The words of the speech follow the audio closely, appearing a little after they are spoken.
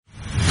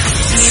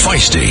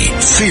Feisty,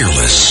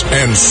 fearless,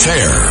 and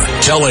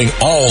fair. Telling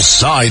all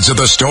sides of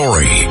the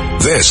story.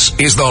 This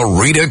is The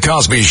Rita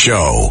Cosby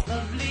Show.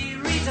 Lovely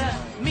Rita,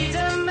 meet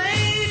a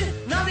maid.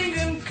 Nothing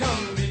can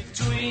come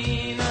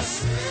between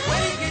us.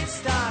 When it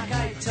gets dark,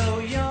 I tow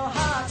your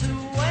heart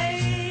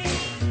away.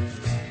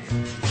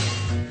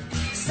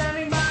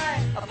 Standing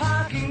by a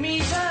parking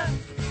meter,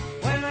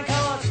 when I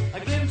caught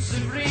a glimpse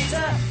of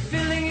Rita,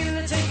 filling in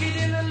the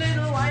ticket in a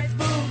little white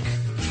book.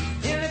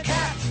 In a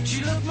cap,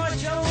 she looked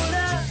much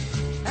older,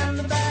 and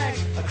the bag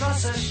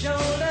across her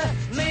shoulder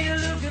made her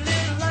look a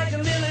little like a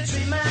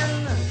military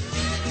man.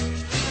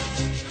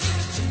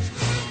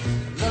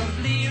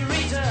 Lovely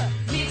Rita,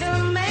 meet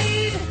a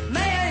maid. May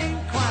I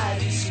inquire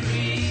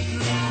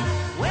discreetly,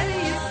 when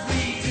are you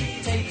free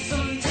to take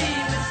some tea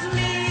with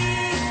me?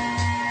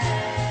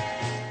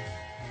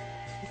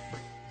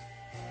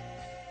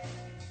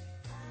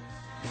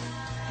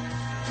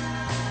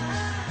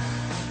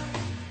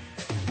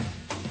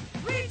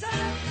 Rita!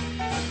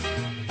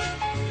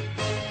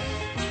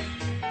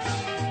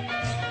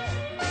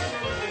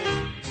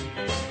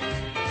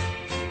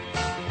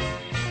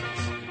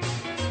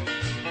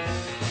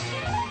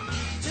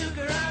 Took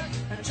her out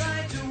and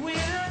tried to win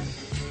her.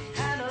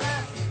 Had a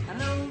laugh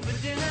and over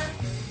dinner.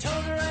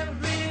 Told her I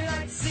would really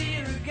like to see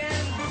her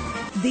again.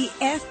 The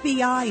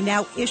FBI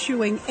now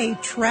issuing a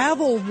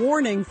travel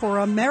warning for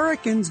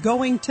Americans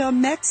going to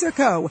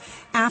Mexico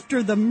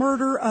after the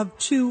murder of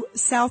 2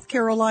 South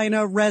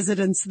Carolina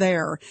residents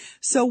there.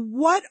 So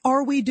what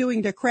are we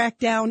doing to crack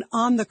down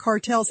on the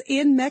cartels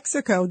in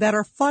Mexico that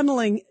are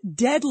funneling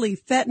deadly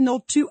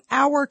fentanyl to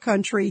our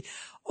country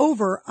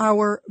over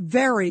our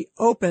very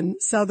open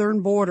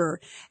southern border?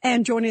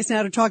 And joining us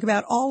now to talk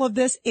about all of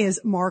this is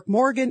Mark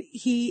Morgan.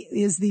 He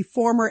is the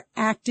former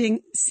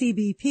acting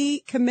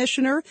CBP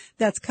commissioner,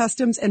 that's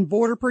Customs and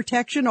Border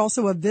Protection,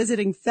 also a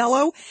visiting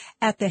fellow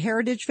at the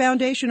Heritage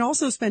Foundation,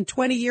 also spent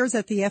 20 years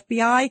at the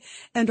FBI,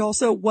 and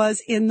also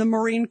was in the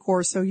Marine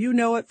Corps. So you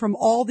know it from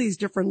all these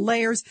different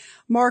layers.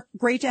 Mark,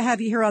 great to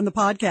have you here on the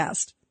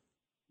podcast.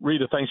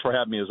 Rita, thanks for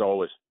having me as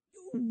always.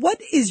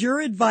 What is your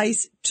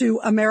advice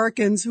to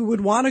Americans who would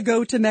want to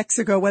go to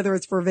Mexico, whether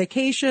it's for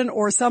vacation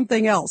or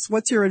something else?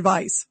 What's your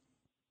advice?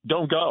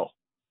 Don't go.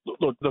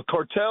 Look, the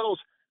cartels,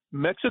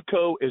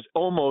 Mexico is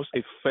almost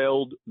a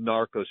failed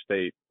narco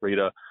state,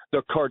 Rita.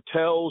 The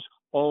cartels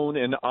own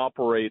and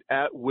operate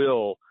at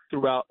will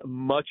throughout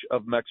much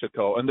of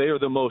Mexico, and they are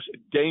the most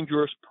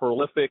dangerous,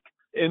 prolific,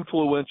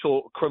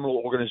 influential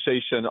criminal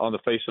organization on the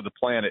face of the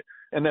planet.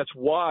 And that's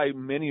why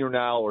many are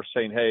now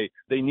saying, hey,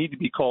 they need to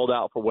be called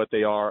out for what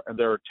they are, and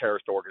they're a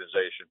terrorist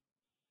organization.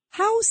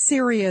 How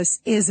serious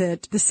is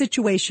it, the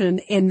situation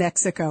in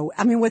Mexico?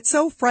 I mean, what's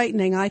so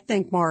frightening, I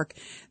think, Mark,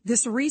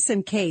 this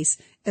recent case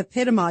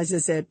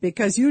epitomizes it,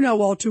 because you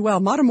know all too well,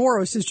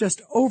 Matamoros is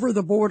just over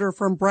the border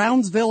from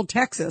Brownsville,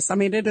 Texas. I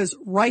mean, it is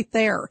right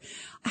there.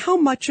 How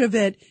much of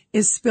it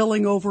is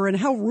spilling over, and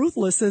how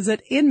ruthless is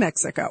it in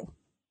Mexico?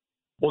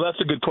 Well,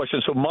 that's a good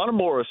question. So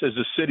Matamoros is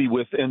a city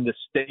within the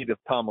state of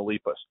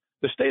Tamaulipas.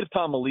 The state of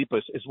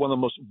Tamaulipas is one of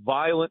the most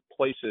violent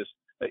places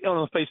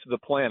on the face of the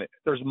planet.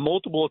 There's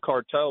multiple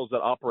cartels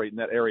that operate in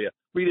that area.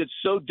 It's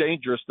so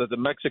dangerous that the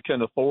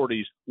Mexican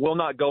authorities will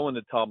not go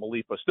into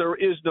Tamaulipas. There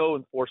is no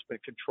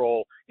enforcement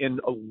control in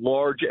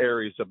large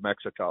areas of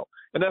Mexico.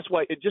 And that's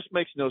why it just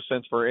makes no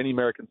sense for any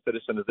American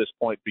citizen at this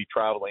point to be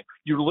traveling.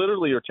 You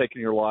literally are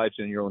taking your lives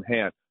in your own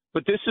hand.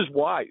 But this is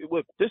why.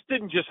 Look, this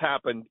didn't just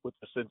happen with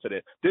this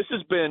incident. This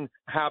has been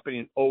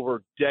happening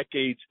over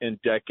decades and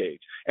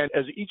decades. And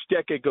as each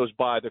decade goes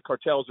by, the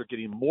cartels are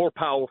getting more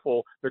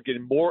powerful. They're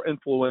getting more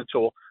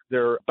influential.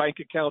 Their bank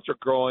accounts are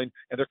growing,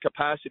 and their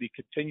capacity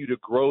to continue to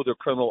grow their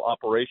criminal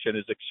operation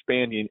is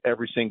expanding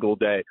every single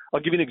day. I'll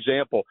give you an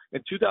example.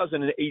 In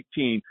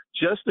 2018,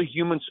 just the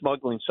human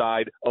smuggling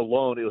side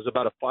alone, it was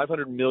about a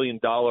 $500 million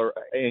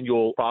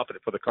annual profit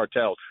for the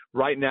cartels.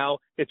 Right now,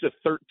 it's a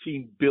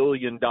 $13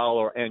 billion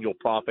annual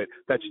profit.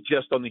 That's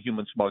just on the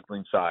human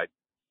smuggling side.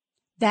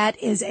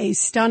 That is a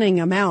stunning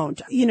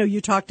amount. You know,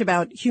 you talked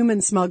about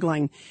human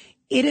smuggling.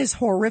 It is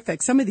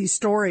horrific. Some of these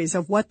stories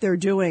of what they're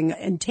doing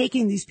and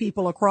taking these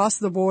people across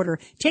the border,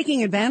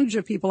 taking advantage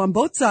of people on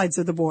both sides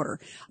of the border.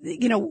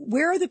 You know,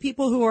 where are the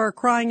people who are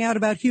crying out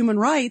about human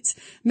rights?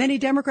 Many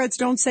Democrats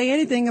don't say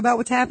anything about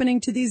what's happening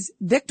to these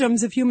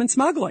victims of human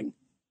smuggling.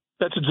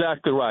 That's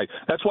exactly right.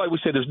 That's why we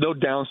say there's no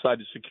downside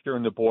to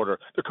securing the border.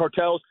 The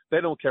cartels, they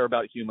don't care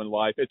about human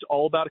life. It's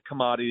all about a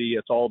commodity.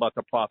 It's all about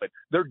the profit.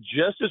 They're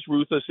just as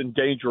ruthless and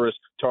dangerous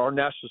to our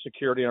national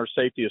security and our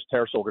safety as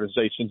terrorist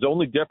organizations. The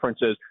only difference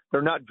is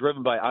they're not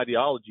driven by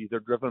ideology.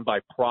 They're driven by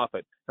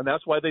profit. And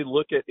that's why they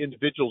look at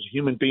individuals,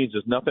 human beings,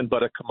 as nothing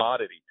but a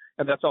commodity.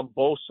 And that's on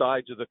both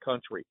sides of the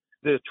country.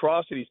 the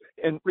atrocities.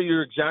 And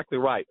you're exactly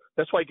right.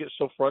 That's why I get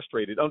so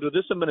frustrated. Under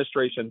this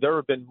administration, there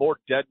have been more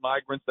dead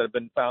migrants that have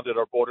been found at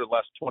our border in the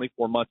last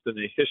 24 months than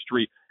the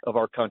history of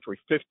our country,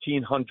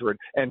 1,500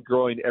 and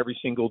growing every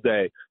single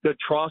day. The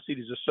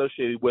atrocities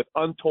associated with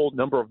untold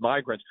number of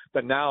migrants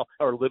that now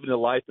are living a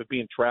life of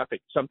being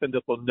trafficked, something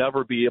that they'll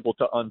never be able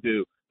to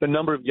undo. The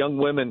number of young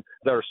women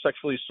that are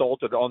sexually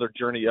assaulted on their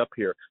journey up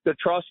here. The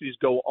atrocities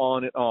go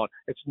on and on.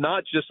 It's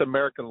not just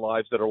American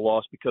lives that are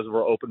lost because of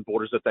our open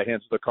borders at the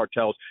hands of the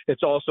cartels.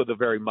 It's also the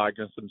very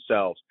migrants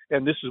themselves.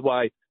 And this is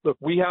why, look,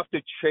 we have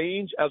to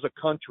change as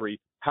a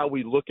country how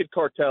we look at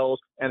cartels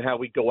and how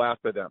we go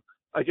after them.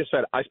 Like I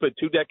said, I spent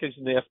 2 decades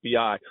in the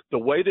FBI. The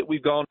way that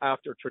we've gone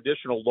after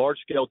traditional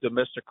large-scale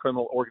domestic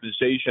criminal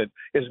organization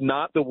is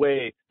not the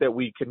way that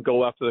we can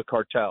go after the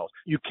cartels.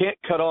 You can't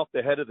cut off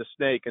the head of the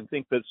snake and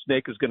think that the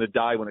snake is going to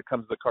die when it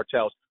comes to the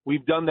cartels.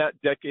 We've done that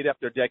decade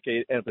after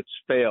decade, and it's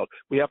failed.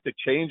 We have to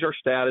change our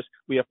status.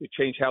 We have to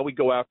change how we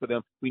go after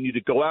them. We need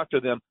to go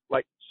after them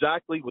like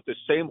exactly with the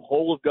same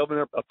whole of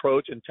government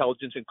approach,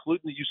 intelligence,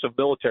 including the use of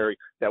military,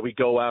 that we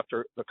go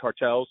after the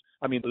cartels.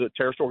 I mean, the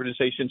terrorist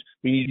organizations,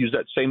 we need to use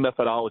that same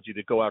methodology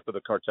to go after the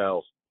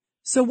cartels.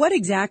 So what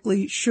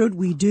exactly should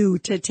we do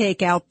to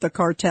take out the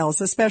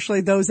cartels,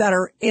 especially those that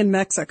are in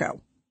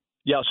Mexico?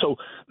 Yeah, so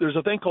there's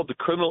a thing called the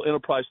criminal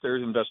enterprise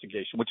theory of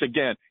investigation, which,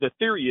 again, the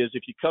theory is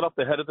if you cut off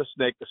the head of the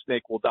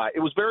snake will die. It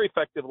was very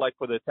effective, like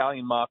for the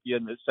Italian mafia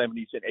in the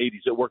 70s and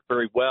 80s. It worked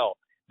very well.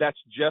 That's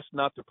just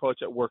not the approach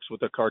that works with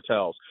the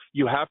cartels.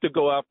 You have to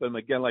go after them,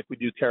 again, like we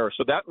do terror.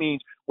 So that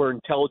means we're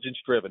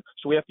intelligence-driven.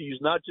 So we have to use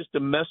not just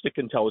domestic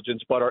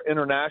intelligence, but our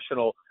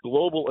international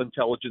global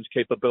intelligence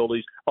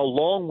capabilities,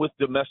 along with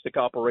domestic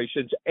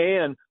operations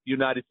and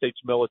United States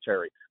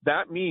military.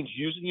 That means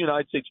using the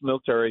United States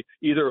military,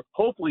 either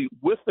hopefully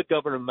with the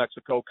government of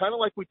Mexico, kind of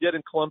like we did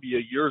in Colombia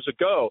years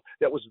ago,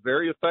 that was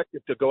very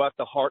effective to go at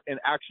the heart and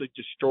actually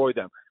destroy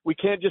them. We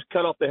can't just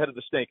cut off the head of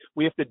the snake.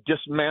 We have to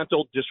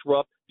dismantle,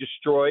 disrupt,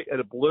 destroy,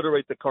 and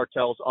obliterate the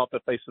cartels off the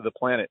face of the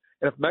planet.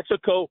 And if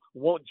Mexico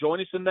won't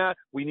join us in that,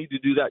 we need to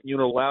do that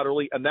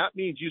unilaterally, and that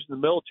means using the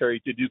military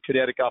to do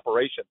kinetic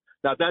operations.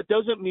 Now, that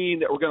doesn't mean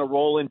that we're going to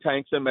roll in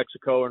tanks in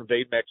Mexico or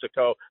invade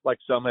Mexico like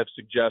some have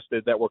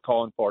suggested that we're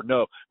calling for.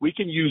 No, we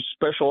can use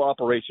special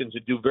operations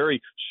and do very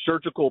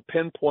surgical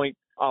pinpoint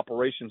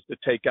operations to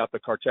take out the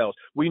cartels.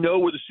 We know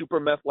where the super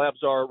meth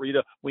labs are,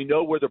 Rita. We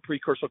know where the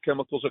precursor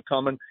chemicals are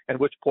coming and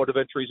which port of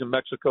entries in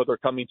Mexico they're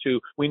coming to.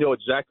 We know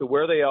exactly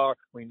where they are.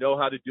 We know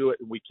how to do it,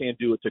 and we can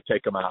do it to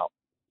take them out.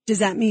 Does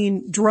that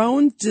mean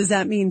drones? Does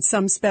that mean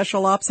some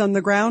special ops on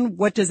the ground?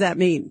 What does that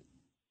mean?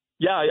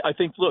 Yeah, I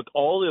think, look,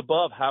 all the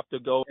above have to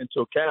go into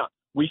account.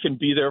 We can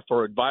be there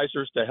for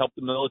advisors to help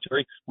the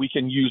military. We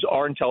can use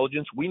our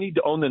intelligence. We need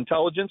to own the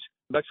intelligence.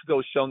 Mexico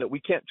has shown that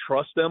we can't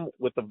trust them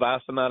with the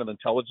vast amount of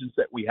intelligence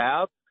that we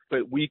have,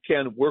 but we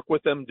can work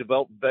with them,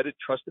 develop vetted,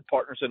 trusted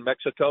partners in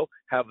Mexico,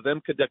 have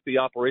them conduct the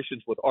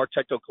operations with our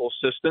technical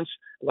assistance,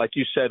 like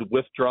you said,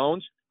 with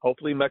drones.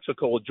 Hopefully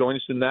Mexico will join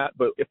us in that.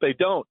 But if they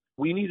don't,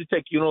 we need to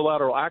take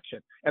unilateral action.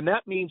 And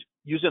that means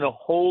using a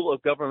whole of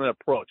government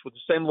approach with the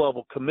same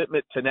level of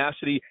commitment,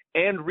 tenacity,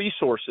 and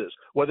resources,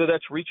 whether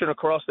that's reaching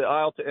across the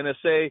aisle to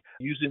NSA,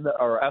 using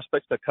our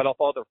aspects to cut off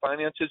all their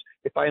finances.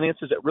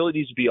 It really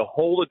needs to be a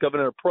whole of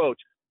government approach,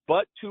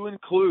 but to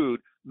include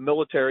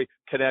military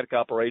kinetic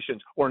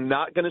operations. We're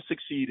not going to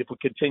succeed if we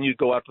continue to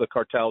go after the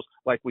cartels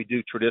like we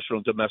do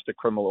traditional domestic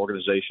criminal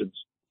organizations.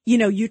 You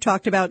know, you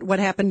talked about what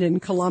happened in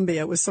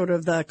Colombia. It was sort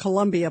of the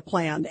Colombia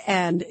plan.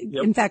 And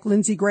in fact,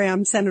 Lindsey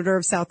Graham, Senator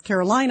of South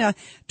Carolina,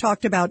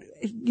 talked about,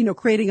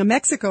 creating a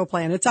Mexico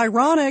plan. It's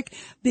ironic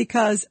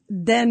because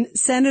then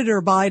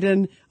Senator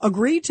Biden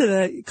agreed to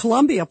the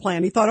Colombia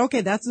plan. He thought, okay,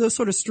 that's those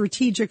sort of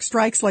strategic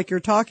strikes like you're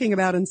talking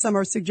about, and some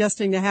are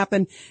suggesting to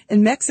happen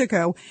in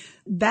Mexico.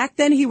 Back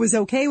then he was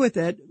okay with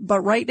it,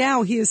 but right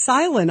now he is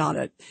silent on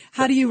it.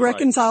 How do you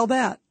reconcile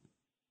that?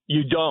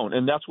 You don't.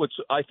 And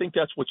I think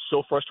that's what's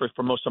so frustrating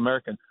for most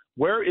Americans.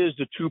 Where is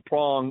the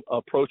two-prong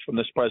approach from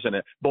this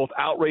president, both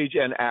outrage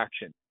and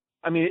action?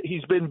 I mean,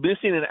 he's been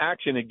missing in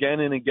action again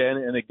and again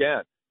and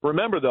again.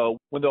 Remember, though,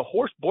 when the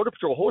Border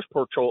Patrol Horse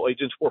Patrol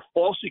agents were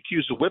falsely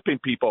accused of whipping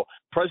people,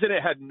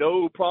 President had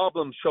no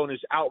problem showing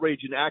his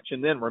outrage in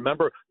action then.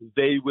 Remember,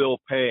 they will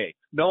pay.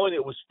 Knowing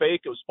it was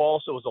fake, it was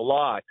false, it was a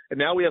lie. And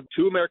now we have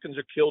 2 Americans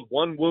are killed,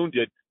 1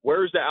 wounded.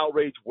 Where's the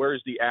outrage?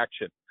 Where's the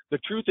action? The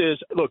truth is,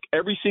 look,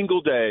 every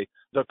single day,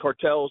 the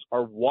cartels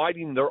are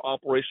widening their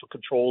operational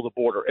control of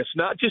the border. It's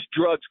not just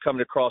drugs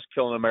coming across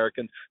killing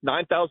Americans.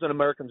 9,000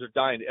 Americans are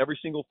dying every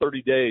single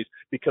 30 days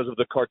because of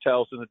the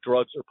cartels and the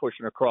drugs they're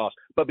pushing across.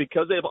 But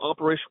because they have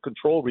operational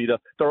control, Rita,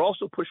 they're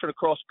also pushing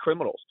across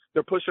criminals.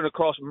 They're pushing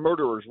across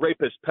murderers,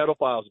 rapists,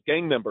 pedophiles,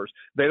 gang members.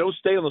 They don't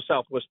stay on the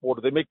southwest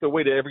border. They make their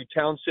way to every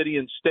town, city,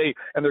 and state,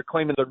 and they're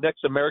claiming their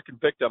next American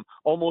victim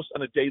almost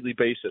on a daily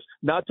basis.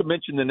 Not to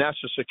mention the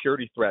national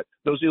security threat.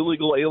 Those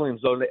illegal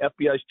aliens on the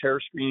FBI's terror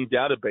screening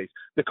database.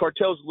 The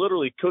cartels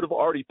literally could have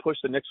already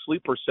pushed the next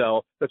sleeper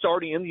cell that's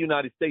already in the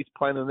United States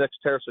planning the next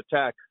terrorist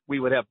attack. We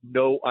would have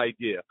no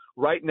idea.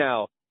 Right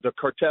now, The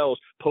cartels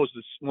pose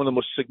one of the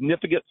most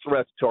significant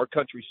threats to our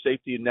country's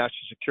safety and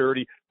national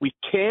security. We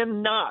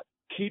cannot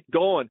keep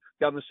going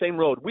down the same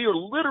road. We are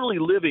literally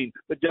living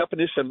the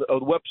definition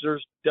of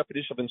Webster's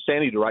definition of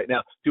insanity right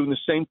now, doing the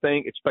same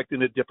thing,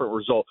 expecting a different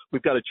result.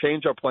 We've got to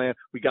change our plan.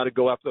 We've got to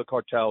go after the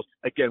cartels,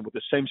 again, with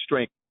the same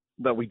strength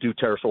that we do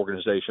terrorist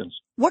organizations.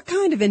 What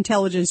kind of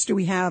intelligence do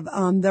we have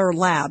on their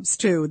labs,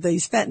 too,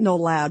 these fentanyl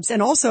labs?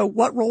 And also,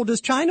 what role does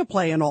China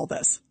play in all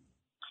this?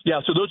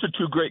 Yeah, so those are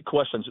two great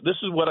questions. This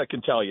is what I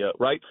can tell you,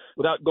 right,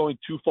 without going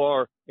too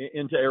far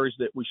into areas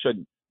that we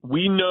shouldn't.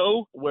 We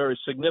know where a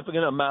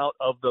significant amount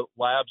of the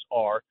labs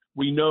are.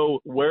 We know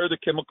where the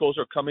chemicals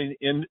are coming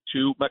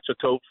into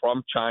Mexico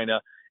from China.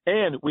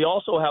 And we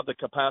also have the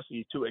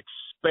capacity to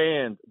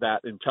expand that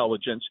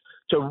intelligence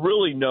to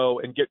really know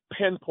and get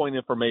pinpoint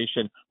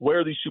information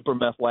where these super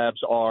meth labs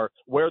are,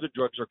 where the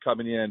drugs are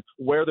coming in,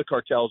 where the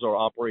cartels are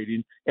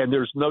operating. And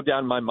there's no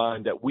doubt in my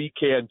mind that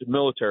the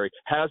military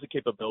has the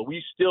capability.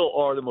 We still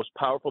are the most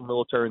powerful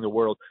military in the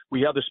world.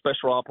 We have the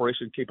special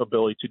operation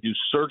capability to do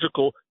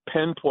surgical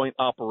pinpoint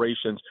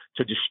operations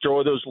to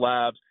destroy those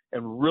labs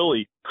and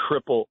really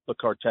cripple the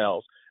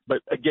cartels.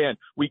 But again,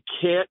 we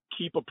can't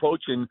keep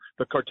approaching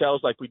the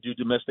cartels like we do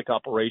domestic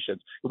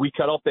operations. If we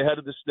cut off the head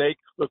of the snake,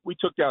 look, we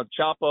took down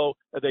Chapo,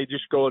 and they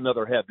just grow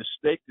another head. The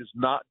snake does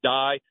not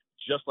die,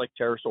 just like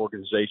terrorist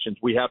organizations.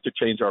 We have to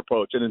change our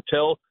approach. And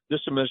until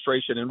this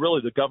administration and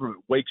really the government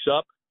wakes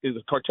up, the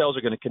cartels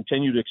are going to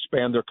continue to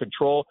expand their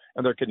control,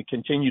 and they're going to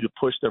continue to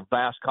push their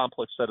vast,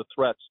 complex set of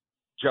threats,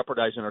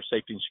 jeopardizing our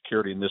safety and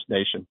security in this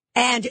nation.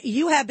 And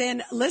you have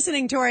been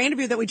listening to our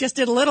interview that we just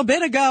did a little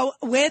bit ago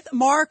with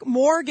Mark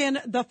Morgan,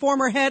 the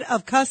former head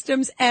of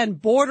Customs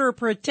and Border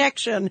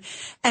Protection.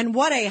 And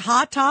what a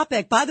hot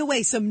topic. By the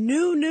way, some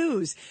new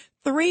news.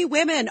 3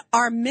 women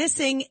are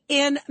missing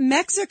in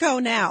Mexico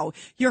now.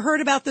 You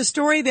heard about the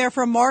story there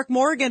from Mark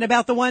Morgan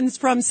about the ones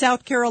from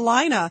South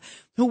Carolina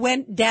who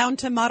went down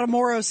to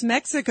Matamoros,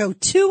 Mexico.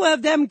 2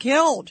 of them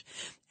killed.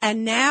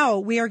 And now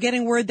we are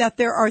getting word that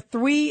there are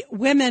 3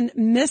 women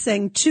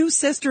missing, 2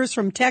 sisters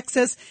from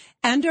Texas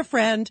and a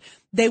friend.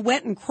 They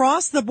went and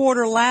crossed the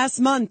border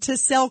last month to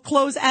sell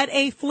clothes at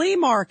a flea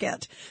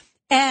market.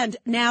 And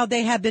now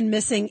they have been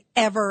missing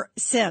ever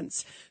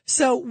since.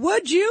 So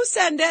would you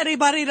send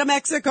anybody to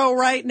Mexico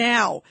right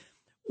now?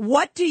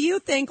 What do you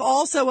think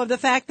also of the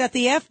fact that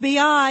the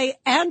FBI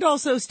and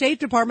also State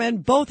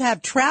Department both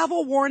have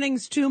travel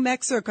warnings to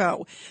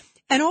Mexico?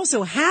 And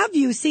also, have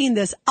you seen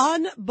this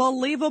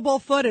unbelievable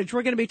footage?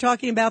 We're going to be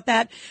talking about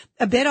that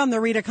a bit on the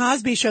Rita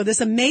Cosby Show.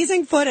 This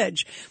amazing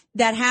footage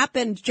that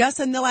happened just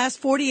in the last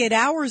 48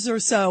 hours or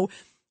so.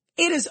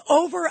 It is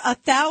over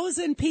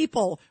 1,000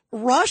 people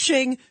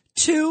rushing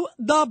to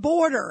the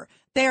border.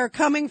 They are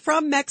coming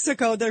from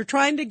Mexico. They're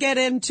trying to get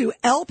into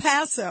El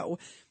Paso.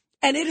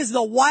 And it is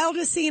the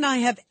wildest scene I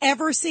have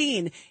ever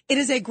seen. It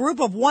is a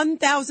group of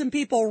 1,000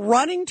 people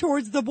running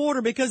towards the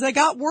border because they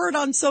got word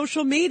on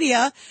social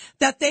media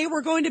that they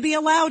were going to be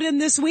allowed in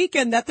this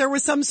weekend, that there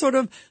was some sort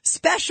of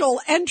special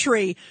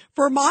entry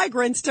for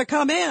migrants to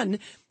come in.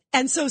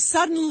 And so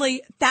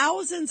suddenly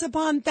thousands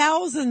upon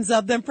thousands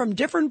of them from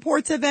different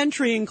ports of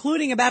entry,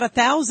 including about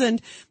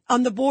 1,000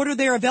 on the border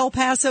there of El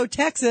Paso,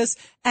 Texas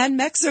and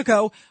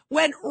Mexico,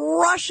 went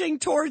rushing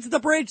towards the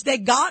bridge. They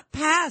got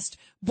past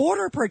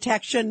border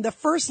protection, the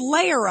first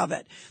layer of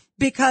it,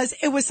 because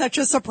it was such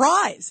a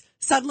surprise.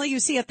 Suddenly you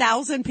see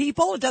 1,000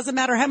 people. It doesn't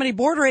matter how many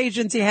border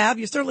agents you have.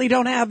 You certainly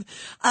don't have,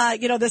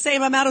 the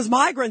same amount as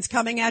migrants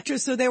coming at you.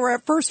 So they were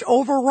at first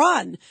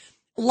overrun.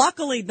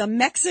 Luckily, the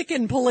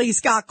Mexican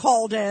police got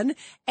called in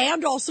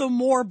and also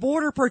more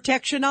border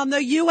protection on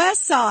the U.S.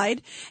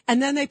 side.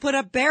 And then they put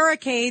up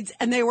barricades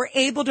and they were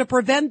able to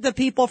prevent the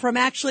people from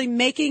actually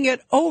making it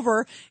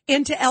over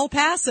into El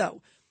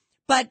Paso.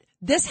 But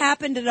this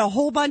happened at a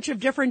whole bunch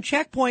of different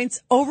checkpoints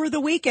over the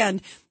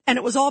weekend. And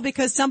it was all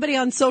because somebody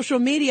on social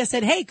media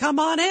said, hey, come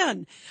on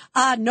in.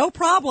 No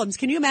problems.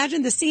 Can you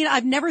imagine the scene?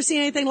 I've never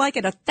seen anything like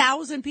it.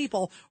 1,000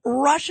 people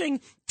rushing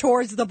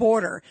towards the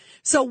border.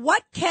 So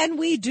what can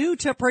we do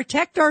to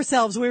protect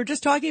ourselves? We were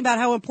just talking about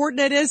how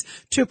important it is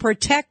to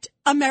protect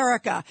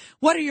America.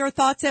 What are your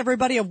thoughts,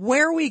 everybody, of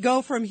where we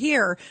go from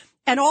here?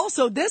 And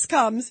also this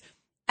comes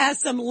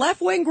as some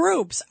left-wing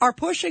groups are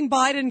pushing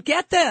Biden,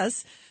 get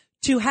this,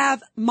 to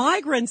have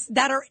migrants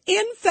that are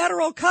in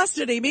federal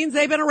custody, means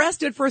they've been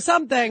arrested for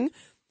something,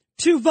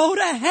 to vote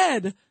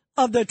ahead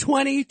of the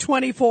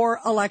 2024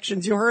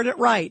 elections. You heard it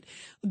right.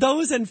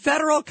 Those in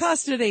federal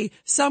custody,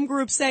 some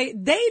groups say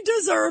they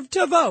deserve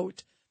to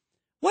vote.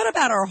 What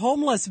about our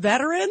homeless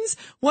veterans?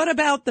 What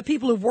about the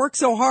people who've worked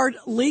so hard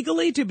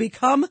legally to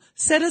become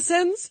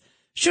citizens?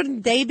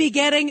 Shouldn't they be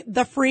getting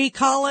the free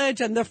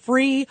college and the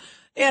free,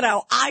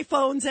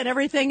 iPhones and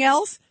everything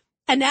else?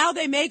 And now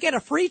they may get a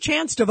free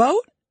chance to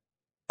vote?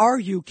 Are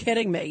you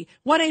kidding me?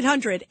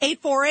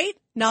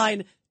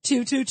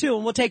 1-800-848-9222.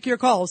 And we'll take your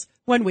calls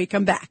when we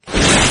come back.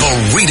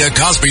 The Rita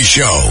Cosby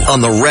Show on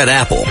the Red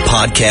Apple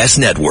Podcast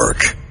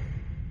Network.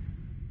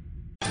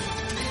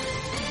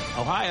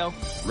 Ohio,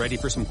 ready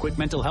for some quick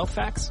mental health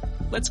facts?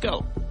 Let's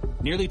go.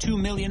 Nearly 2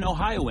 million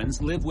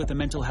Ohioans live with a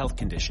mental health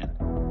condition.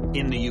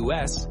 In the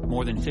U.S.,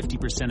 more than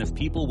 50% of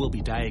people will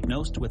be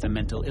diagnosed with a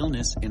mental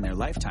illness in their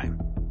lifetime.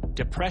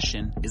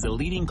 Depression is a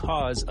leading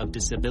cause of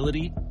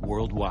disability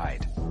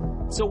worldwide.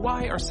 So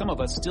why are some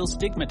of us still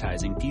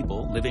stigmatizing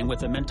people living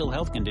with a mental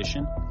health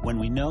condition when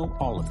we know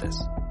all of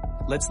this?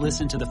 Let's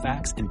listen to the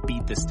facts and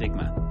beat the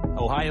stigma.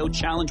 Ohio,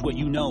 challenge what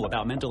you know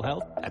about mental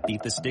health at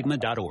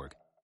beatthestigma.org.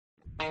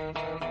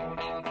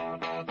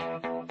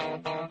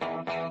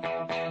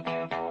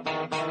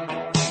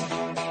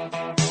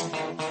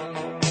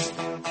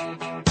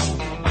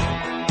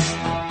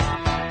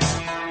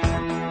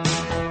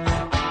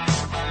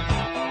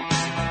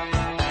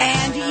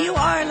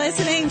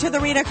 Listening to the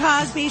Rita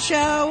Cosby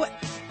Show.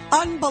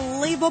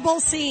 Unbelievable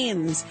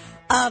scenes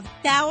of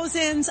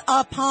thousands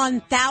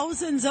upon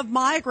thousands of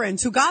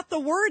migrants who got the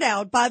word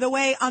out, by the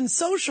way, on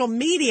social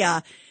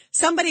media.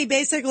 Somebody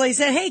basically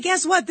said, hey,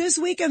 guess what? This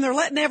weekend they're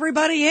letting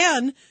everybody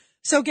in.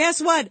 So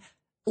guess what?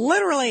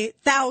 Literally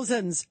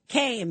thousands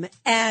came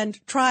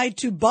and tried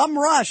to bum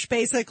rush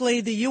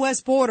basically the U.S.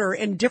 border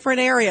in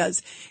different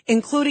areas,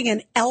 including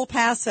in El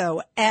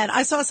Paso. And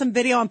I saw some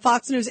video on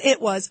Fox News.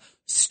 It was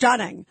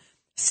stunning.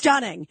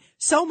 Stunning.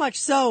 So much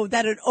so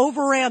that it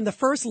overran the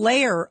first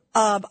layer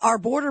of our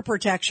border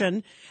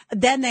protection.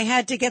 Then they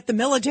had to get the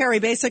military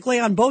basically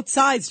on both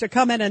sides to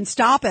come in and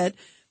stop it.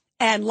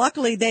 And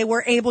luckily they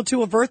were able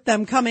to avert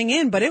them coming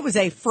in. But it was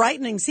a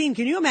frightening scene.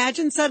 Can you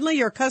imagine suddenly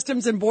your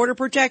Customs and Border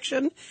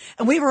Protection?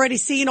 And we've already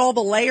seen all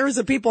the layers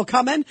of people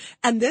coming.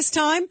 And this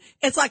time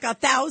it's like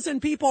 1,000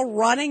 people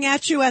running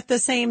at you at the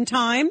same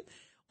time.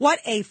 What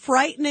a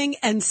frightening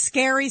and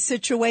scary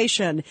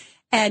situation.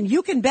 And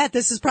you can bet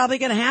this is probably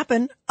going to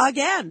happen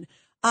again,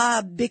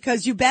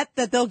 because you bet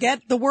that they'll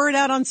get the word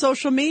out on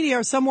social media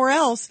or somewhere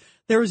else.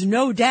 There is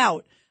no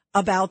doubt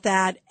about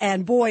that.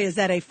 And boy, is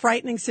that a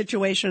frightening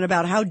situation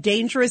about how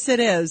dangerous it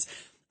is,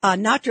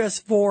 not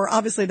just for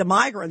obviously the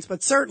migrants,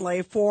 but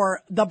certainly for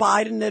the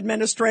Biden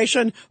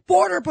administration,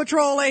 Border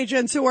Patrol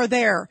agents who are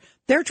there.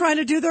 They're trying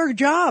to do their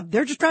job.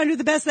 They're just trying to do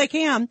the best they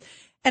can.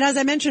 And as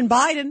I mentioned,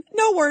 Biden,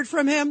 no word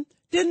from him.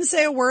 Didn't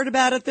say a word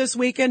about it this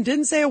weekend.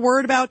 Didn't say a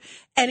word about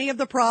any of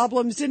the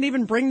problems. Didn't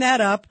even bring that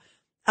up.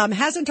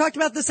 Hasn't talked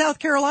about the South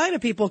Carolina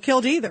people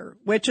killed either,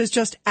 which is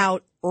just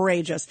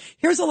outrageous.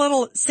 Here's a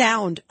little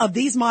sound of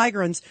these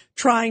migrants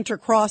trying to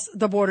cross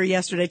the border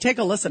yesterday. Take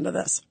a listen to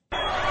this.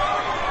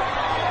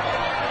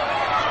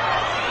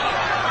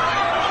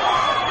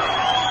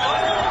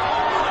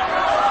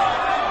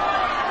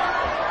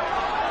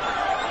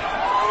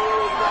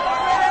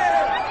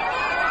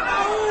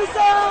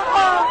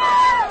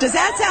 Does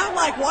that sound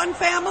like one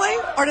family,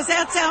 or does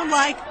that sound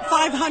like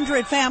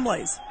 500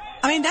 families?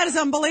 I mean, that is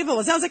unbelievable.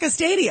 It sounds like a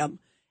stadium.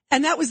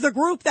 And that was the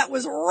group that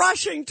was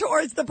rushing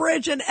towards the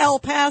bridge in El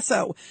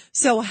Paso.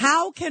 So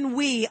how can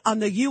we on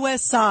the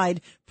U.S. side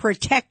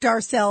protect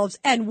ourselves?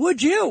 And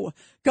would you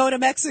go to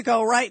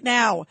Mexico right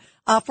now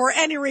for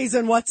any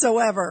reason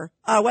whatsoever,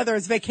 whether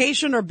it's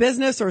vacation or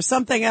business or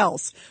something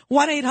else?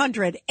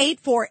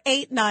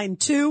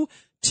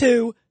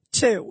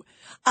 1-800-848-9222.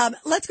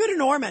 Let's go to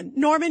Norman.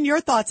 Norman, your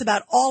thoughts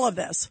about all of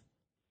this.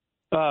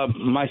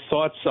 My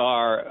thoughts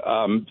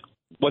are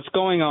what's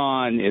going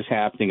on is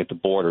happening at the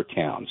border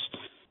towns.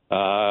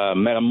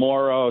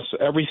 Matamoros,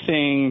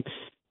 everything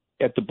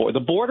at the border.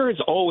 The border has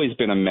always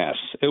been a mess.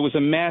 It was a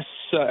mess.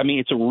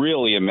 It's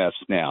really a mess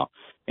now.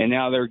 And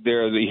now they're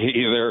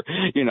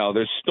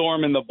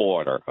storming the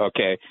border.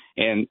 Okay.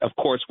 And of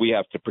course we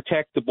have to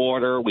protect the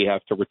border. We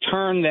have to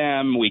return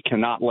them. We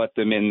cannot let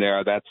them in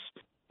there. That's,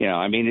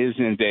 it is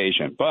an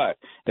invasion. But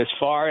as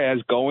far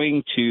as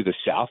going to the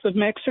south of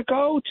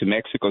Mexico, to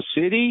Mexico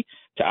City,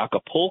 to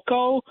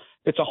Acapulco,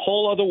 it's a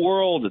whole other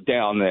world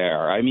down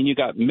there. I mean, you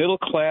got middle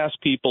class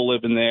people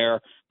living there.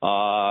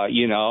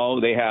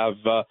 They have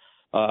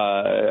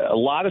a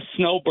lot of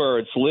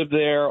snowbirds live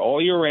there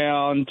all year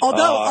round.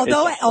 Although,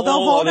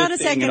 hold on a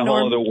second,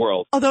 Norm.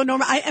 World. Although,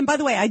 Norm, and by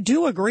the way, I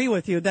do agree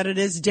with you that it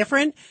is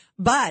different,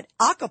 but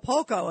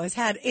Acapulco has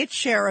had its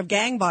share of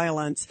gang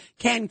violence.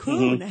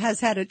 Cancun has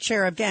had its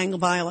share of gang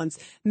violence.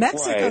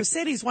 Mexico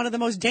City is one of the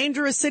most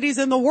dangerous cities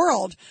in the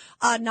world,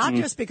 not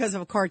just because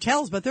of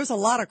cartels, but there's a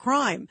lot of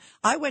crime.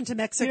 I went to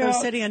Mexico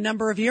City a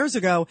number of years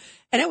ago,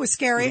 and it was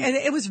scary, and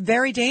it was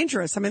very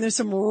dangerous. I mean, there's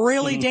some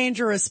really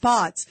dangerous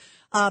spots.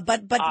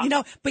 But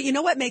you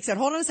know what makes it,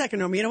 hold on a second,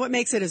 Norman, you know what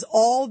makes it is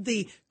all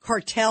the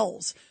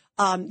cartels.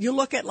 You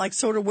look at like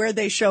sort of where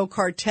they show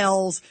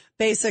cartels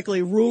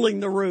basically ruling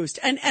the roost.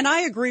 And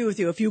I agree with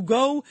you. If you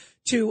go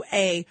to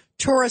a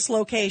tourist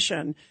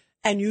location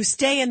and you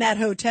stay in that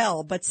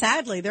hotel, but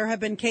sadly there have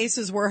been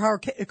cases where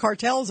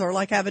cartels are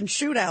like having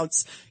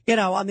shootouts,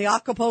 on the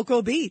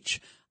Acapulco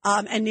beach,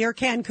 and near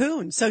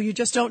Cancun. So you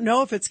just don't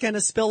know if it's going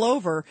to spill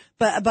over,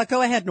 but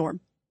go ahead, Norm.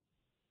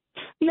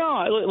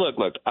 No, look.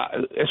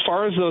 As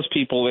far as those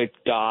people that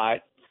got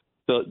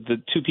the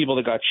two people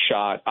that got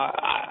shot,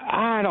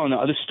 I don't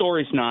know. The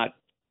story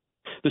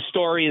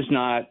has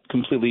not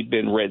completely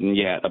been written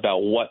yet about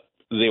what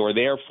they were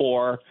there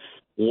for,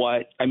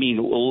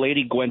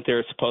 Lady went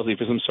there supposedly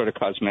for some sort of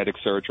cosmetic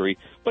surgery,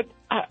 but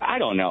I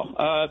don't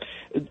know.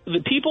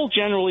 The people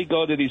generally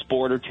go to these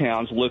border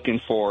towns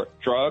looking for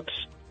drugs,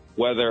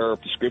 whether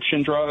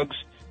prescription drugs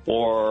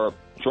or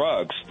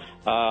drugs,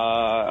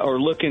 or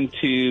looking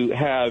to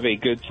have a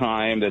good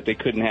time that they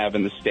couldn't have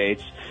in the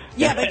States.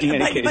 Yeah, but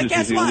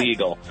guess what?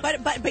 Illegal.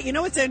 But you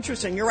know what's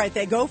interesting? You're right.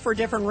 They go for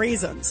different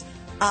reasons.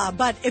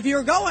 But if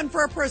you're going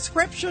for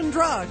prescription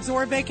drugs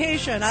or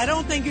vacation, I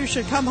don't think you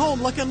should come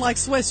home looking like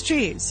Swiss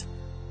cheese.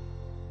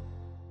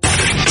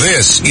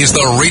 This is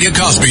the Rita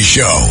Cosby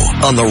Show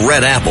on the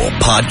Red Apple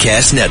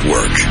Podcast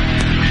Network.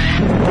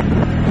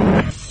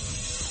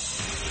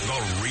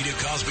 The Rita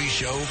Cosby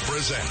Show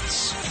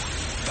presents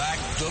Back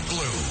the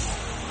Blue.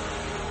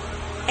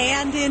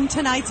 And in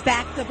tonight's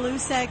Back the Blue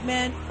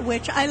segment,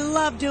 which I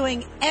love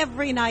doing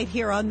every night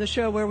here on the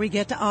show, where we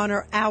get to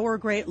honor our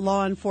great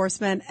law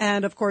enforcement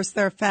and, of course,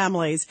 their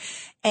families,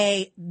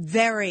 a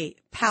very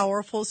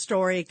powerful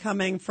story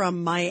coming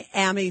from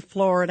Miami,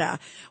 Florida,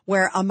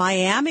 where a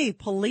Miami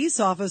police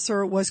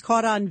officer was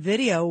caught on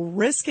video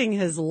risking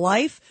his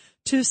life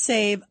to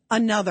save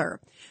another.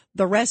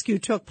 The rescue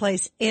took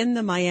place in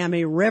the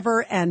Miami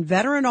River, and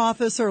veteran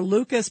officer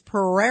Lucas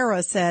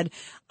Pereira said,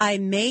 "I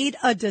made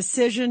a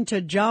decision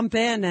to jump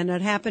in," and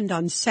it happened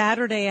on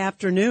Saturday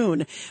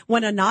afternoon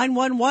when a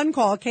 911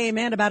 call came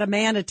in about a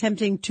man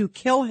attempting to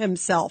kill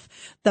himself.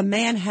 The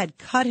man had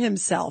cut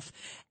himself,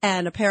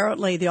 and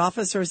apparently the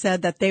officer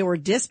said that they were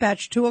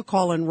dispatched to a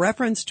call in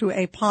reference to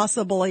a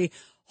possibly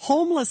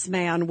homeless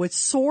man with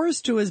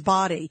sores to his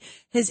body.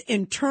 His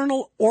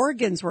internal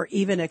organs were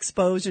even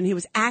exposed, and he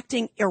was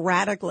acting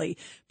erratically,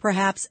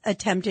 perhaps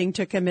attempting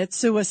to commit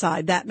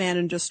suicide. That man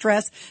in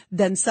distress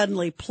then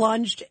suddenly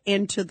plunged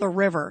into the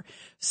river.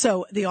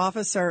 So the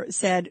officer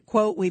said,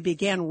 quote, "We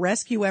began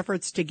rescue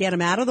efforts to get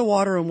him out of the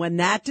water, and when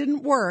that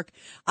didn't work,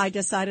 I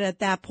decided at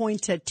that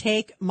point to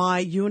take my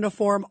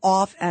uniform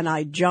off and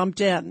I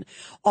jumped in."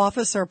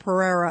 Officer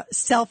Pereira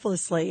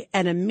selflessly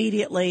and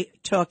immediately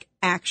took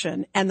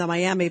action. And the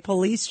Miami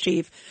police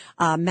chief,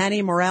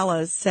 Manny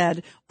Morales,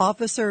 said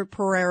Officer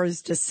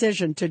Pereira's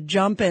decision to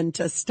jump in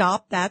to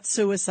stop that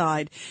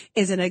suicide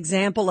is an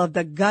example of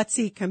the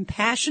gutsy,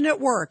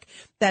 compassionate work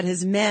that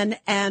his men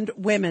and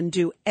women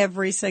do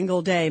every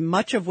single day,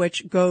 much of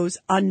which goes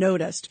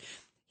unnoticed.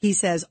 He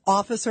says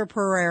Officer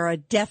Pereira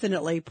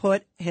definitely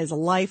put his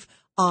life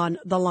on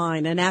the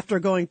line. And after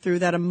going through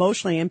that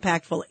emotionally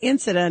impactful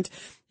incident,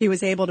 he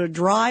was able to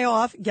dry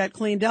off, get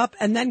cleaned up,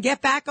 and then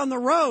get back on the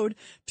road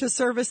to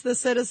service the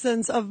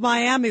citizens of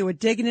Miami with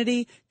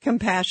dignity,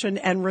 compassion,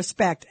 and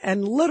respect,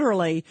 and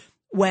literally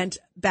went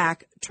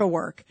back to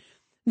work.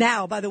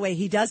 Now, by the way,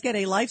 he does get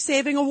a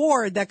life-saving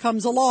award that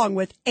comes along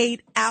with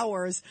 8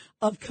 hours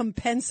of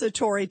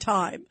compensatory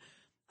time.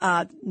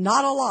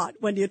 Not a lot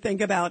when you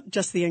think about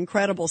just the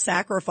incredible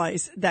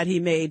sacrifice that he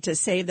made to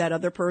save that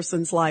other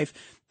person's life,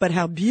 but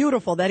how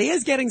beautiful that he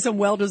is getting some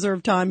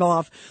well-deserved time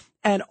off,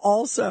 and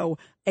also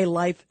a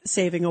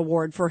life-saving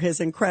award for his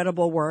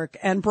incredible work.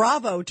 And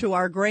bravo to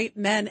our great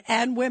men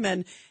and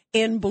women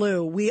in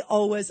blue. We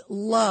always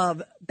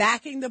love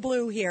backing the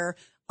blue here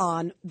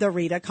on the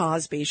Rita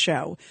Cosby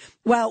Show.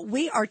 Well,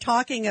 we are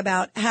talking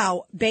about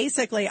how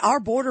basically our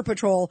Border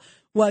Patrol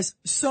was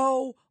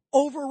so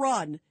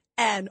overrun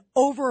and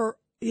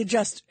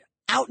just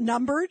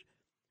outnumbered,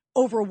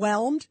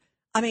 overwhelmed.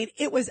 I mean,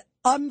 it was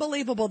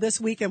unbelievable this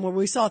weekend when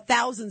we saw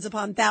thousands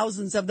upon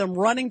thousands of them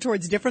running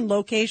towards different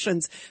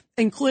locations,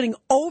 including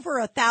over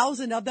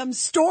 1,000 of them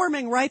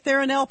storming right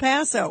there in El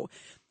Paso.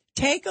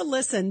 Take a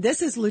listen.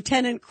 This is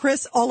Lieutenant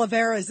Chris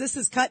Olivares. This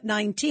is Cut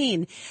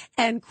 19.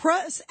 And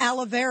Chris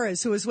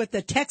Olivares, who is with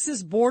the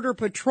Texas Border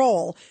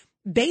Patrol,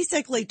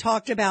 basically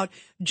talked about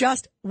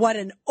just what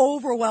an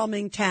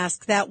overwhelming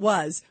task that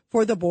was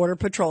for the Border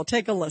Patrol.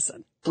 Take a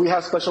listen. We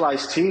have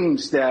specialized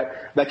teams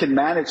that can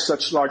manage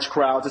such large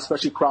crowds,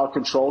 especially crowd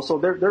control. So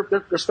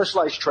they're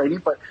specialized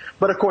training,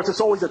 but of course it's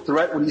always a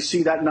threat when you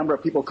see that number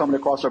of people coming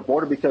across our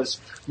border, because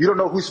you don't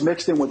know who's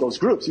mixed in with those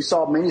groups. You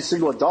saw many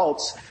single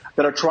adults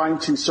that are trying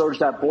to surge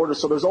that border.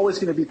 So there's always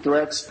going to be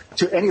threats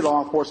to any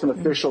law enforcement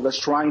official that's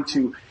trying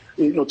to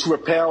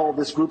repel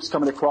this groups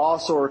coming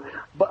across or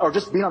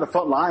just being on the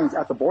front lines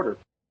at the border.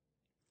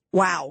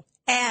 Wow.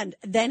 And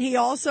then he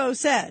also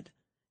said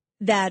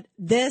that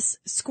this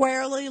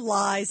squarely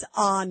lies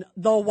on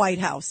the White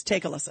House.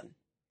 Take a listen.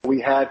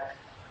 We had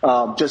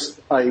just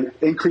an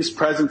increased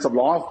presence of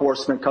law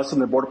enforcement,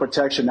 Customs and Border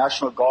Protection,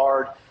 National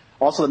Guard,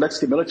 also the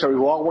Mexican military,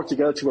 who all work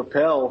together to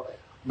repel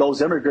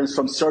those immigrants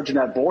from surging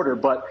that border.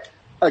 But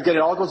again, it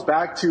all goes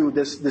back to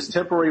this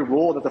temporary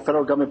rule that the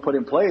federal government put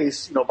in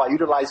place, by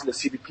utilizing the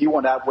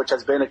CBP-1 app, which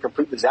has been a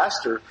complete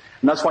disaster.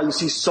 And that's why you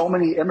see so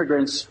many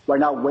immigrants right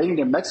now waiting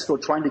in Mexico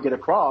trying to get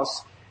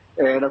across.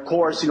 And of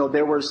course,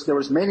 there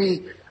was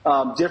many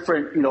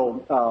different,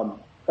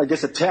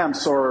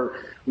 attempts or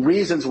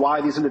reasons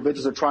why these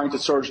individuals are trying to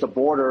surge the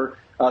border.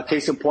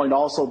 Case in point,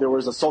 also, there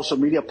was a social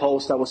media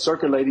post that was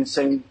circulating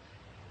saying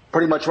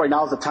pretty much right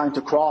now is the time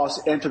to cross,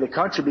 enter the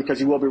country, because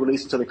you will be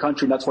released into the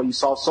country. And that's why you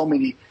saw so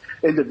many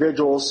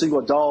individuals, single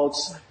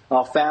adults,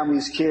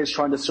 families, kids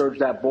trying to surge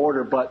that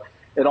border. But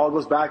it all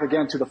goes back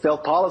again to the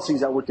failed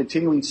policies that we're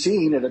continuing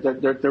seeing, and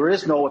there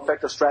is no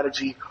effective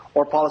strategy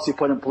or policy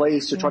put in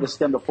place to try to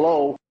stem the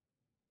flow.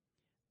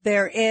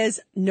 There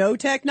is no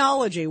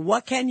technology.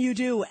 What can you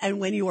do? And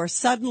when you are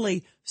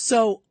suddenly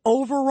so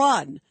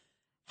overrun,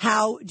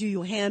 how do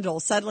you handle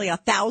suddenly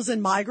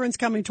 1,000 migrants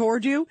coming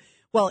toward you?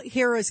 Well,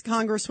 here is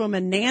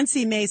Congresswoman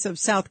Nancy Mace of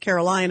South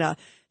Carolina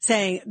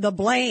saying the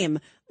blame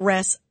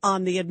rests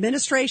on the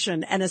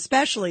administration and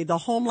especially the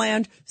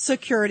Homeland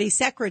Security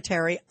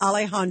Secretary,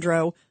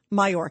 Alejandro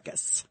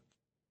Mayorkas.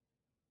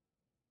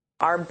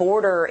 Our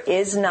border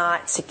is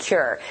not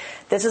secure.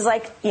 This is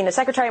like,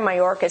 Secretary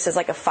Mayorkas is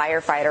like a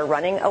firefighter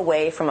running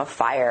away from a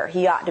fire.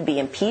 He ought to be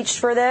impeached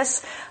for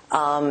this,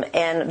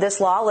 and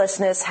this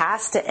lawlessness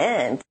has to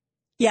end.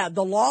 Yeah,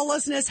 the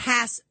lawlessness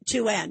has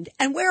to end.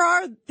 And where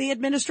are the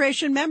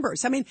administration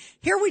members? I mean,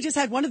 here we just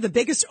had one of the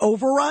biggest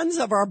overruns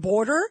of our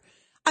border.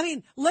 I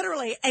mean,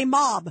 literally a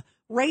mob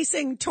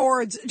racing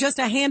towards just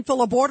a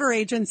handful of border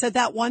agents at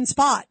that one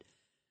spot.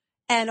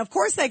 And of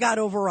course they got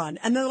overrun.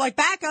 And they're like,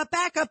 back up,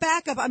 back up,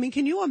 back up. I mean,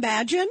 can you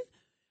imagine?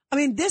 I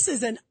mean, this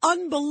is an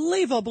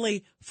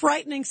unbelievably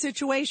frightening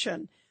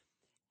situation.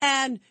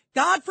 And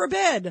God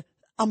forbid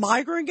a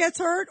migrant gets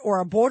hurt or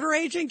a border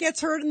agent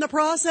gets hurt in the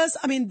process.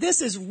 I mean,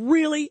 this is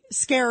really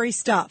scary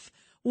stuff.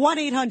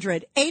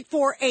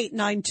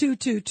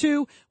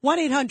 1-800-848-9222.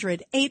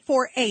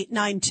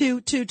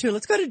 1-800-848-9222.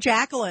 Let's go to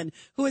Jacqueline,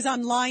 who is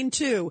on line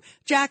 2.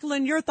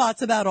 Jacqueline, your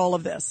thoughts about all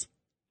of this?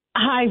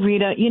 Hi,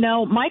 Rita.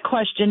 My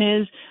question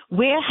is,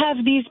 where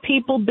have these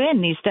people been,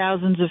 these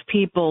thousands of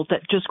people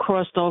that just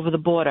crossed over the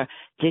border?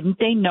 Didn't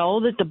they know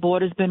that the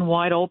border's been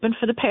wide open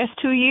for the past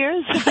 2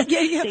 years?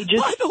 Yeah.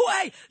 By the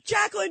way,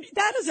 Jacqueline,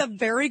 that is a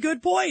very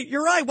good point.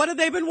 You're right. What have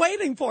they been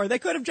waiting for? They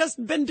could have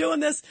just been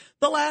doing this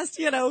the last,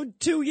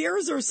 2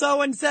 years or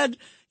so and said,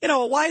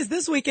 why is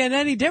this weekend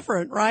any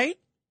different, right?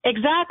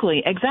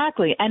 Exactly.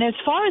 And as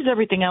far as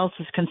everything else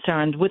is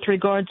concerned, with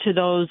regard to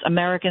those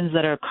Americans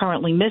that are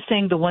currently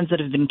missing, the ones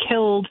that have been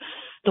killed,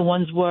 the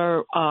ones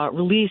were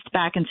released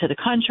back into the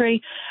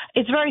country,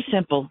 it's very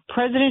simple.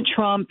 President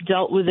Trump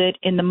dealt with it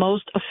in the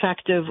most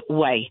effective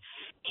way.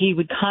 He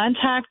would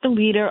contact the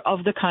leader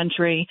of the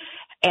country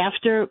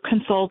after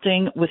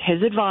consulting with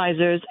his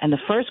advisors, and the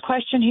first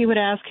question he would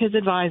ask his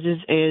advisors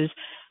is,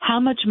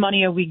 how much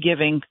money are we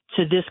giving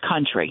to this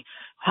country?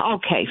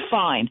 Okay,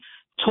 fine.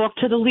 Talk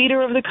to the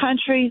leader of the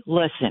country.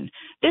 Listen,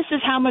 this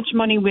is how much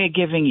money we're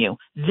giving you.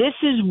 This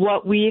is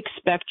what we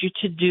expect you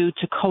to do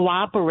to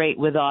cooperate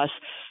with us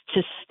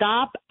to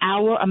stop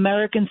our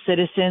American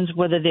citizens,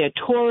 whether they're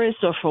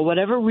tourists or for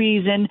whatever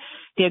reason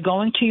they're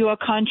going to your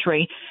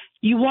country.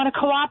 You want to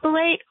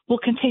cooperate? We'll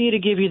continue to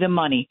give you the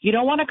money. You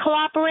don't want to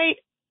cooperate?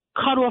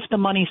 Cut off the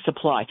money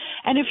supply.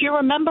 And if you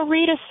remember,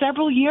 Rita,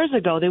 several years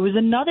ago, there was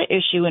another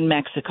issue in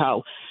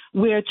Mexico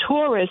where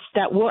tourists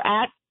that were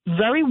at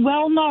very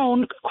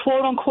well-known,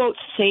 quote-unquote,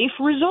 safe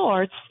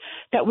resorts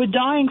that were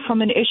dying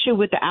from an issue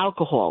with the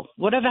alcohol.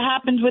 Whatever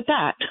happened with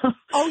that?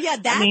 Oh, yeah,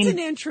 that's an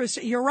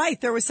interest. You're right.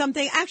 There was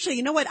something. Actually,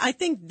 you know what? I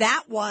think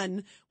that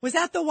one, was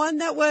that the one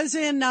that was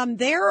in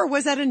there, or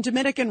was that in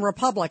Dominican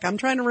Republic? I'm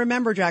trying to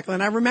remember,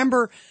 Jacqueline. I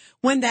remember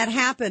when that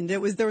happened. There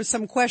was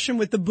some question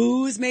with the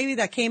booze maybe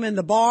that came in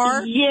the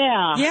bar.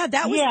 Yeah,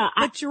 that was. Yeah,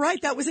 but you're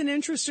right. That was an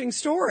interesting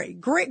story.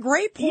 Great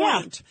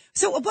point. Yeah.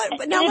 So,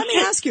 but now let me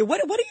ask you,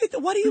 what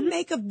do you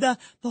make of the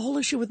whole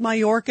issue with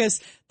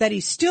Mayorkas, that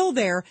he's still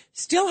there,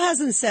 still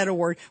hasn't said a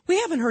word? We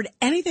haven't heard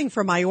anything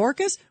from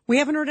Mayorkas. We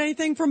haven't heard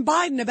anything from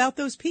Biden about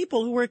those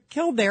people who were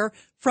killed there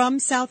from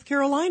South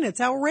Carolina.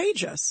 It's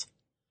outrageous.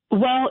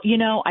 Well,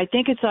 I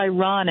think it's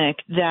ironic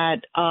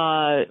that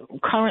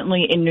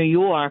currently in New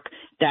York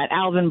that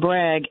Alvin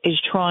Bragg is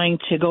trying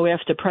to go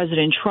after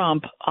President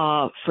Trump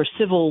for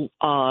civil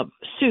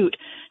suit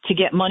to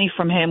get money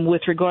from him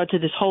with regard to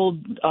this whole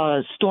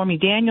Stormy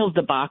Daniels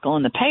debacle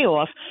and the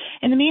payoff.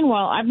 In the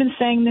meanwhile, I've been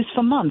saying this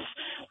for months.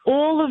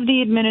 All of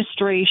the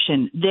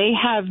administration, they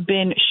have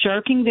been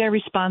shirking their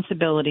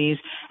responsibilities,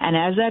 and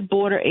as that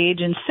border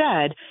agent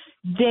said,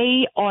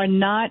 they are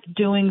not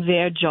doing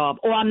their job.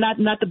 Or I'm not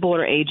the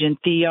border agent,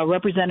 the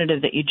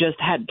representative that you just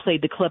had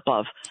played the clip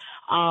of.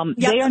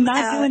 They are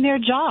not doing their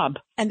job.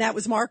 And that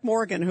was Mark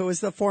Morgan, who was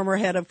the former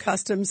head of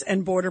Customs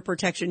and Border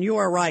Protection. You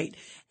are right.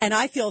 And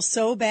I feel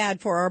so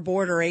bad for our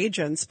border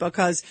agents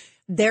because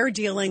they're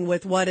dealing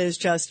with what is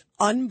just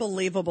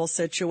unbelievable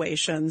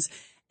situations.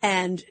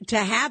 And to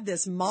have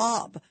this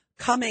mob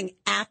coming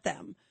at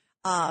them,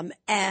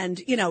 and,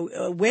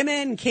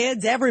 women,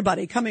 kids,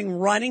 everybody coming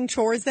running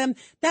towards them,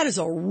 that is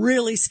a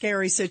really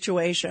scary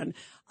situation.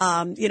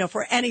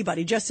 For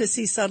anybody, just to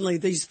see suddenly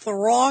these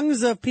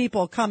throngs of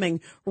people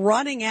coming,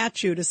 running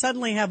at you, to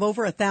suddenly have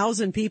over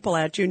 1,000 people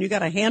at you, and you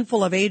got a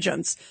handful of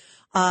agents.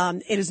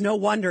 It is no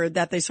wonder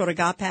that they sort of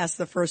got past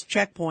the first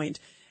checkpoint.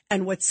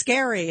 And what's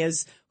scary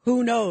is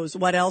who knows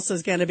what else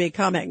is going to be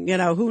coming?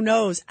 Who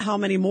knows how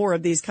many more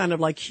of these kind of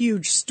like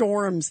huge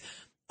storms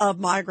of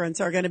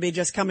migrants are going to be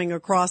just coming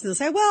across, and they'll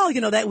say, well,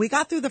 that we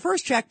got through the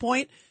first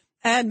checkpoint.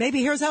 And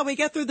maybe here's how we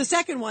get through the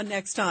second one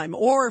next time.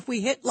 Or if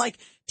we hit like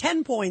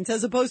 10 points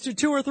as opposed to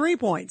 2 or 3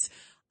 points.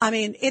 I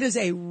mean, it is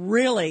a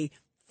really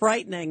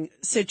frightening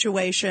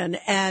situation,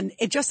 and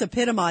it just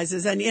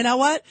epitomizes. And you know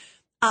what?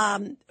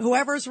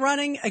 Whoever's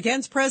running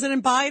against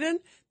President Biden,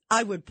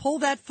 I would pull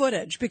that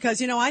footage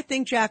because, I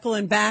think,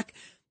 Jacqueline, back,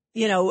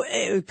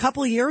 a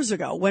couple of years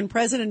ago when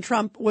President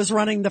Trump was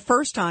running the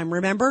first time,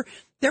 remember,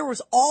 there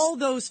was all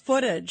those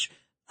footage,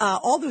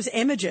 all those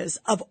images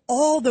of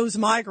all those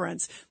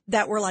migrants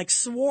that were like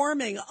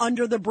swarming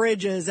under the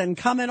bridges and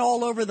coming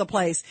all over the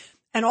place.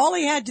 And all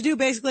he had to do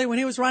basically when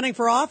he was running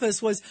for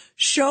office was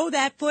show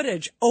that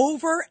footage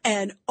over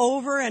and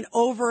over and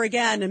over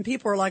again. And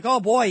people are like, oh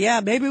boy,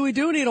 yeah, maybe we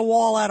do need a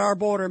wall at our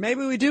border.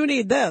 Maybe we do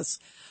need this.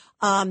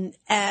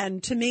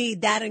 And to me,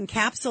 that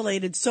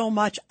encapsulated so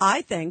much,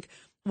 I think,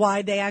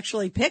 why they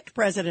actually picked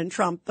President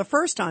Trump the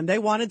first time. They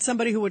wanted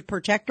somebody who would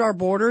protect our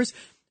borders,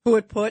 who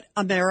would put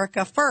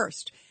America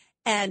first.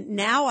 And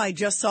now I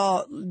just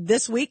saw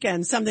this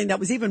weekend something that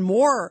was even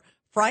more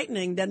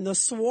frightening than the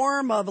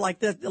swarm of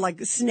like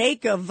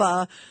snake of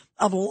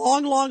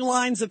long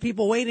lines of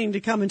people waiting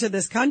to come into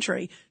this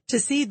country. To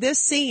see this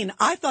scene,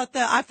 I thought,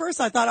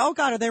 oh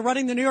God, are they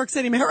running the New York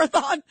City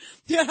Marathon?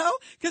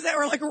 Because they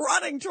were like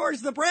running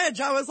towards the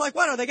bridge. I was like,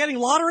 what, are they getting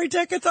lottery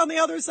tickets on the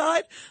other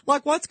side?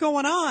 Like, what's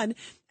going on?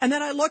 And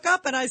then I look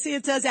up and I see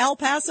it says El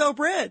Paso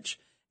Bridge.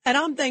 And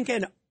I'm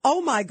thinking,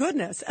 oh my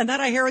goodness. And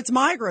then I hear it's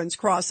migrants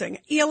crossing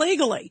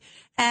illegally.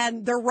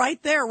 And they're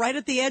right there, right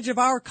at the edge of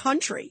our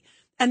country.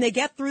 And they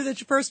get through the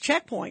first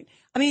checkpoint.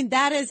 I mean,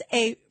 that is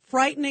a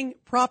frightening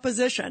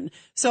proposition.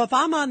 So if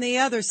I'm on the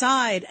other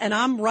side and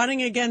I'm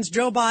running against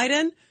Joe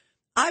Biden,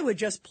 I would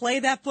just play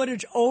that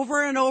footage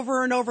over and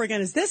over and over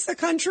again. Is this the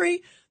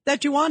country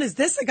that you want? Is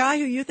this the guy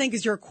who you think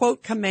is your,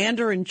 quote,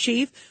 commander in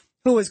chief,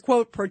 who is,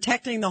 quote,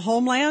 protecting the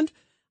homeland?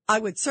 I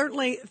would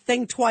certainly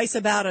think twice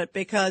about it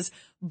because,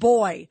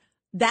 boy,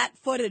 that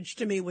footage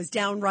to me was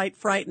downright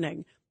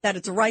frightening. That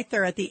it's right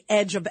there at the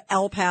edge of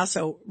El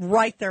Paso,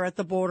 right there at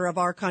the border of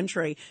our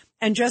country.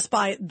 And just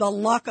by the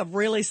luck of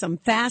really some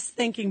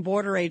fast-thinking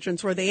border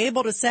agents, were they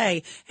able to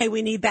say, hey,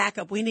 we need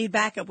backup, we need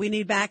backup, we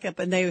need backup,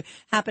 and they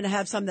happen to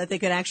have some that they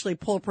could actually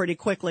pull pretty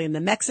quickly. And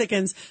the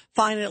Mexicans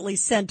finally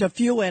sent a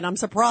few in. I'm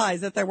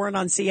surprised that they weren't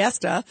on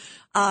siesta.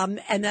 And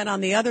then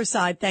on the other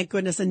side, thank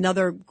goodness,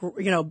 another,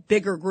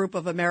 bigger group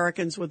of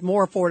Americans with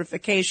more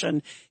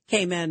fortification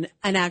came in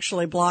and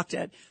actually blocked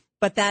it.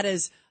 But that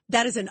is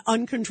an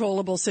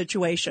uncontrollable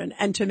situation.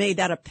 And to me,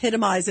 that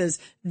epitomizes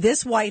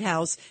this White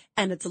House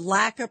and its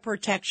lack of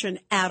protection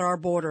at our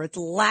border, its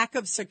lack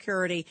of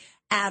security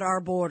at our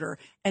border.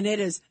 And it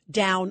is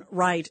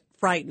downright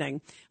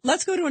frightening.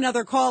 Let's go to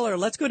another caller.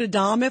 Let's go to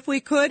Dom, if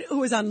we could,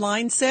 who is on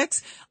line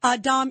 6.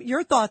 Dom,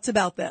 your thoughts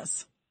about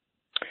this?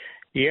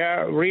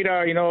 Yeah,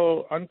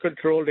 Rita,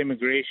 uncontrolled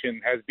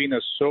immigration has been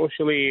a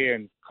socially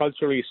and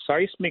culturally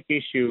seismic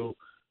issue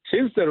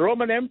since the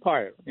Roman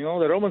Empire. The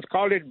Romans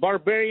called it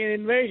barbarian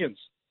invasions.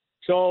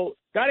 So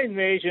that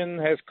invasion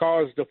has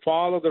caused the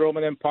fall of the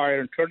Roman Empire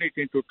and turned it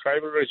into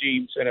tribal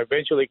regimes and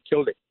eventually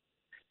killed it.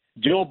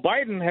 Joe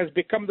Biden has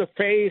become the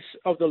face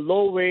of the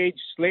low-wage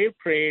slave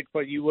trade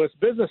for U.S.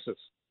 businesses.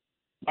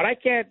 But I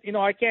can't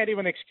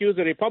even excuse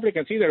the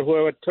Republicans either,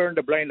 who have turned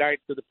a blind eye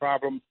to the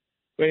problem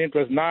when it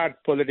was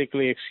not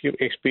politically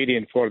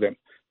expedient for them.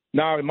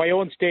 Now, in my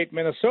own state,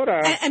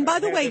 Minnesota. And by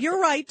the way, you're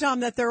right,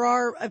 Tom, that there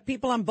are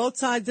people on both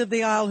sides of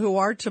the aisle who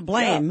are to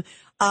blame.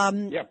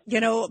 Yeah.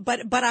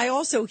 But I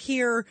also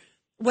hear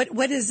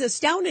what is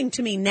astounding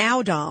to me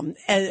now, Dom,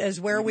 as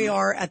where we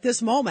are at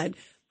this moment.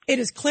 It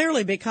is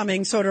clearly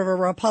becoming sort of a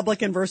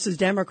Republican versus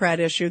Democrat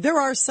issue. There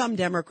are some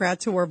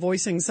Democrats who are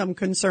voicing some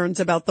concerns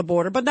about the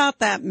border, but not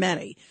that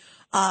many.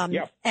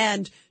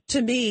 And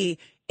to me,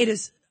 it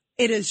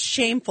is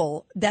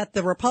shameful that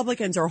the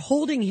Republicans are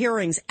holding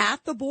hearings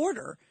at the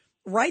border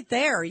right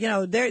there.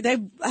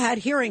 They've had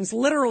hearings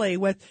literally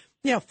with,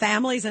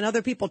 families and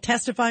other people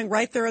testifying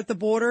right there at the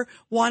border,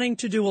 wanting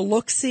to do a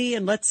look-see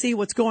and let's see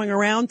what's going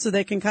around so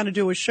they can kind of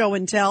do a show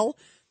and tell.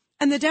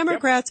 And the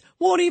Democrats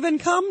won't even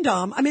come,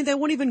 Dom. I mean, they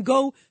won't even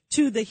go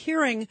to the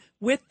hearing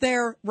with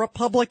their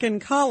Republican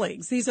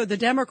colleagues. These are the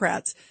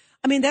Democrats.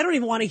 I mean, they don't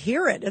even want to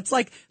hear it. It's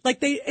but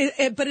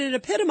it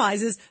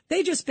epitomizes,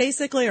 they just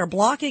basically are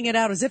blocking it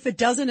out as if it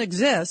doesn't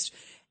exist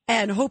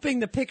and hoping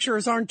the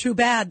pictures aren't too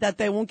bad that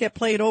they won't get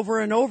played over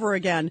and over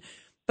again.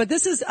 But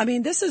this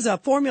is a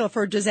formula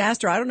for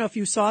disaster. I don't know if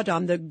you saw,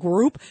 Dom, the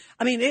group.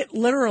 I mean, it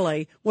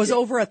literally was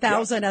over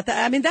 1,000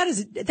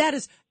 that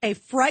is a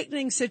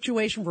frightening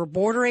situation for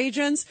border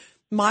agents,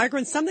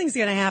 migrants. Something's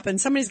going to happen.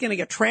 Somebody's going to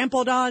get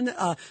trampled on.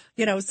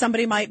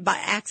 Somebody might by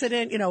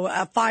accident,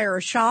 fire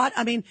a shot.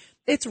 I mean,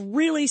 it's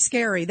really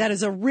scary.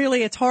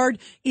 It's hard.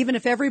 Even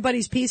if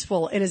everybody's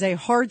peaceful, it is a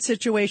hard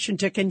situation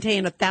to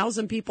contain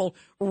 1,000 people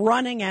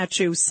running at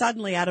you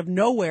suddenly out of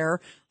nowhere,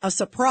 a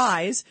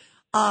surprise.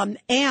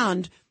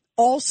 And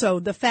also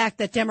the fact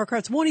that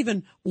Democrats won't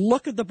even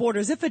look at the border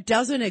as if it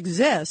doesn't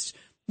exist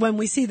when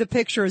we see the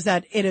pictures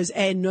that it is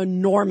an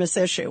enormous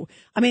issue.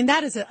 I mean,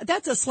 that's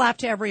a slap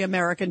to every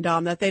American,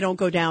 Dom, that they don't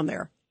go down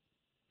there.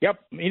 Yep.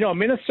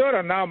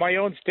 Minnesota now, my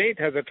own state,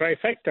 has a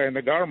trifecta in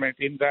the government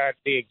in that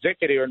the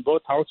executive and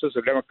both houses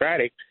are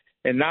Democratic,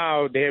 and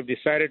now they have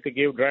decided to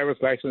give driver's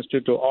license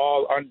to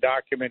all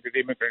undocumented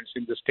immigrants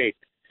in the state.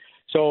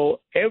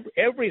 So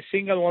every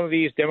single one of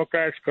these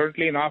Democrats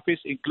currently in office,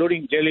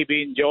 including Jelly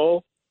Bean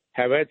Joe,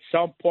 have at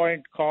some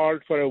point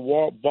called for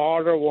a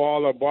border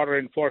wall or border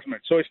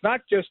enforcement. So it's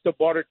not just the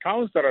border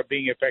towns that are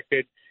being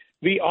affected.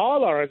 We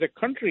all are as a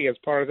country, as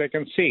far as I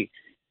can see.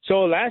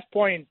 So last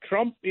point,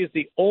 Trump is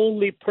the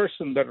only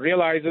person that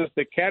realizes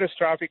the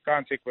catastrophic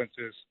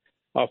consequences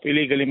of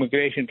illegal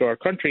immigration to our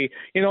country.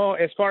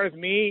 As far as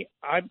me,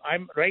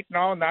 I'm right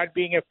now not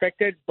being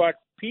affected, but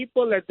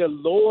people at the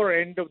lower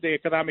end of the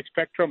economic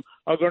spectrum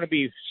are going to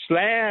be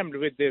slammed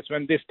with this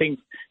when this thing,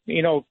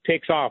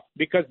 takes off,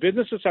 because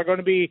businesses are going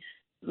to be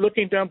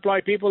looking to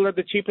employ people at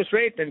the cheapest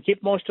rate and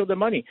keep most of the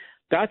money.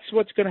 That's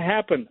what's going to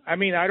happen. I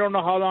mean, I don't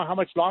know how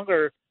much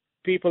longer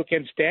people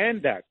can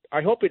stand that.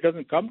 I hope it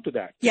doesn't come to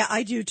that. Yeah,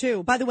 I do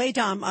too. By the way,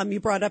 Dom, you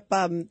brought up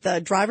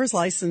the driver's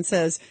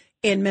licenses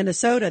in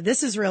Minnesota.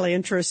 This is really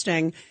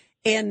interesting.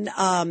 In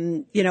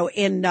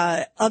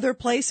other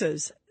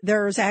places,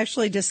 there's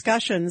actually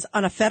discussions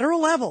on a federal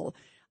level.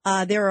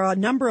 There are a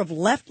number of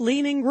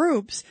left-leaning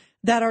groups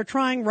that are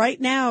trying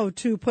right now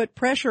to put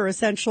pressure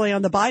essentially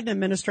on the Biden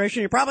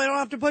administration. You probably don't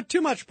have to put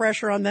too much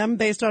pressure on them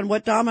based on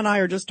what Dom and I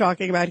are just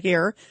talking about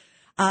here.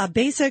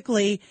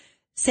 Basically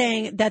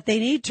saying that they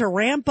need to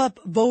ramp up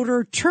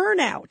voter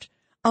turnout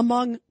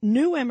among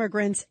new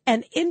immigrants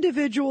and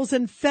individuals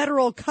in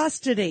federal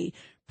custody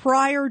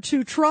prior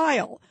to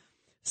trial.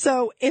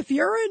 So if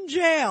you're in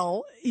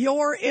jail,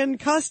 you're in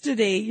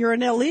custody, you're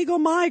an illegal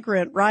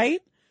migrant, right?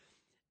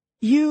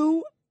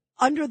 You,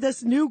 under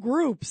this new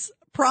group's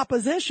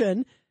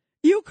proposition,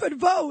 you could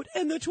vote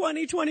in the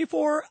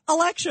 2024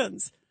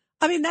 elections.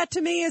 I mean, that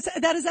to me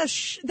that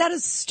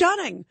is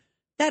stunning.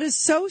 That is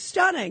so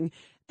stunning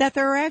that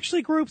there are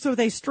actually groups with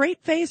a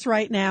straight face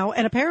right now,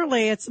 and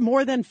apparently it's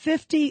more than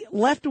 50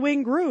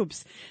 left-wing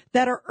groups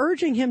that are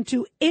urging him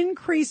to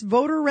increase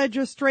voter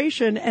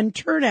registration and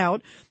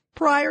turnout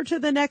prior to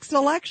the next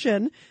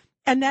election,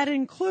 and that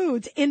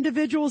includes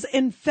individuals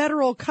in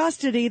federal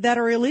custody that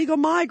are illegal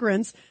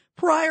migrants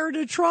prior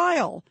to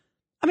trial.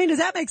 I mean, does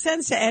that make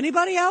sense to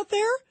anybody out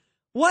there?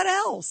 What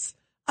else?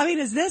 I mean,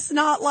 is this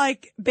not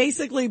like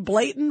basically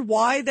blatant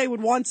why they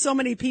would want so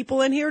many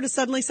people in here to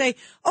suddenly say,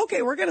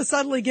 okay, we're going to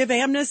suddenly give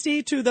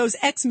amnesty to those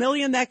X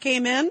million that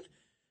came in?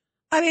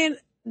 I mean,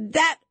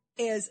 that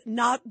is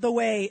not the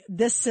way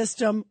this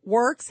system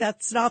works.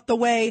 That's not the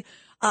way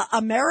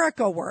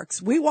America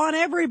works. We want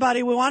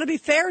everybody. We want to be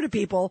fair to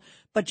people,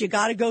 but you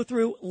got to go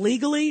through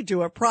legally,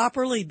 do it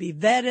properly, be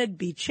vetted,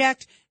 be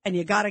checked, and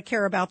you got to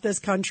care about this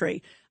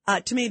country.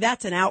 To me,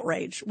 that's an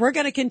outrage. We're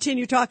going to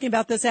continue talking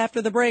about this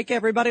after the break,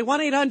 everybody.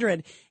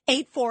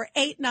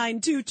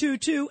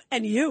 1-800-848-9222.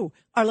 And you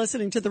are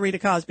listening to The Rita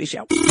Cosby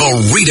Show.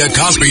 The Rita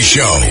Cosby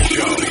Show.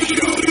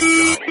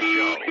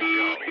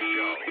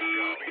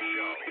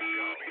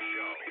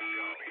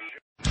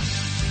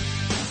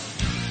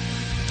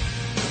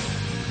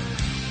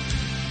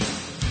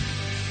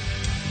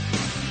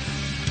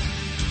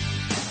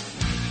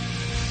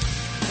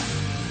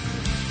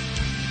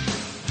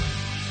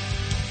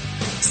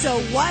 So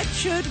what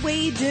should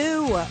we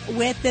do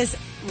with this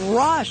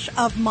rush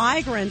of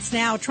migrants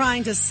now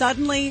trying to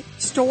suddenly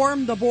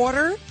storm the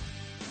border?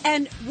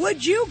 And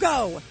would you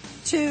go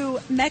to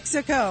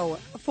Mexico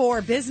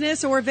for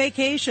business or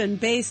vacation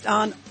based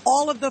on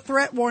all of the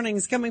threat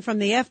warnings coming from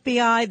the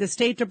FBI, the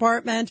State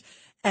Department,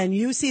 and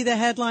you see the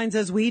headlines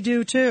as we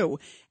do too?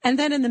 And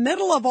then in the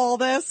middle of all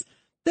this,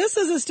 this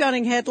is a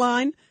stunning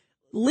headline.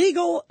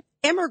 Legal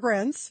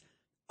immigrants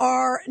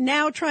are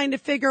now trying to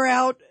figure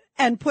out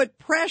and put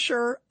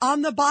pressure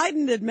on the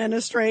Biden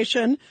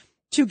administration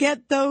to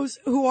get those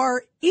who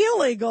are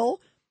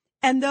illegal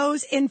and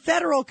those in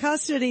federal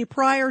custody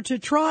prior to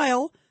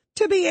trial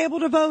to be able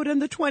to vote in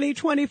the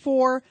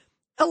 2024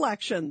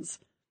 elections.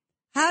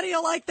 How do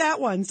you like that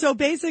one? So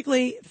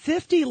basically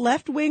 50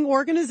 left-wing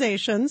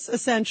organizations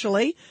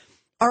essentially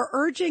are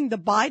urging the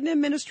Biden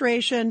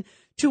administration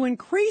to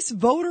increase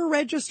voter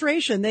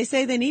registration. They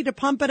say they need to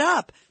pump it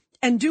up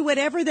and do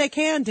whatever they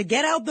can to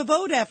get out the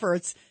vote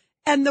efforts.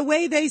 And the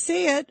way they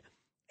see it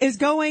is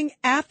going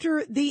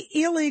after the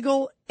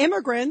illegal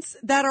immigrants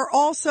that are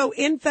also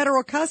in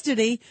federal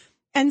custody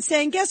and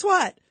saying, guess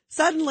what?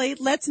 Suddenly,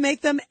 let's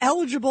make them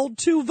eligible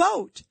to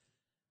vote.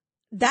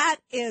 That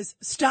is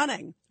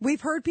stunning. We've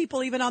heard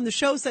people even on the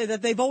show say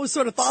that they've always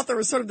sort of thought there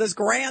was sort of this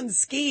grand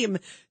scheme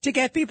to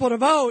get people to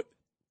vote.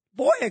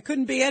 Boy, it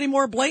couldn't be any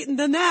more blatant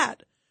than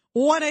that.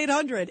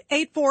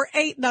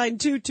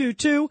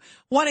 1-800-848-9222.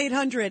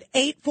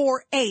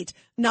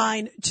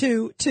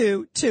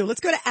 1-800-848-9222.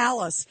 Let's go to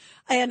Alice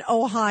in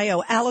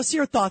Ohio. Alice,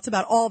 your thoughts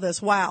about all this.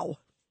 Wow.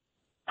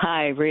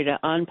 Hi, Rita.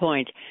 On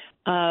point.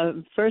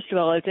 First of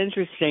all, it's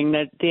interesting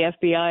that the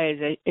FBI is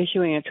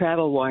issuing a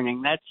travel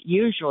warning. That's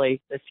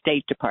usually the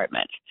State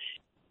Department.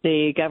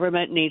 The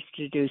government needs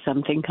to do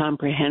something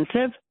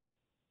comprehensive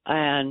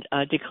and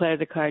declare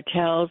the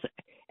cartels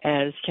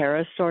as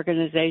terrorist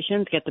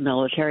organizations, get the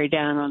military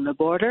down on the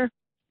border.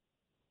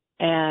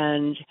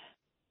 And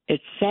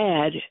it's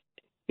sad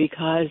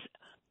because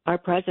our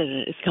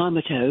president is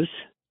comatose,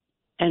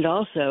 and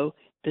also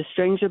the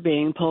strings are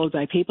being pulled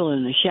by people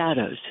in the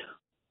shadows.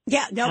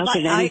 Yeah, no, How but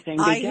can anything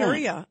be I done? hear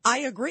you. I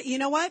agree. You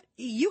know what?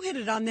 You hit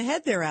it on the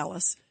head there,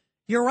 Alice.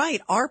 You're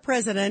right. Our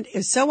president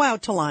is so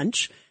out to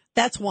lunch.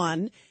 That's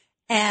one.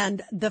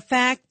 And the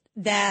fact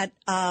that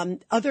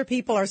other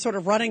people are sort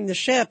of running the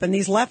ship, and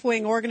these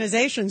left-wing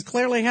organizations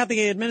clearly have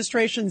the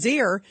administration's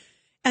ear,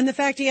 and the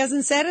fact he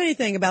hasn't said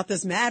anything about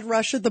this mad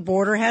rush at the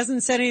border,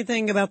 hasn't said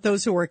anything about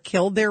those who were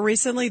killed there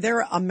recently.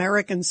 They're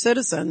American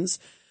citizens.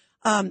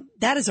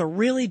 That is a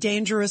really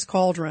dangerous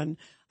cauldron.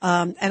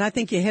 And I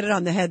think you hit it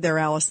on the head there,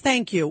 Alice.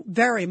 Thank you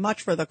very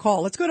much for the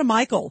call. Let's go to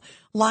Michael,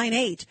 line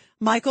 8.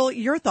 Michael,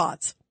 your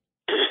thoughts?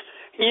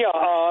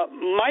 Yeah,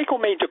 Michael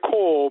made the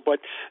call, but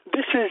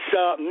this is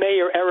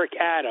Mayor Eric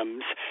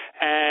Adams.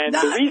 And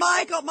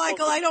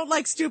Michael, I don't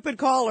like stupid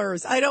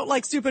callers.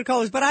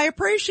 But I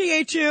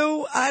appreciate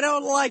you. I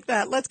don't like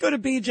that. Let's go to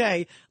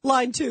BJ,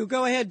 line 2.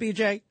 Go ahead,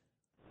 BJ.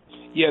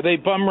 Yeah, they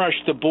bum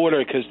rushed the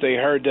border because they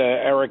heard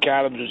Eric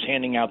Adams was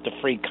handing out the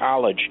free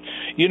college.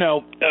 You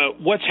know,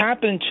 what's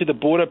happened to the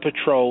Border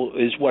Patrol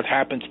is what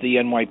happened to the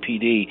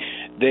NYPD.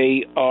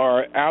 They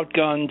are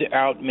outgunned,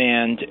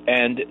 outmanned,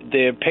 and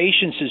their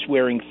patience is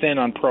wearing thin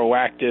on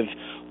proactive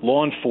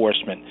law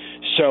enforcement.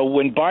 So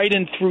when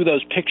Biden threw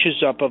those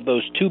pictures up of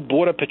those 2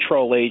 Border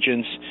Patrol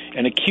agents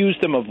and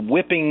accused them of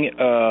whipping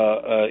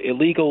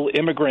illegal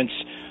immigrants,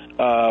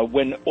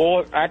 when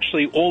all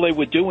they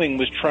were doing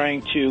was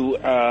trying to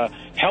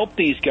help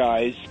these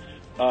guys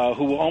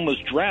who were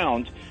almost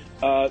drowned.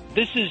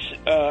 This is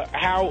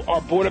how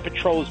our Border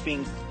Patrol is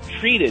being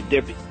treated.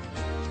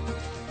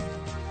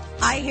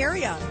 I hear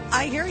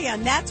you.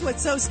 And that's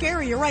what's so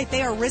scary. You're right.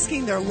 They are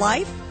risking their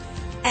life,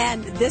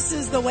 and this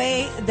is the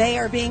way they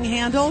are being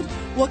handled.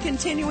 We'll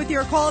continue with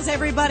your calls,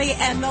 everybody,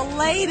 and the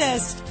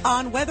latest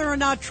on whether or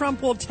not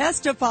Trump will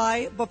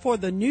testify before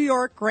the New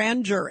York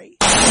grand jury.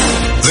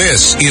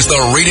 This is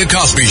the Rita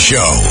Cosby Show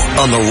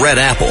on the Red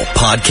Apple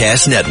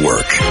Podcast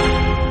Network.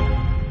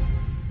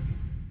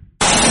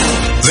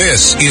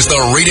 This is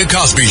the Rita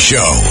Cosby Show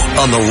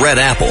on the Red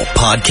Apple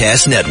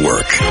Podcast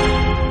Network.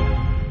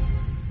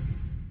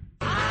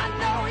 I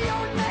know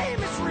your name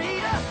is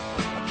Rita,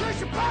 'cause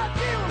your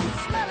perfume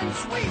smelling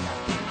sweet.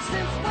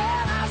 Since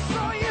when I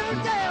saw you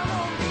down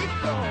on the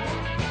floor.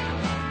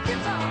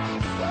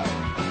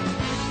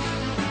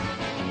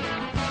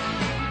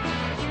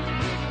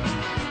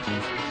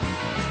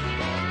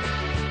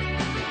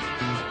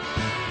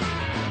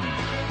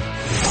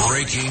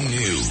 Breaking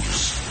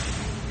news.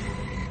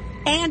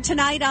 And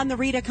tonight on the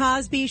Rita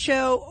Cosby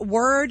Show,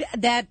 word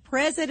that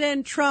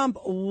President Trump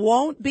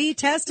won't be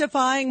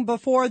testifying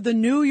before the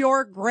New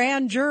York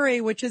grand jury,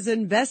 which is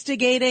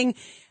investigating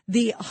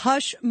the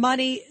hush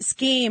money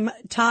scheme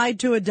tied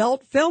to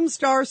adult film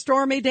star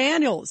Stormy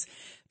Daniels.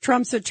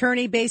 Trump's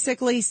attorney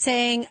basically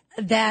saying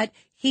that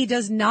he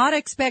does not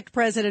expect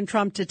President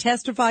Trump to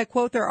testify.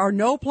 Quote, there are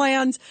no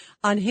plans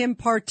on him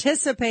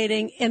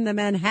participating in the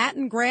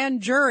Manhattan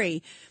grand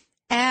jury.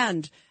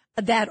 And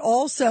that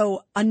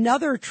also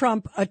another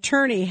Trump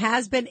attorney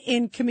has been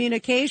in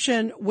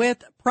communication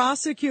with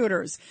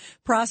prosecutors.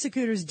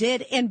 Prosecutors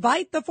did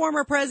invite the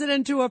former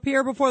president to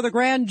appear before the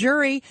grand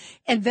jury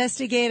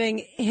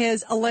investigating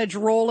his alleged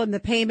role in the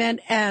payment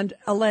and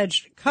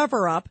alleged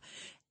cover-up.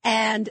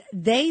 And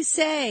they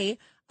say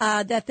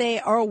that they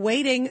are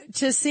waiting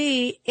to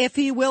see if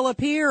he will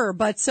appear.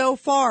 But so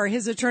far,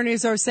 his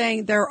attorneys are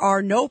saying there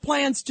are no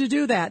plans to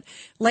do that.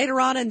 Later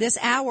on in this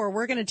hour,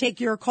 we're going to take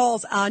your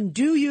calls on,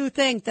 do you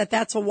think that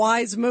that's a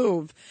wise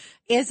move?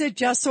 Is it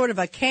just sort of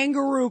a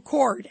kangaroo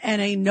court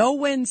and a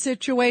no-win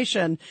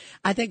situation?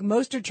 I think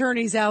most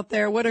attorneys out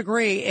there would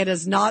agree it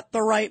is not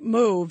the right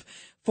move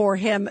for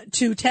him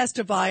to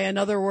testify. In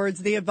other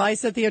words, the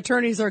advice that the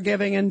attorneys are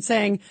giving and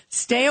saying,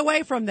 stay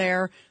away from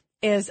there,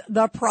 is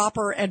the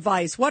proper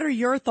advice. What are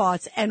your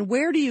thoughts, and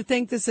where do you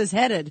think this is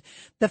headed?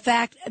 The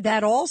fact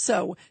that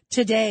also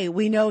today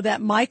we know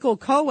that Michael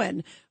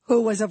Cohen,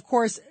 who was, of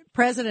course,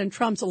 President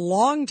Trump's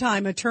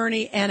longtime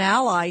attorney and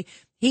ally,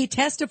 he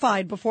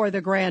testified before the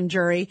grand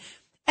jury.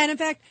 And in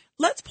fact,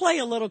 let's play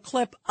a little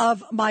clip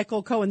of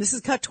Michael Cohen. This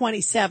is cut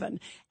 27.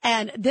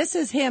 And this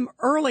is him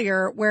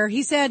earlier where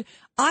he said,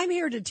 I'm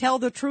here to tell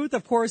the truth.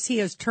 Of course, he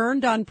has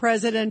turned on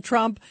President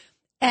Trump.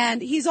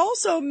 And he's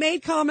also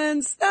made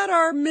comments that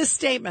are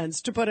misstatements,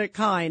 to put it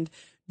kind.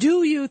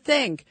 Do you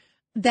think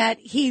that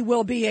he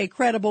will be a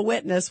credible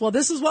witness? Well,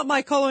 this is what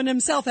Mike Cohen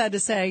himself had to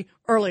say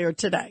earlier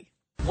today.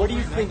 What do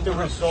you think the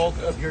result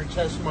of your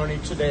testimony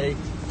today,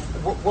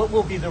 what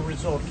will be the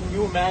result? Can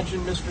you imagine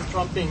Mr.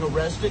 Trump being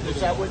arrested?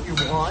 Is that what you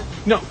want?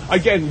 No,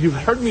 again, you've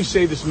heard me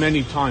say this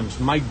many times.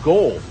 My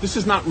goal, this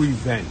is not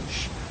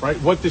revenge, right?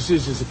 What this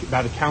is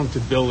about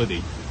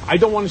accountability. I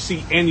don't want to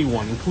see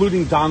anyone,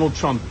 including Donald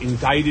Trump,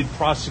 indicted,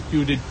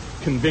 prosecuted,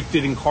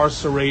 convicted,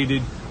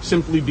 incarcerated,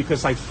 simply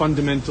because I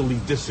fundamentally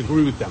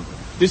disagree with them.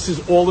 This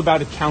is all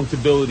about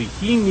accountability.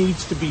 He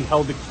needs to be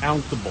held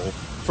accountable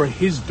for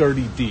his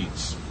dirty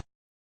deeds.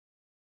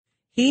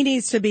 He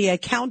needs to be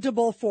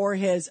accountable for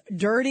his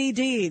dirty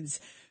deeds.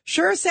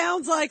 Sure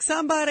sounds like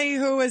somebody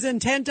who is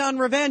intent on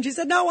revenge. He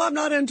said, no, I'm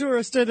not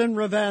interested in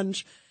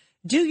revenge.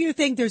 Do you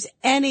think there's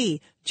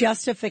any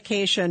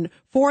justification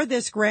for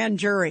this grand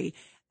jury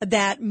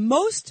that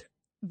most,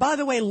 by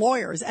the way,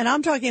 lawyers, and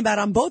I'm talking about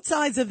on both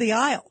sides of the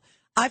aisle,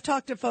 I've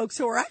talked to folks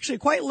who are actually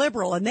quite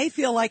liberal, and they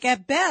feel like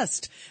at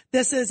best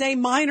this is a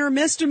minor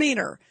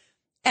misdemeanor,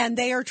 and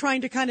they are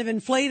trying to kind of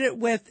inflate it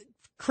with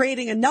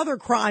creating another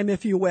crime,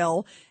 if you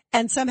will,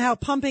 and somehow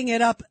pumping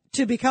it up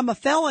to become a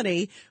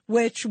felony,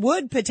 which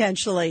would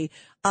potentially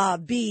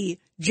be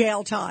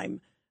jail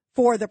time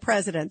for the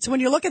president. So when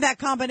you look at that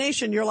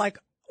combination, you're like,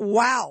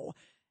 wow,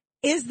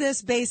 is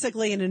this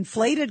basically an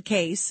inflated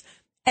case?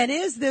 And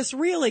is this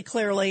really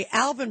clearly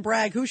Alvin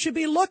Bragg, who should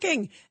be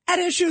looking at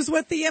issues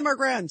with the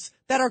immigrants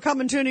that are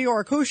coming to New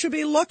York, who should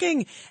be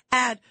looking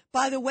at,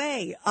 by the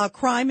way,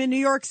 crime in New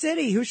York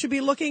City, who should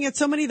be looking at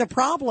so many of the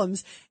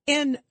problems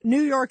in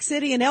New York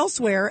City and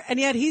elsewhere, and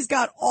yet he's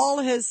got all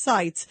his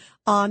sights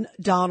on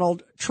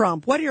Donald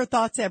Trump. What are your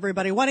thoughts,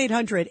 everybody?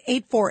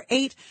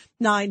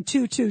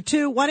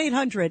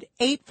 1-800-848-9222,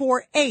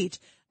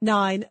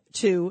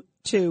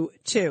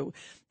 1-800-848-9222.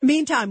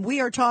 Meantime,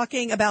 we are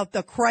talking about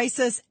the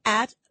crisis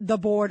at the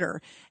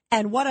border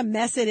and what a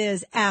mess it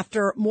is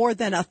after more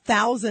than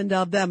 1,000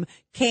 of them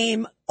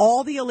came,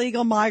 all the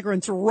illegal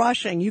migrants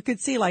rushing. You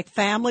could see like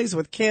families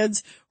with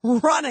kids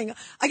running.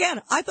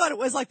 Again, I thought it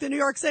was like the New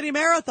York City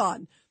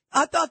Marathon.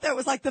 I thought that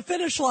was like the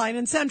finish line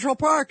in Central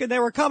Park and they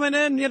were coming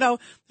in, you know,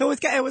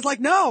 it was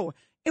like, no,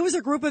 it was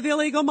a group of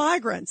illegal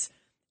migrants.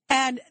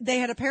 And they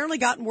had apparently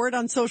gotten word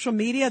on social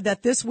media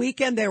that this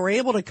weekend they were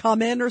able to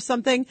come in or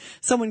something.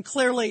 Someone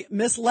clearly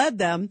misled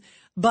them,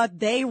 but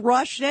they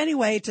rushed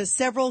anyway to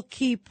several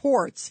key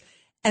ports.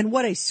 And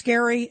what a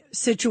scary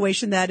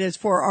situation that is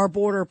for our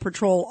Border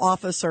Patrol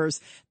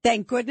officers.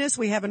 Thank goodness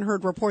we haven't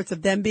heard reports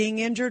of them being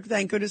injured.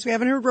 Thank goodness we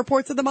haven't heard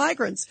reports of the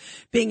migrants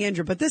being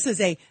injured. But this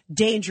is a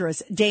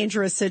dangerous,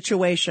 dangerous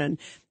situation.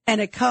 And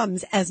it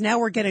comes as now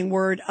we're getting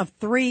word of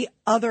 3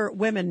 other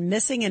women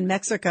missing in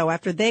Mexico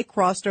after they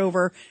crossed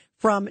over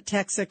from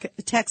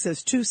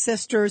Texas, 2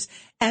 sisters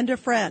and a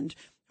friend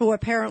who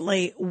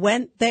apparently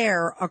went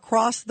there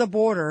across the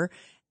border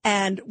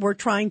and were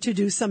trying to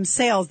do some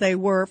sales. They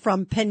were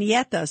from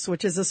Peñetas,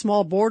 which is a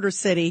small border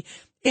city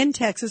in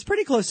Texas,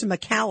 pretty close to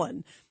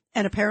McAllen.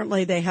 And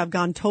apparently they have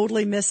gone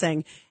totally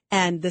missing.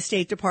 And the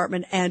State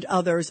Department and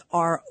others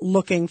are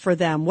looking for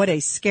them. What a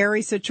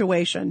scary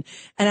situation.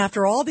 And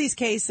after all these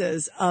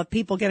cases of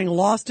people getting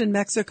lost in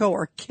Mexico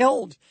or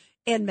killed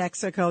in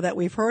Mexico that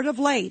we've heard of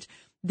late,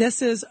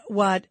 this is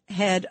what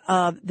head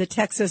of the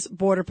Texas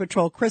Border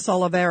Patrol,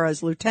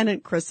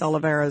 Lieutenant Chris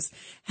Oliveras,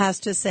 has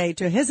to say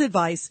to his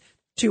advice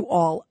to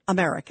all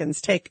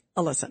Americans. Take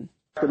a listen.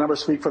 The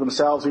numbers speak for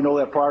themselves. We know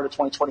that prior to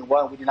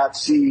 2021, we did not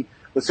see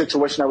the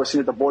situation that we're seeing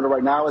at the border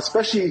right now,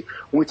 especially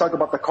when we talk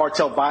about the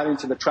cartel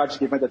violence and the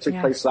tragic event that took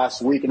place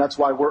last week. And that's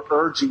why we're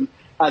urging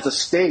as a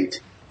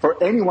state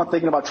for anyone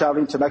thinking about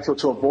traveling to Mexico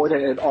to avoid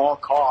it at all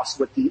costs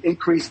with the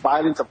increased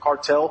violence of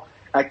cartel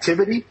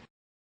activity.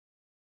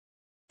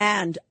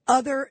 And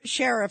other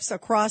sheriffs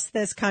across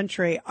this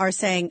country are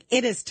saying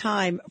it is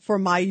time for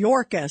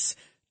Mayorkas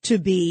to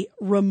be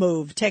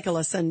removed. Take a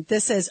listen.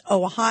 This is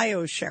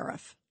Ohio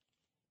Sheriff.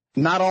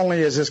 Not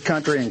only is this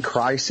country in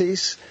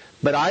crisis,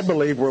 but I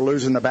believe we're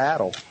losing the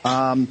battle.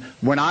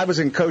 When I was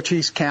in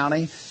Cochise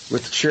County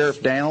with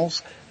Sheriff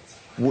Daniels,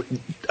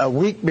 a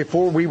week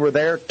before we were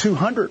there,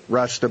 200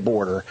 rushed the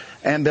border.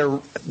 And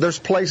there's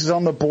places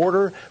on the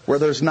border where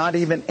there's not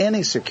even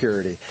any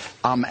security.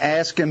 I'm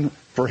asking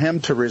for him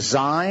to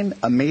resign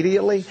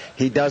immediately.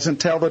 He doesn't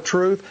tell the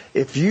truth.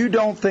 If you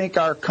don't think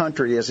our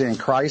country is in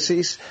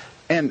crisis,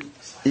 and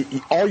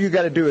all you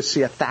got to do is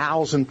see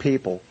 1,000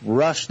 people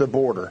rush the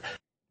border.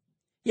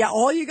 Yeah,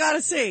 all you got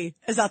to see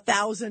is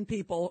 1,000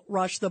 people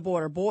rush the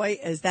border. Boy,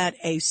 is that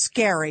a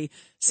scary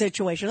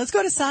situation. Let's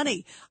go to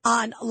Sonny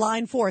on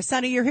line 4.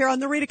 Sonny, you're here on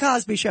the Rita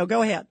Cosby Show.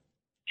 Go ahead.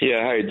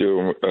 Yeah, how you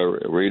doing,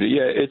 Rita?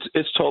 Yeah,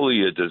 it's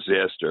totally a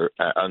disaster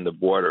on the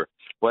border.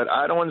 But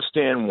I don't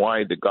understand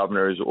why the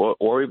governors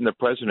or even the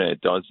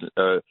president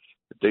doesn't.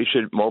 They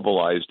should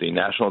mobilize the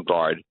National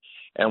Guard.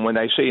 And when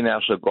I say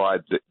National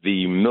Guard,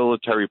 the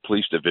military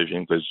police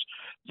division, because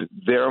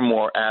they're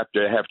more apt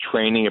to have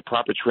training,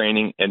 proper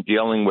training, and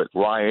dealing with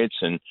riots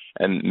and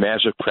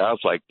massive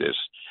crowds like this.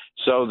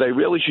 So they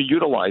really should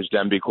utilize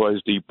them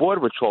because the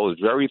Border Patrol is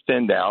very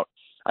thinned out.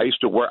 I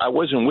used to work. I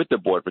wasn't with the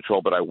Border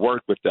Patrol, but I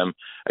worked with them.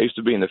 I used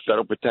to be in the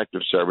Federal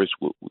Protective Service,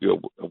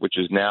 which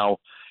is now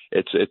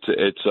it's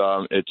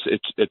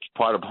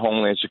part of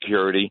Homeland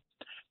Security.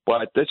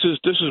 But this is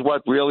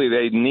what really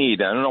they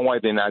need. I don't know why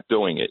they're not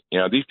doing it. You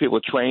know, these people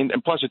are trained,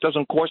 and plus it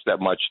doesn't cost that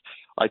much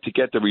to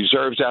get the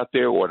reserves out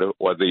there or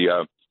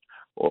the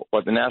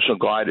National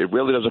Guard. It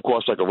really doesn't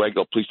cost like a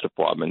regular police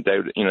department.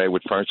 They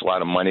would furnish a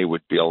lot of money.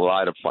 Would be a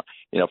lot of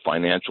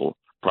financial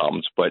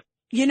problems, but.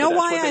 You know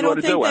why I don't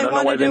think they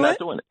want to do it?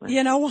 Doing it.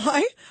 You know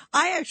why?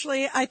 I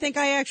think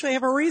I actually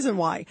have a reason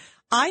why.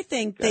 I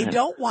think they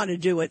don't want to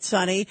do it,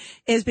 Sonny,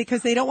 is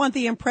because they don't want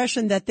the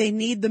impression that they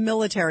need the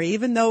military,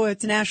 even though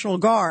it's National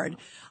Guard.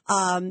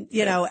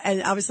 You know,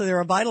 and obviously they're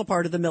a vital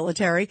part of the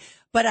military,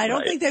 but I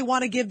don't think they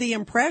want to give the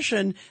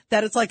impression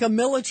that it's like a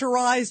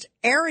militarized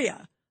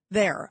area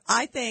there.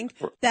 I think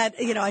that,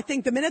 you know, I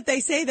think the minute they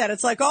say that,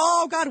 it's like,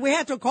 oh God, we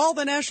have to call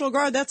the National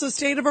Guard. That's a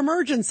state of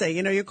emergency.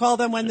 You know, you call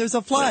them when there's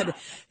a flood.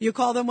 You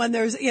call them when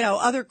there's, you know,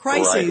 other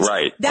crises.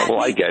 Right.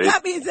 I get it.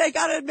 That means they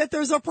got to admit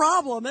there's a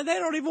problem, and they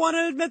don't even want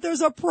to admit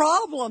there's a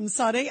problem,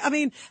 Sonny. I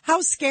mean,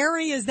 how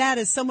scary is that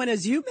as someone,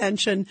 as you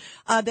mentioned,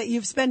 that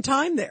you've spent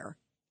time there?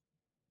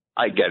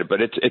 I get it, but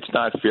it's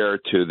not fair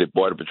to the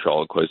Border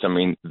Patrol because, I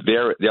mean,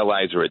 their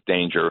lives are in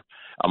danger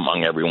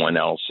among everyone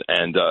else.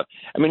 And,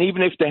 I mean,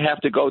 even if they have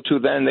to go to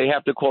then, they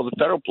have to call the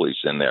federal police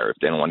in there if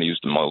they don't want to use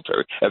the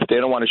military, if they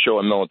don't want to show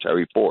a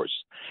military force.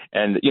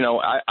 And, you know,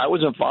 I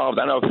was involved,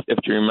 I don't know if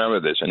you remember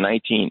this, in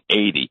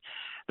 1980,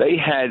 they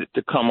had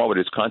to come over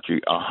this country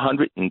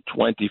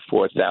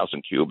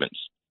 124,000 Cubans.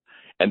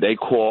 And they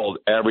called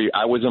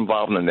I was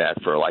involved in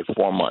that for like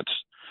 4 months.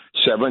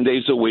 7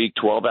 days a week,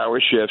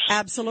 12-hour shifts.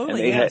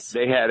 Absolutely, and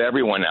they had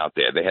everyone out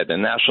there. They had the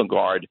National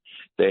Guard,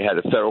 they had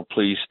the federal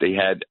police, they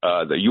had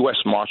the U.S.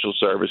 Marshal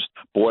Service,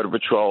 Border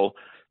Patrol,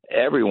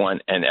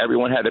 everyone, and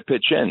everyone had to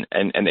pitch in.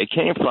 And they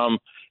came from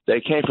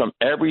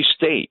every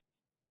state.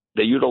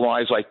 They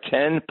utilized like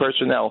 10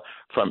 personnel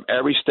from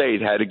every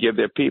state had to give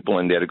their people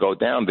in there to go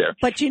down there.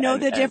 But you know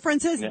the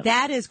difference is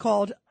that is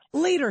called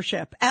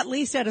leadership, at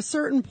least at a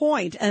certain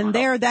point. And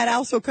that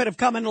also could have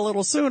come in a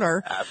little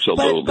sooner.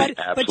 Absolutely.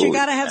 But you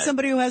got to have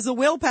somebody who has the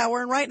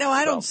willpower. And right now,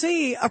 I don't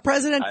see a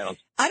president.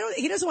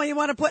 He doesn't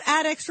want to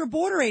add extra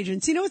border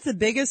agents. You know what's the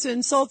biggest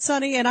insult,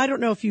 Sonny? And I don't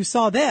know if you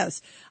saw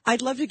this.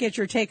 I'd love to get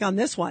your take on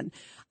this one.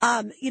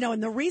 You know, in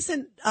the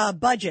recent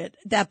budget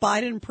that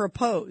Biden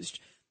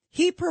proposed,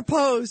 he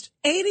proposed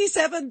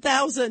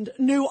 87,000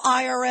 new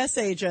IRS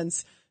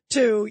agents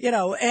to, you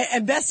know,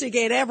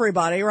 investigate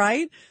everybody,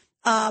 right?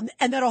 And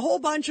then a whole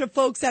bunch of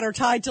folks that are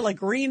tied to like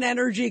green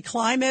energy,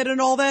 climate,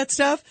 and all that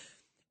stuff.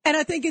 And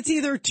I think it's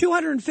either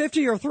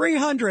 250 or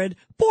 300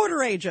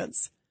 border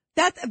agents.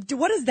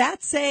 What does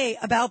that say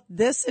about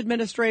this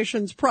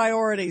administration's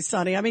priorities,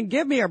 Sonny? I mean,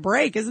 give me a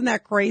break. Isn't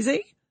that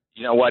crazy?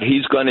 You know what?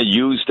 He's going to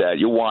use that,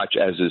 you watch,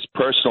 as his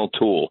personal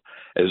tool.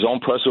 His own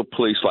personal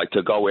police like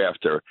to go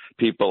after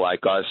people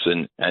like us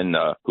and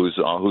who's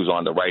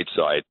on the right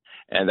side.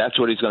 And that's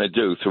what he's going to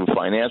do through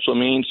financial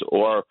means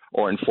or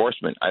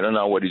enforcement. I don't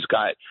know what he's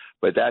got,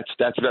 but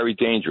that's very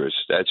dangerous.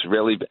 That's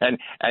really and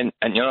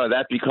you know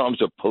that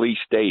becomes a police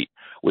state,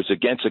 which is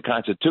against the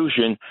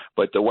Constitution.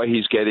 But the way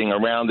he's getting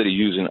around it, he's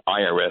using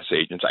IRS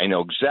agents. I know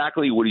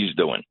exactly what he's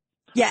doing.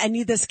 Yeah,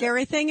 and the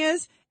scary thing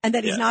is, and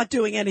that he's not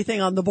doing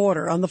anything on the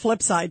border. On the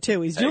flip side,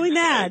 too, he's doing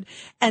that,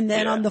 and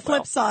then on the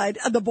flip side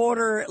of the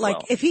border, like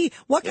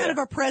what kind of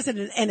a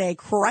president in a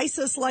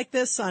crisis like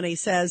this, Sonny,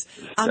 says,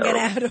 I'm going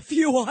to add a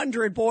few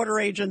hundred border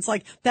agents?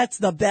 Like that's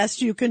the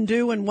best you can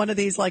do in one of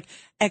these like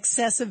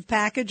excessive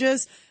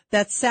packages.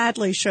 That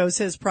sadly shows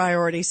his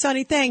priority.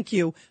 Sonny, thank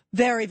you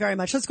very, very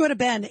much. Let's go to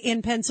Ben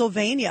in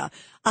Pennsylvania.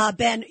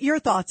 Ben, your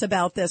thoughts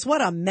about this?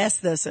 What a mess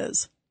this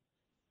is.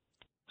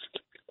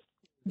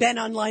 Ben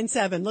on line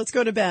 7. Let's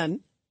go to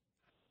Ben.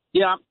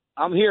 Yeah,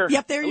 I'm here.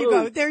 Yep, there you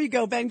go. There you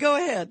go, Ben. Go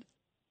ahead.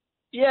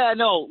 Yeah,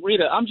 no,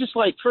 Rita, I'm just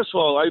like, first of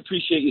all, I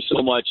appreciate you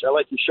so much. I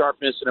like your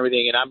sharpness and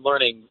everything, and I'm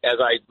learning as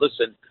I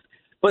listen.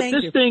 But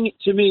this thing,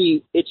 to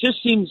me, it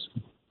just seems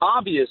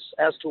obvious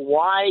as to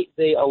why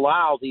they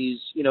allow these,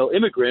 you know,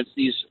 immigrants,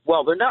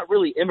 they're not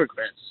really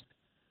immigrants.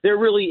 They're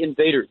really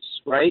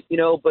invaders, right? You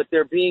know, but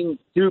they're being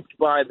duped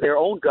by their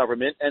own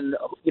government and,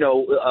 you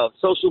know,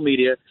 social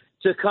media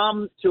to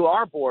come to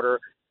our border.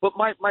 But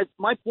my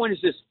point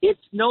is this. It's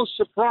no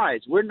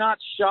surprise. We're not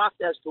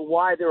shocked as to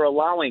why they're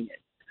allowing it.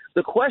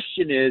 The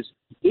question is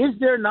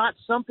there not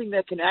something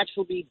that can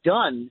actually be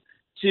done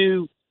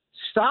to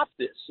stop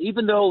this,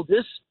 even though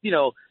this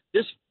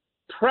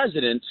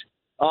president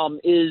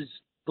is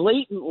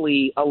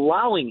blatantly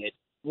allowing it?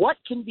 What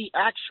can be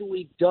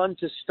actually done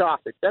to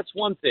stop it? That's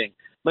one thing.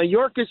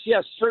 Mayorkas,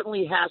 yes,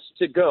 certainly has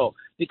to go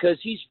because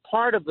he's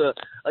part of the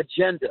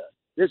agenda.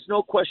 There's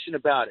no question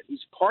about it.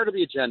 He's part of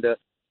the agenda.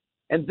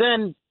 And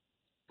then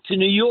to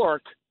New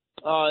York,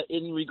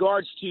 in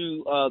regards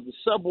to the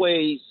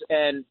subways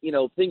and, you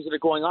know, things that are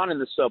going on in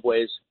the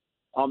subways,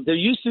 there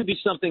used to be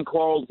something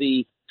called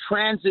the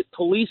Transit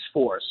Police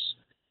Force,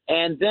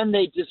 and then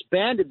they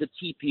disbanded the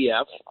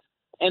TPF,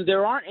 and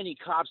there aren't any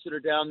cops that are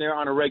down there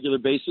on a regular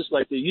basis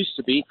like there used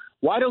to be.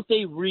 Why don't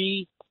they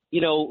reconvene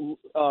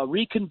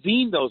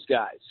those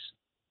guys?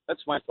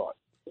 That's my thought.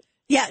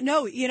 Yeah,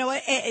 no, you know,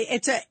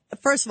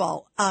 first of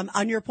all,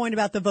 on your point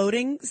about the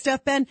voting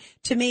stuff, Ben,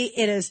 to me,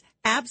 it is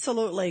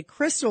absolutely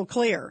crystal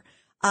clear,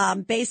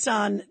 based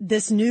on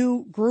this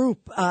new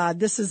group.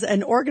 This is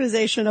an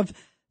organization of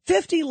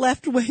 50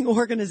 left-wing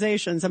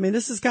organizations. I mean,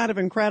 this is kind of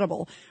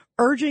incredible,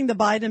 urging the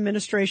Biden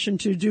administration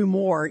to do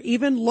more,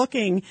 even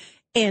looking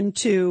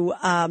into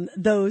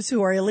those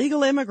who are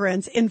illegal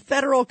immigrants in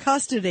federal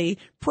custody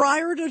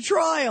prior to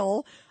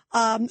trial.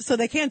 so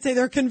they can't say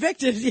they're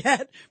convicted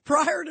yet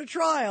prior to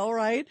trial,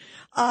 right?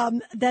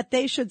 That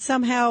they should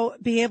somehow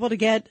be able to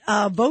get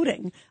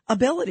voting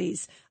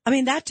abilities. I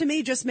mean, that to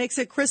me just makes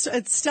it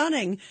it's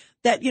stunning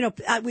that,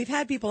 we've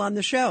had people on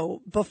the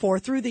show before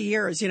through the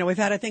years. We've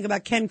had, I think,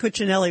 about Ken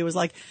Cuccinelli, who was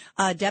like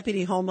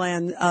Deputy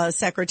Homeland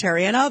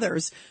Secretary, and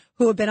others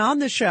who have been on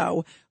the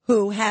show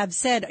who have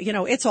said,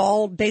 it's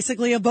all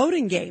basically a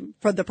voting game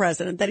for the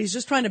president, that he's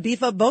just trying to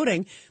beef up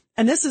voting.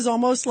 And this is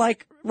almost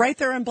like right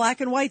there in black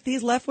and white.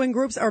 These left-wing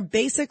groups are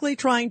basically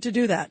trying to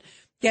do that,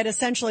 get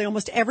essentially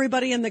almost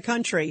everybody in the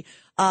country,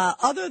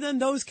 other than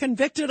those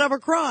convicted of a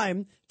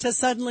crime, to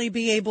suddenly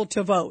be able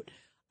to vote.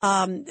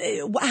 How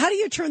do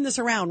you turn this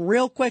around?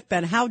 Real quick,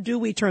 Ben, how do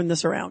we turn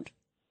this around?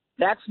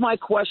 That's my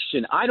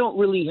question. I don't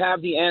really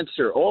have the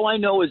answer. All I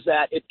know is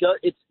that it's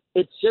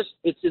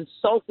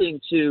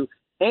insulting to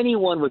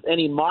anyone with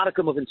any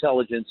modicum of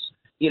intelligence,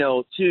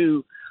 it's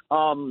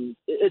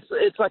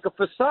like a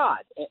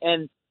facade.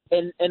 And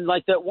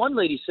like that one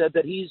lady said,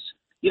 that he's,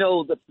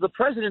 the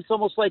president's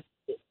almost like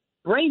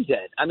brain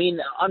dead. I mean,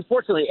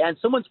 unfortunately, and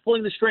someone's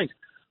pulling the strings.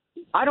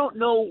 I don't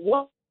know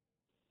what.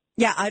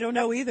 Yeah, I don't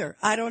know either.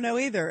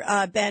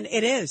 Ben,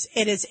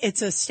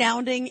 it's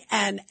astounding.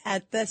 And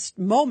at this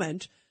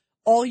moment,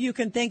 all you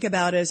can think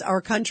about is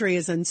our country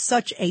is in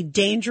such a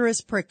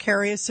dangerous,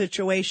 precarious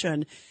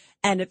situation.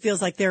 And it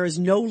feels like there is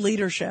no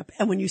leadership.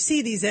 And when you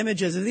see these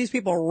images of these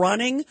people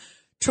running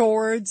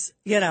towards,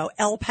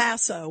 El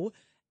Paso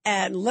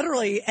and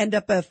literally end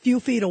up a few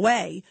feet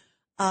away,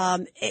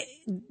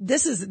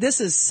 this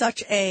is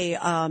such a,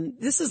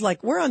 this is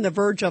like, we're on the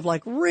verge of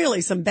like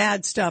really some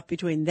bad stuff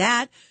between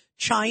that,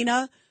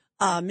 China.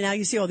 Now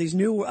you see all these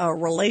new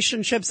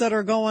relationships that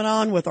are going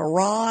on with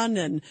Iran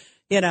and,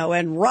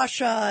 and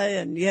Russia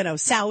and,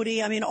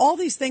 Saudi. I mean, all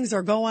these things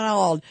are going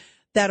on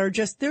that are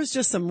there's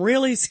just some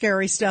really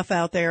scary stuff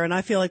out there. And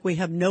I feel like we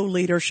have no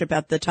leadership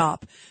at the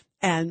top.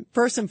 And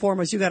first and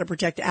foremost, you got to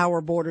protect our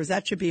borders.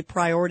 That should be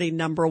priority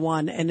number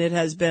one. And it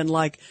has been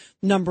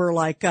number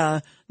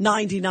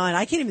 99.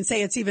 I can't even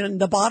say it's even in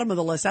the bottom of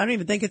the list. I don't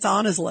even think it's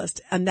on his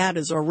list. And that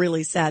is a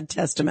really sad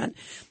testament.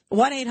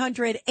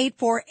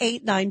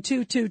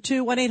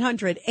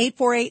 1-800-848-9222,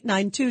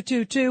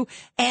 1-800-848-9222.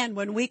 And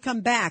when we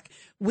come back,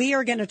 we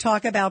are going to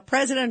talk about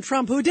President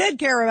Trump, who did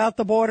care about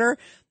the border.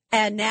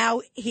 And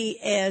now he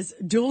is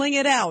dueling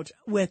it out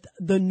with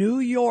the New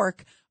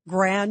York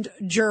grand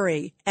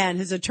jury, and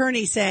his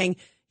attorney saying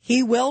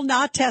he will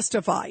not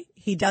testify.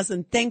 He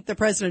doesn't think the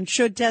president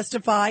should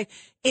testify.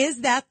 Is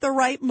that the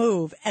right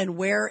move? And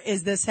where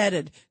is this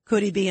headed?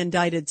 Could he be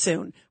indicted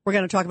soon? We're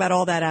going to talk about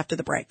all that after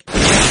the break.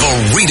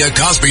 The Rita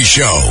Cosby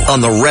Show on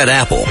the Red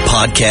Apple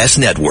Podcast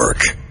Network.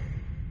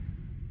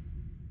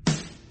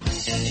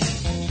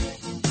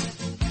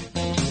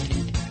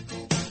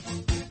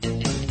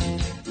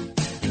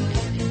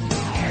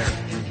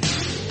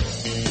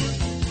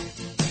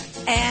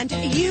 And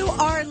you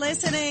are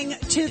listening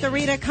to the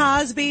Rita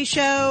Cosby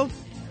Show.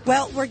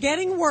 Well, we're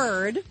getting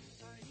word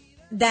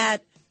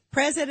that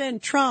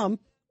President Trump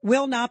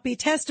will not be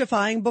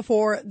testifying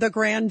before the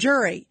grand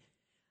jury.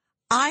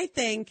 I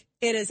think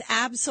it is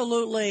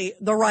absolutely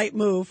the right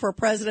move for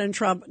President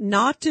Trump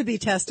not to be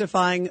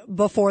testifying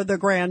before the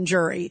grand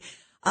jury.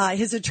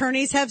 His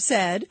attorneys have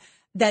said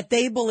that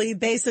they believe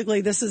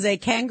basically this is a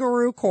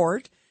kangaroo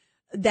court,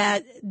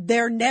 that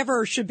there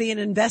never should be an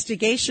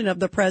investigation of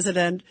the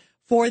president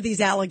for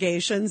these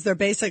allegations. They're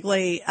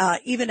basically,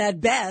 even at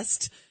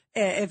best,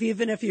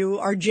 even if you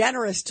are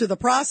generous to the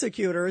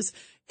prosecutors,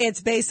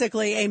 it's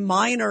basically a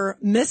minor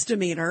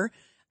misdemeanor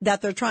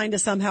that they're trying to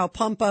somehow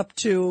pump up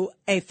to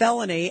a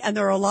felony. And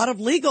there are a lot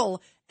of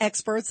legal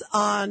experts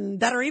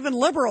that are even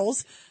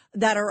liberals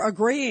that are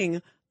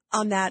agreeing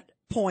on that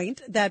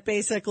point, that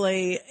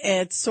basically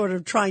it's sort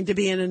of trying to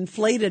be an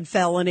inflated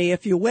felony,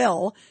 if you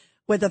will,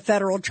 with a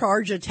federal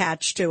charge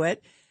attached to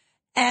it.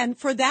 And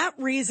for that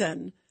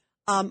reason,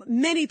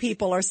 many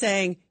people are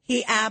saying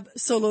he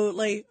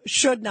absolutely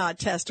should not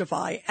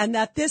testify, and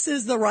that this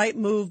is the right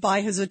move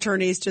by his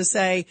attorneys to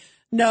say,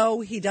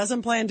 no, he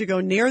doesn't plan to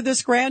go near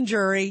this grand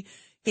jury.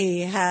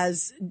 He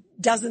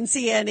doesn't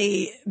see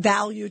any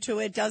value to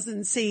it,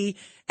 doesn't see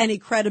any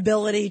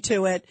credibility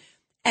to it.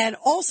 And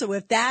also,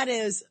 if that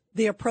is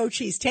the approach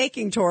he's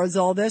taking towards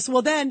all this,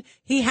 well, then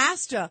he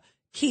has to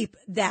keep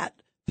that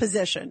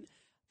position.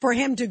 For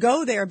him to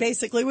go there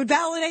basically would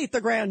validate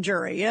the grand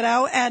jury,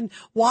 and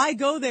why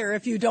go there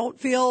if you don't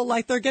feel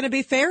like they're going to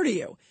be fair to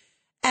you?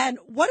 And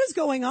what is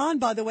going on,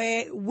 by the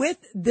way, with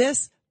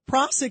this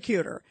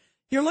prosecutor?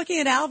 You're looking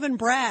at Alvin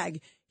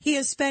Bragg. He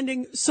is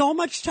spending so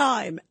much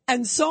time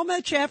and so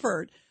much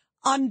effort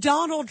on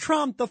Donald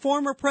Trump, the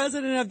former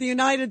president of the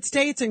United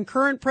States and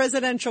current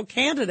presidential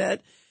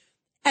candidate.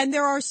 And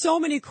there are so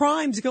many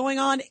crimes going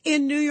on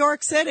in New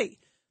York City.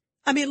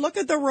 I mean, look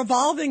at the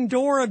revolving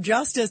door of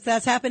justice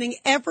that's happening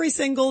every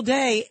single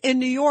day in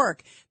New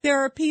York. There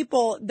are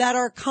people that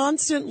are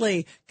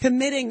constantly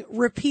committing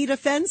repeat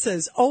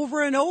offenses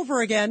over and over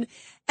again,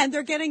 and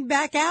they're getting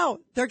back out.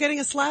 They're getting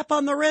a slap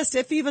on the wrist,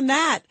 if even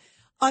that.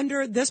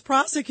 under this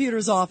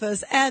prosecutor's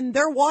office, and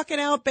they're walking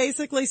out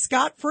basically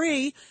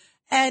scot-free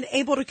and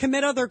able to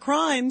commit other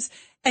crimes.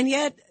 And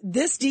yet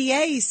this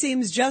DA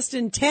seems just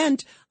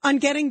intent on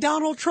getting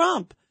Donald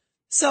Trump.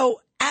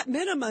 So at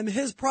minimum,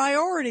 his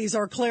priorities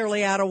are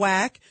clearly out of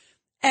whack.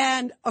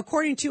 And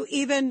according to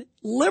even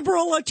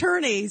liberal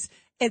attorneys,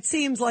 it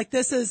seems like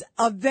this is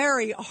a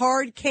very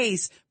hard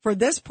case for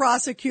this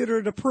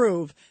prosecutor to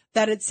prove,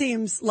 that it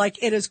seems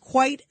like it is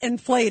quite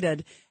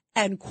inflated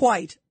and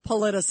quite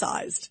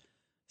politicized.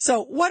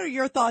 So what are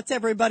your thoughts,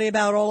 everybody,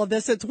 about all of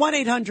this? It's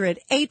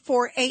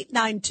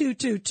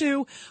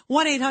 1-800-848-9222,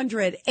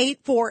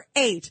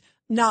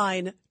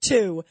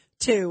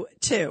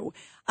 1-800-848-9222.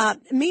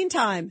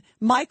 Meantime,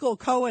 Michael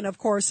Cohen, of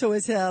course, who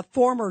is a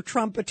former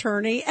Trump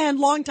attorney and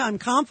longtime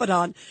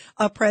confidant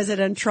of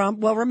President Trump.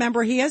 Well,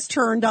 remember, he has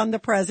turned on the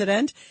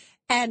president.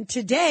 And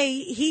today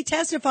he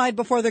testified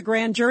before the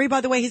grand jury.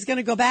 By the way, he's going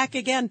to go back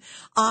again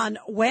on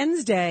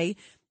Wednesday.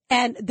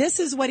 And this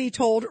is what he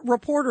told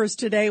reporters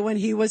today when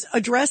he was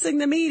addressing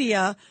the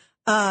media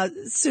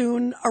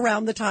soon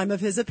around the time of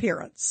his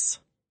appearance.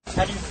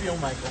 How do you feel,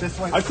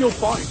 Michael? I feel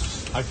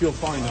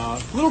fine.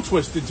 A little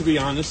twisted, to be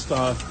honest,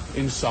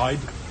 inside.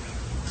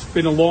 It's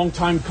been a long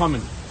time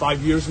coming.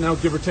 5 years now,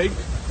 give or take.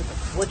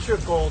 What's your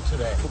goal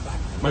today?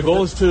 My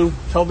goal is to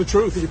tell the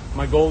truth.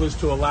 My goal is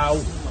to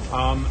allow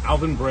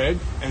Alvin Bragg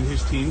and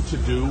his team to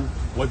do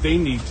what they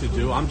need to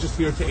do. I'm just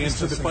here to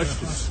answer the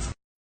questions.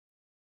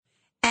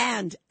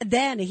 And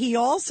then he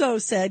also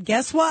said,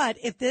 guess what?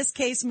 If this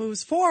case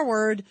moves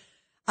forward,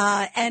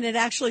 and it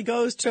actually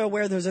goes to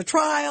where there's a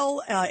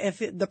trial, if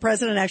the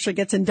president actually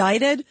gets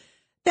indicted,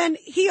 then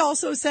he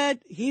also said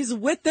he's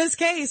with this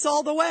case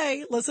all the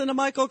way. Listen to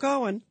Michael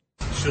Cohen.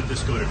 Should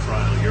this go to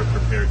trial, you're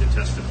prepared to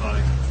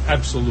testify?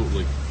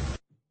 Absolutely.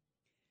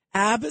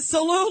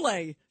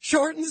 Absolutely.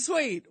 Short and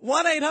sweet.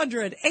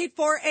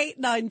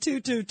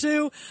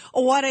 1-800-848-9222.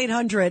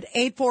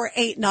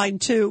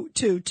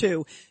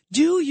 1-800-848-9222.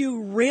 Do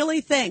you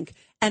really think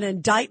an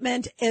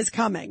indictment is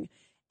coming?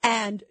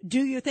 And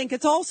do you think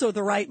it's also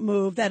the right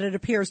move that it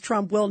appears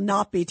Trump will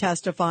not be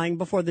testifying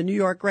before the New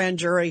York grand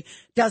jury,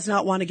 does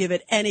not want to give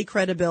it any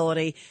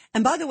credibility?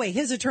 And by the way,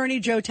 his attorney,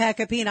 Joe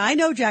Tacopina, I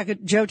know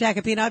Joe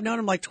Tacopina. I've known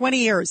him like 20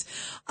 years.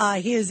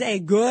 He is a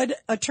good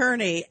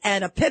attorney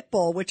and a pit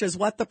bull, which is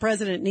what the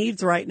president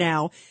needs right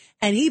now.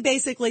 And he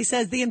basically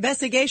says the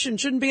investigation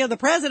shouldn't be of the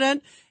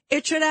president.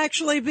 It should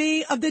actually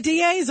be of the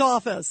DA's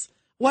office.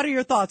 What are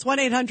your thoughts?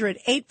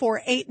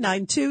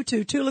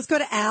 1-800-848-9222. Let's go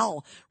to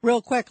Al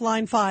real quick,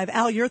 line 5.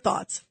 Al, your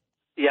thoughts.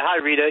 Yeah, hi,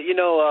 Rita. You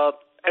know,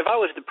 if I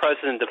was the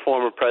president, the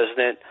former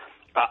president,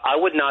 I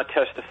would not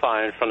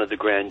testify in front of the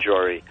grand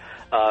jury.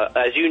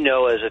 As you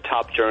know, as a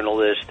top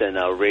journalist and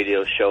a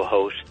radio show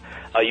host,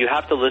 you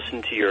have to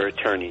listen to your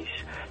attorneys.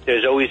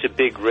 There's always a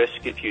big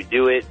risk if you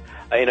do it.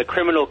 In a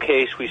criminal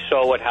case, we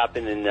saw what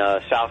happened in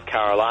South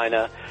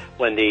Carolina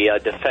when the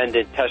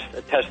defendant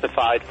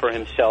testified for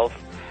himself.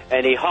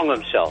 And he hung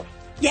himself.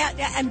 Yeah,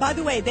 and by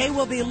the way, they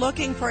will be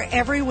looking for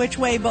every which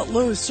way but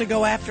loose to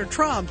go after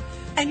Trump.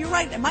 And you're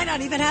right, it might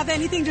not even have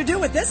anything to do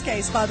with this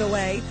case, by the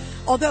way,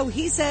 although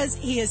he says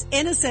he is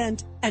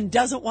innocent and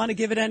doesn't want to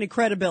give it any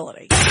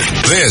credibility.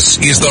 This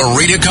is the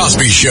Rita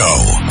Cosby Show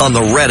on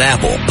the Red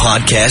Apple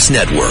Podcast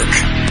Network.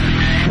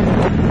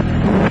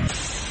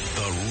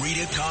 The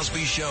Rita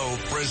Cosby Show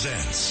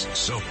presents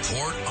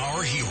Support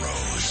Our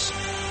Heroes.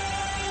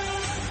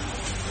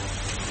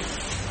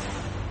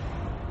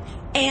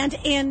 And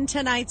in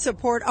tonight's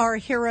Support Our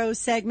Heroes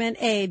segment,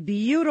 a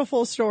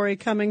beautiful story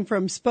coming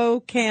from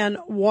Spokane,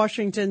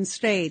 Washington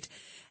State,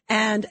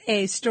 and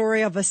a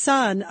story of a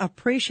son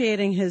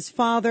appreciating his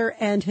father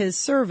and his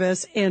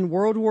service in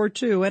World War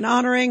II and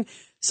honoring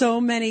so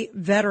many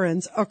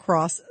veterans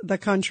across the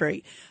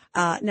country.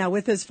 Now,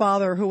 with his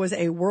father, who was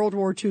a World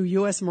War II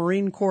U.S.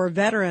 Marine Corps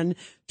veteran,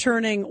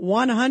 turning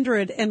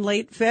 100 in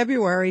late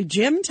February,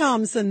 Jim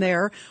Thompson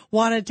there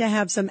wanted to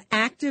have some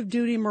active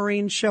duty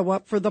Marines show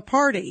up for the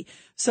party.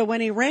 So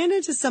when he ran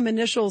into some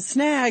initial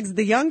snags,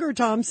 the younger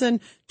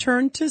Thompson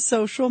turned to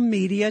social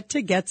media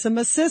to get some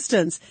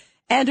assistance.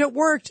 And it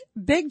worked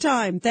big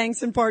time,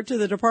 thanks in part to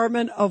the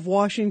Department of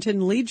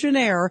Washington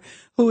Legionnaire,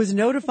 who was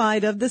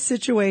notified of the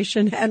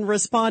situation and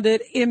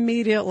responded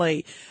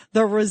immediately.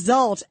 The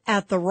result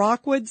at the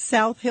Rockwood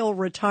South Hill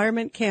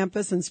Retirement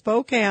Campus in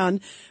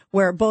Spokane,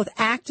 where both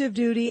active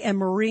duty and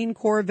Marine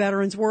Corps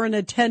veterans were in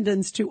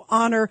attendance to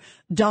honor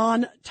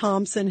Don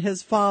Thompson,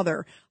 his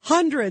father.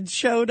 Hundreds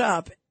showed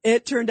up.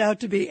 It turned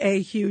out to be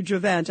a huge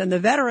event. And the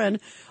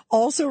veteran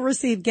also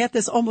received, get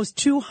this, almost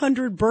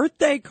 200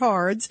 birthday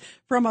cards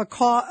from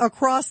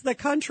across the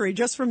country,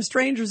 just from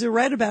strangers who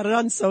read about it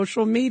on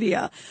social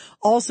media.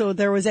 Also,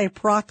 there was a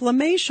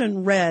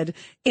proclamation read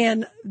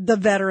in the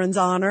veterans'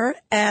 honor,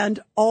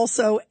 and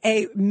also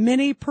a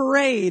mini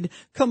parade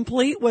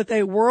complete with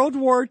a World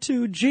War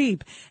II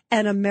Jeep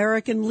and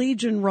American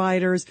Legion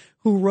riders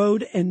who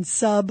rode in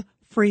sub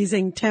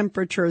freezing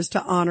temperatures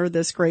to honor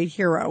this great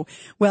hero.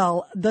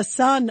 Well, the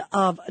son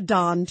of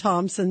Don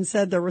Thompson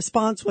said the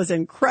response was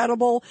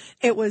incredible.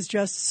 It was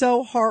just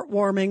so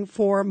heartwarming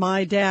for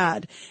my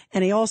dad.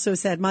 And he also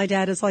said, my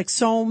dad is like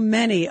so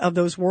many of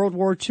those World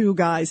War II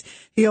guys.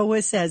 He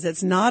always says,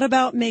 it's not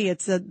about me.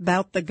 It's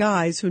about the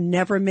guys who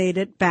never made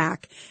it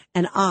back.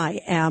 And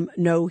I am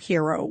no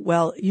hero.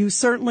 Well, you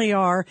certainly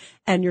are.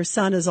 And your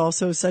son is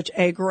also such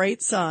a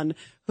great son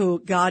who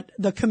got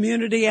the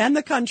community and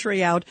the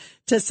country out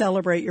to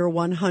celebrate your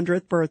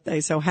 100th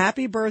birthday. So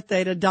happy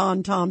birthday to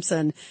Don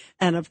Thompson.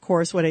 And of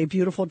course, what a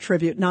beautiful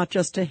tribute, not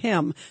just to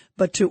him,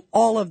 but to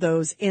all of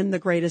those in the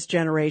greatest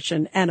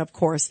generation. And of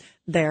course,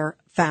 their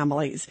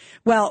families.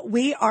 Well,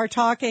 we are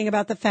talking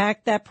about the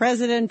fact that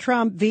President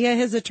Trump, via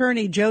his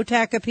attorney, Joe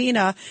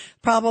Tacopina,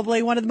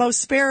 probably one of the most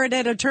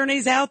spirited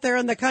attorneys out there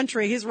in the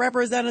country. He's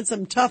represented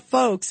some tough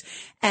folks,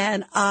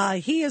 and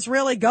he is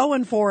really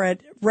going for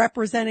it,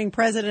 representing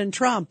President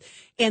Trump.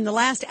 In the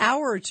last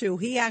hour or two,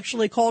 he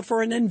actually called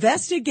for an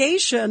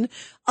investigation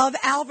of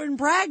Alvin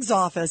Bragg's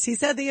office. He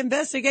said the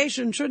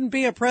investigation shouldn't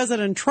be of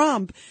President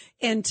Trump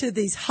into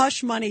these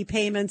hush money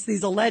payments,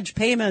 these alleged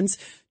payments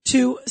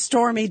to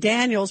Stormy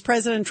Daniels.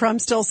 President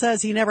Trump still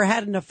says he never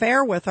had an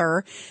affair with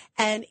her.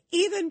 And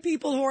even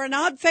people who are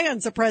not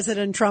fans of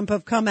President Trump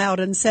have come out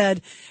and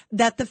said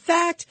that the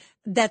fact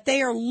that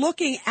they are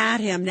looking at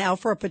him now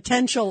for a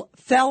potential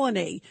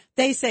felony,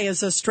 they say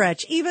is a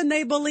stretch. Even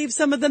they believe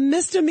some of the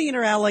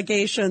misdemeanor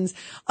allegations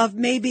of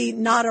maybe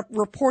not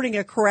reporting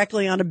it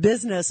correctly on a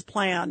business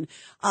plan,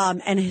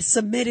 and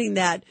submitting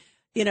that,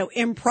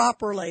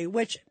 improperly,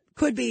 which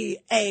could be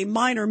a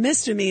minor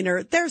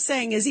misdemeanor, they're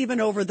saying is even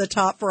over the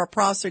top for a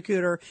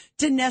prosecutor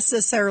to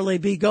necessarily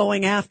be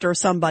going after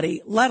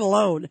somebody, let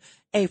alone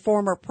a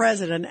former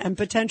president and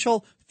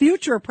potential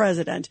future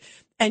president.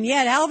 And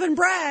yet Alvin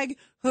Bragg,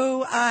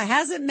 who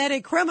hasn't met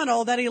a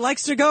criminal that he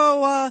likes to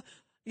go,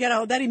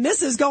 that he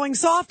misses going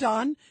soft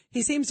on,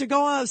 he seems to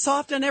go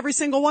soft on every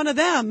single one of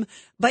them.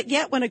 But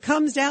yet when it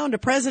comes down to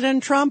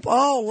President Trump,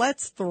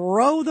 let's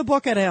throw the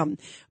book at him.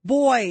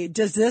 Boy,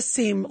 does this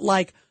seem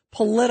like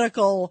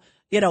political,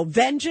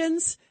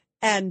 vengeance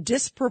and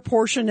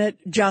disproportionate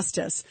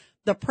justice.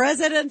 The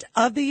president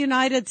of the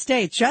United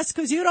States, just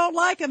because you don't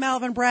like him,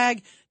 Alvin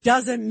Bragg,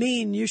 doesn't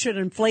mean you should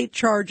inflate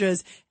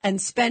charges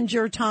and spend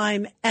your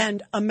time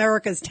and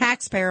America's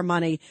taxpayer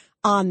money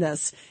on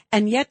this.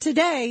 And yet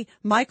today,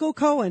 Michael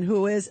Cohen,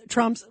 who is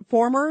Trump's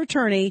former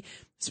attorney,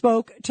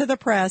 spoke to the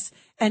press,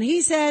 and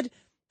he said,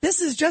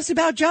 this is just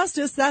about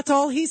justice. That's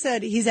all he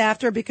said he's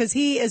after, because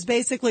he is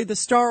basically the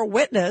star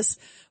witness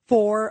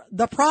for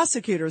the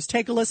prosecutors.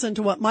 Take a listen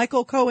to what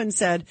Michael Cohen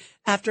said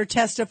after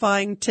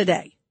testifying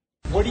today.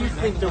 What do you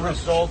think the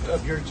result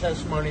of your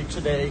testimony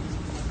today,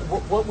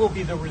 what will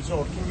be the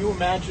result? Can you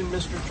imagine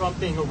Mr. Trump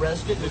being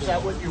arrested? Is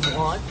that what you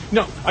want?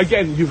 No,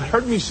 again, you've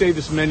heard me say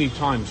this many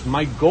times.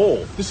 My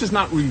goal, this is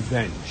not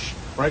revenge,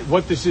 right?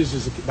 What this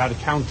is about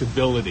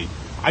accountability.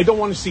 I don't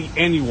want to see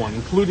anyone,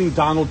 including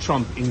Donald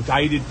Trump,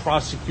 indicted,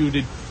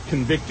 prosecuted,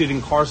 convicted,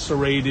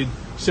 incarcerated,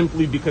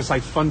 simply because I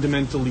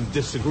fundamentally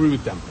disagree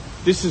with them.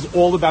 This is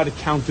all about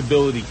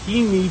accountability.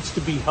 He needs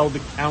to be held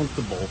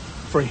accountable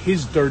for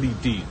his dirty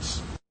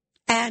deeds.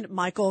 And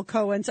Michael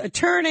Cohen's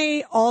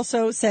attorney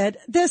also said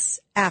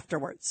this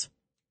afterwards.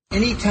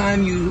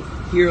 Anytime you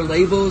hear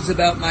labels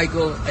about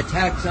Michael,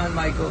 attacks on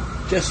Michael,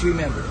 just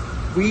remember,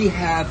 we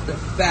have the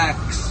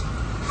facts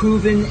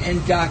proven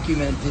and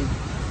documented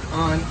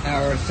on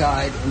our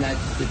side, and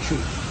that's the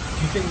truth.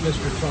 Do you think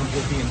Mr. Trump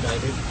will be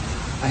indicted?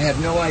 I have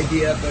no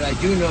idea, but I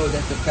do know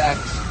that the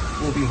facts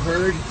will be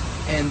heard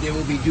and there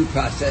will be due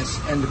process,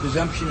 and the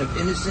presumption of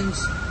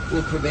innocence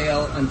will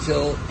prevail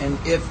until and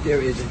if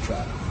there is a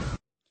trial.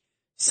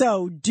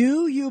 So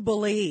do you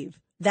believe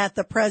that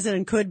the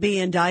president could be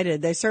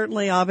indicted? They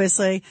certainly,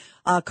 obviously,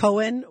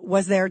 Cohen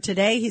was there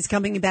today. He's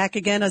coming back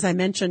again, as I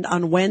mentioned,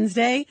 on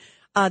Wednesday.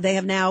 They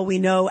have now, we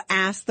know,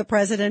 asked the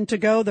president to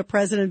go. The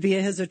president,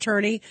 via his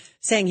attorney,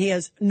 saying he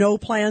has no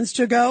plans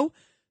to go.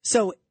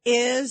 So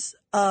is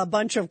a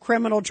bunch of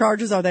criminal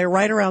charges, are they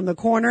right around the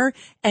corner?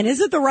 And is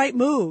it the right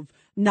move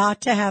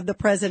not to have the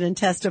president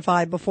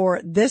testify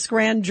before this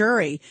grand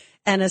jury,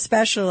 and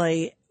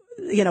especially,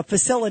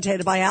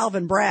 facilitated by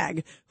Alvin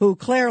Bragg, who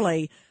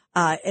clearly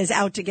is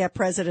out to get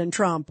President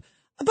Trump,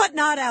 but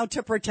not out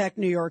to protect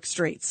New York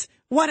streets?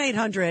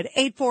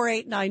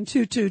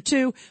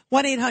 1-800-848-9222,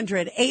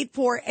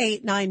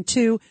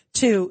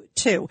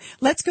 1-800-848-9222.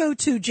 Let's go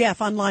to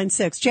Jeff on line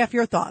 6. Jeff,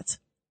 your thoughts.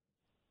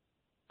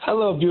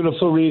 Hello,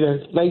 beautiful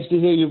Rita. Nice to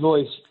hear your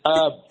voice.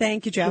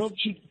 Thank you, Jeff.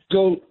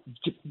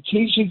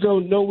 He should go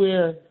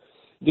nowhere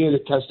near the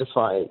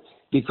testifying,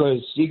 because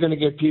you're going to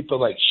get people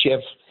like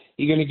Schiff.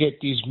 You're going to get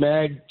these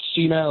mad,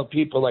 senile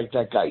people like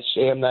that guy,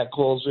 Sam, that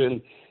calls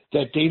in,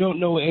 that they don't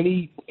know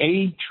any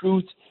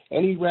truth,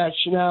 any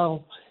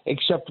rationale,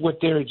 except what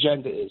their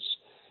agenda is.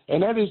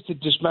 And that is to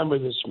dismember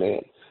this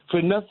man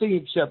for nothing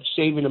except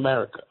saving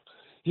America.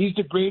 He's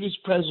the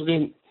greatest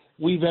president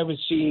we've ever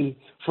seen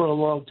for a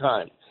long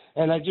time.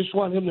 And I just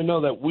want him to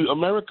know that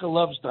America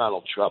loves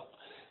Donald Trump.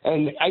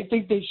 And I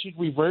think they should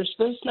reverse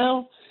this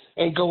now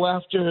and go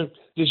after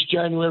this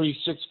January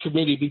 6th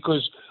committee,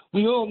 because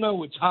we all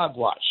know it's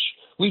hogwash.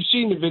 We've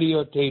seen the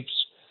videotapes.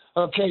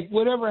 Okay,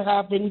 whatever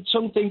happened,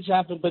 some things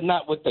happened, but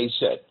not what they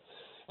said.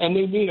 And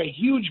they made a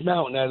huge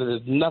mountain out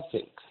of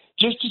nothing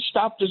just to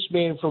stop this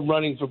man from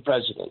running for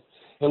president.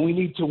 And we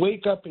need to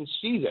wake up and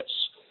see this.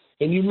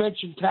 And you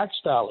mentioned tax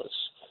dollars.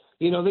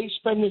 You know, they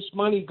spend this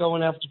money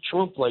going after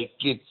Trump like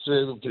it's,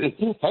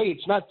 hey,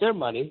 it's not their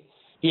money.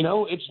 You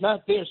know, it's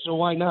not there, so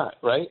why not,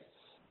 right?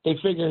 They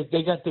figure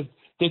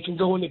they can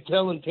go in the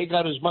till and take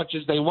out as much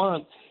as they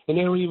want, and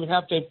they don't even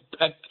have to.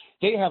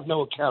 They have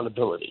no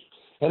accountability,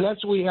 and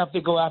that's what we have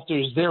to go after,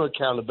 is their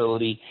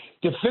accountability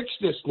to fix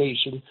this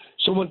nation.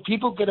 So when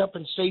people get up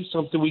and say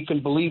something, we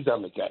can believe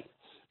them again.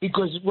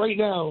 Because right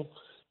now,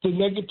 the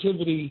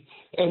negativity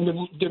and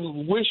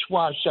the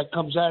wish-wash that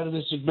comes out of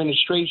this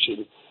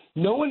administration,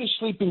 no one is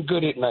sleeping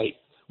good at night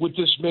with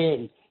this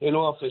man in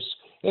office,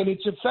 and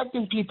it's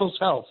affecting people's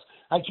health.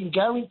 I can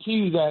guarantee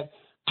you that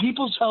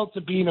people's health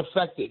are being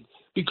affected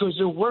because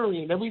they're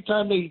worrying every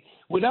time they,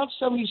 without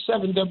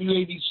 77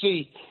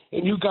 WABC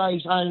and you guys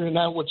ironing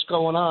out what's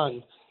going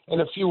on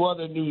and a few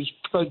other news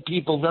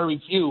people,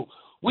 very few,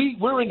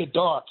 we're in the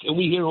dark and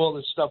we hear all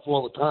this stuff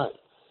all the time.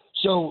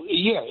 So,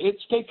 yeah,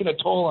 it's taking a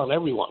toll on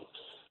everyone,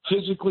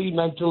 physically,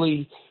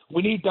 mentally.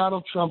 We need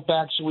Donald Trump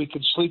back so we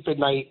can sleep at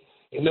night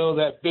and know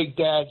that Big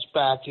Dad's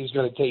back. He's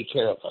going to take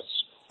care of us.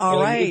 All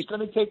right. It's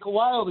going to take a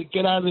while to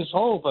get out of this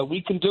hole, but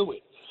we can do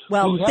it.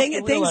 Well,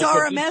 things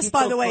are a mess,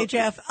 by the way,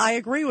 Jeff. I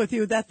agree with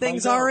you that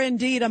things are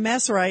indeed a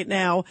mess right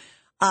now.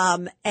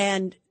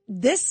 And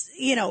this,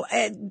 you know,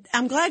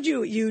 I'm glad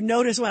you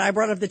noticed when I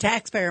brought up the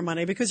taxpayer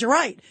money, because you're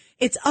right.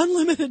 It's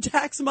unlimited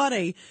tax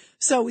money.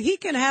 So he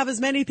can have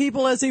as many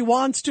people as he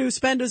wants to,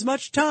 spend as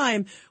much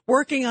time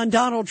working on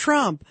Donald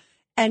Trump.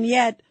 And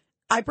yet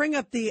I bring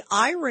up the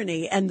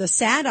irony and the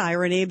sad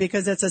irony,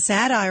 because it's a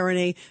sad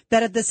irony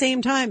that at the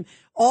same time,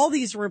 all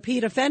these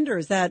repeat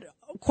offenders that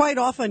quite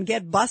often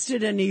get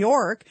busted in New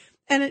York,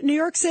 and in New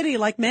York City,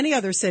 like many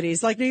other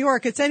cities, like New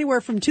York, it's anywhere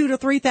from 2,000 to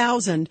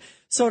 3,000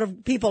 sort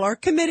of people are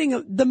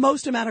committing the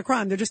most amount of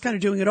crime. They're just kind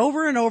of doing it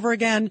over and over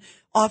again,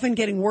 often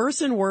getting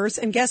worse and worse.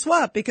 And guess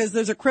what? Because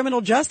there's a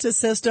criminal justice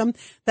system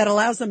that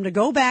allows them to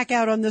go back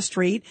out on the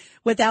street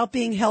without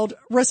being held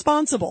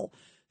responsible.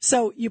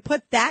 So you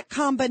put that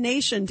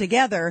combination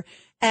together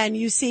and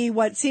you see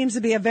what seems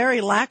to be a very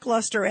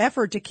lackluster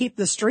effort to keep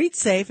the streets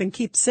safe and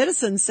keep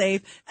citizens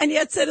safe. And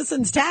yet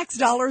citizens' tax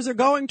dollars are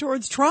going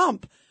towards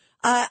Trump.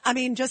 I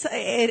mean, just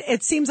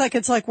it seems like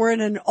it's like we're in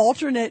an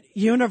alternate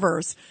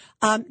universe.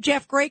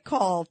 Jeff, great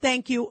call.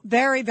 Thank you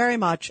very, very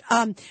much.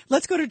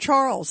 Let's go to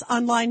Charles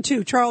on line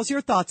 2. Charles,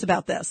 your thoughts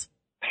about this?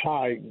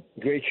 Hi,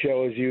 great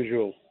show as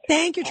usual.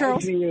 Thank you,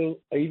 Charles. Even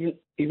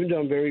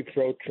though I'm very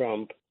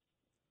pro-Trump,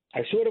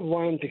 I sort of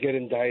want him to get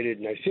indicted,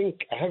 and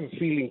I have a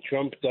feeling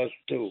Trump does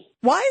too.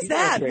 Why is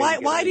that?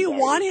 Why do you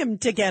want him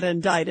to get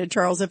indicted,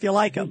 Charles, if you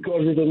like him?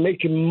 Because it'll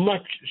make him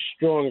much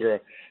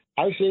stronger.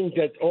 I think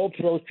that all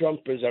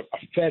pro-Trumpers are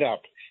fed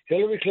up.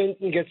 Hillary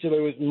Clinton gets away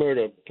with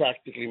murder,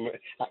 practically.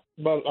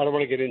 Well, I don't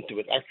want to get into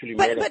it. Actually,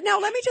 murder. But no,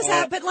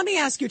 let me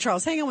ask you,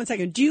 Charles. Hang on one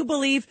second. Do you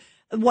believe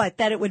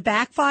that it would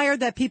backfire?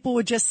 That people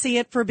would just see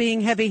it for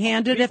being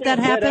heavy-handed if that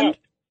happened?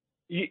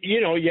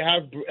 You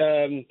have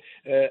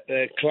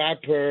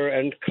Clapper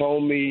and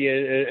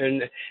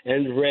Comey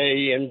and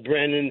Wray and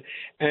Brennan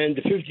and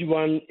the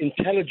 51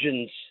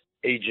 intelligence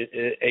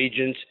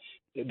agents,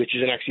 which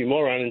is an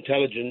oxymoron,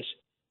 intelligence,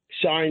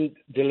 signed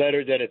the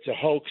letter that it's a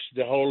hoax,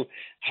 the whole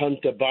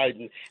Hunter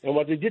Biden. And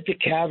what they did to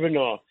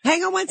Kavanaugh.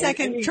 Hang on one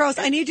second, Charles.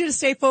 I need you to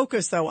stay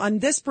focused, though. On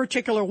this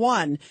particular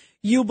one,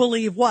 you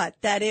believe what?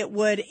 That it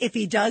would, if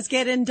he does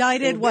get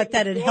indicted,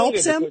 that it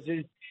helps him?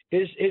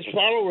 His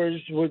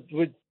followers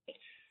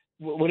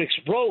would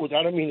explode.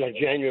 I don't mean like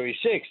January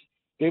 6th.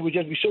 They would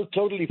just be so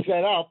totally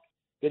fed up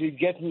that he'd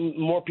get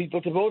more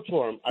people to vote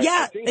for him.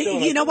 Yeah,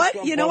 you know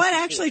what?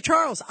 Actually,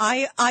 Charles,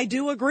 I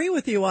do agree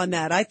with you on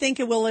that. I think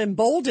it will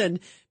embolden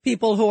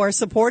people who are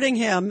supporting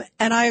him,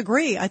 and I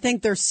agree. I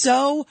think they're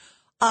so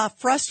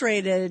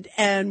frustrated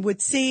and would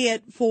see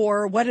it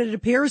for what it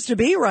appears to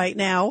be right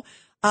now,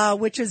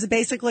 which is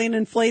basically an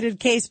inflated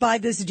case by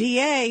this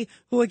DA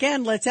who,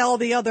 again, lets all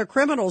the other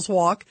criminals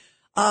walk,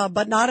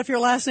 but not if your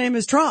last name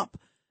is Trump.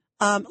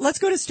 Let's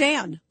go to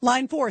Stan,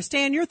 line 4.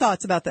 Stan, your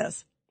thoughts about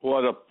this?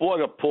 What a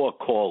poor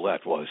call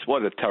that was.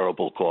 What a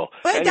terrible call.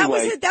 But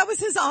anyway, that was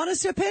his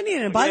honest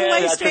opinion. And by the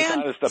way,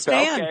 Stan,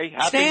 okay.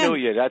 Happy New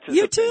Year. That's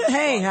you too.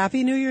 Hey,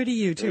 Happy New Year to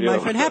you too, my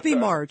friend. Happy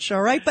March.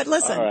 All right. But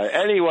listen. All right.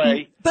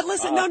 Anyway. But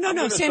listen,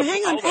 no, Stan,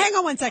 hang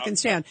on 1 second,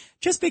 Stan.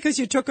 Just because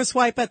you took a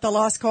swipe at the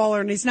lost caller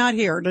and he's not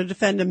here to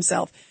defend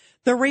himself.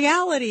 The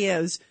reality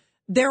is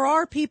there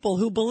are people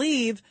who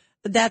believe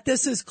that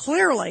this is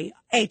clearly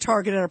a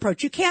targeted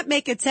approach. You can't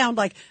make it sound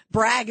like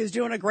Bragg is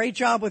doing a great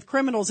job with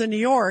criminals in New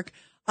York.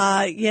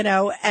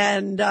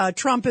 And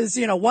Trump is,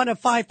 one of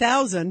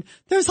 5,000.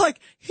 It's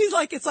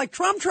like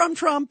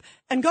Trump,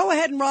 and go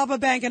ahead and rob a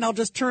bank and I'll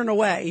just turn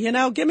away.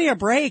 Give me a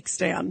break,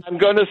 Stan. I'm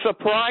going to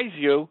surprise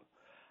you.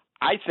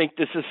 I think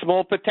this is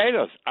small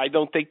potatoes. I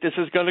don't think this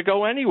is going to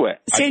go anywhere.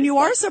 Stan, you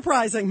are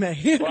surprising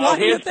me. Well, Why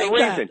do you here's think the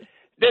that? reason.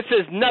 This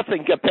is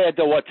nothing compared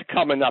to what's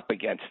coming up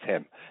against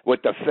him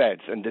with the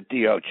feds and the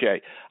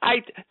DOJ.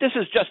 This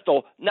is just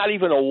not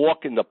even a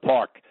walk in the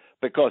park,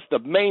 because the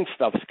main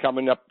stuff's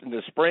coming up in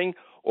the spring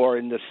or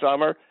in the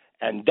summer,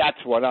 and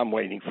that's what I'm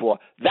waiting for.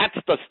 That's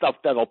the stuff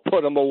that'll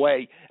put him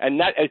away. And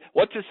that,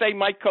 what's to say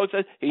Mike Coe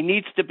says? He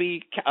needs to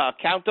be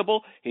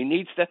accountable. He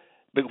needs to,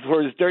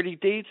 for his dirty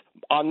deeds.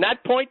 On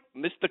that point,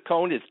 Mr.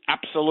 Cohn is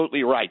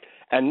absolutely right.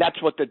 And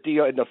that's what the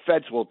DO and the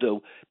feds will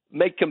do.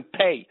 Make him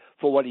pay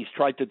for what he's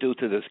tried to do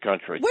to this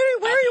country.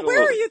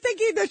 Where are you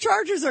thinking the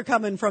charges are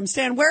coming from,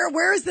 Stan?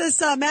 Where is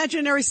this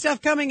imaginary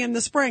stuff coming in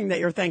the spring that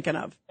you're thinking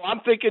of? I'm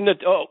thinking that,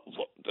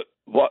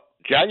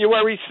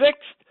 January 6th,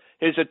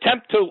 his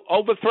attempt to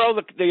overthrow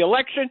the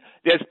election,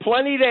 there's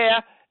plenty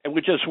there, and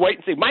we just wait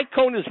and see. Mike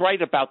Cohn is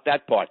right about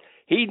that part.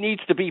 He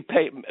needs to be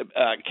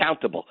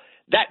accountable.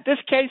 This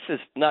case is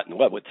not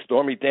with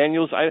Stormy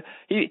Daniels.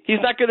 He's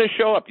not going to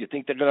show up. You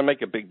think they're going to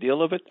make a big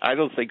deal of it? I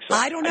don't think so.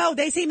 I don't know.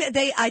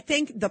 I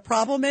think the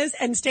problem is,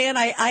 and Stan,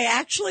 I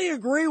actually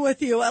agree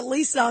with you, at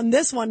least on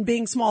this one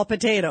being small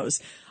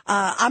potatoes.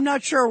 I'm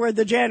not sure where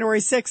the January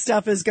 6th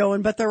stuff is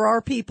going, but there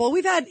are people.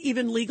 We've had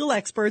even legal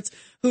experts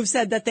who've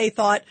said that they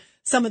thought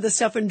some of the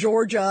stuff in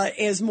Georgia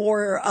is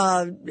more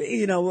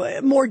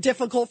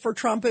difficult for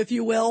Trump, if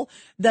you will,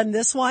 than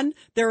this one.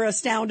 They're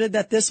astounded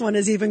that this one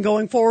is even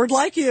going forward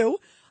like you.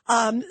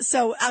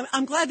 So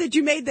I'm glad that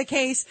you made the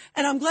case,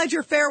 and I'm glad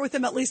you're fair with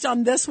him, at least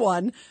on this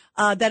one,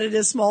 that it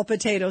is small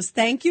potatoes.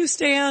 Thank you,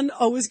 Stan.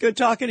 Always good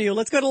talking to you.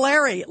 Let's go to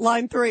Larry,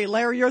 line 3.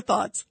 Larry, your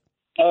thoughts.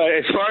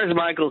 As far as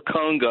Michael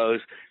Cohn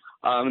goes,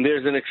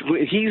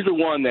 he's the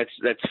one that's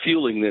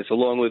fueling this,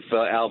 along with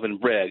Alvin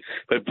Bragg.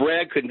 But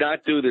Bragg could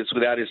not do this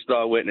without his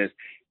star witness.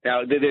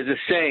 Now, there's a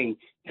saying,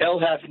 hell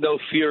hath no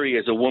fury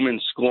as a woman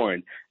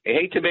scorned. I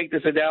hate to make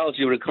this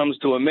analogy when it comes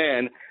to a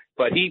man,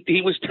 but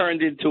he was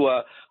turned into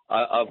a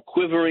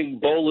quivering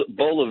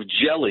bowl of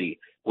jelly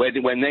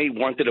when they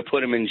wanted to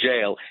put him in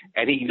jail,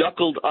 and he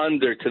knuckled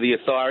under to the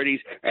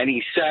authorities, and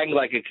he sang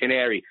like a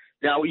canary.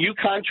 Now, you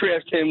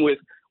contrast him with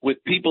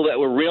people that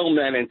were real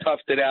men and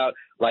toughed it out,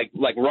 like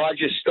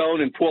Roger Stone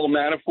and Paul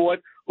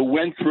Manafort, who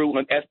went through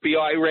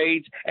FBI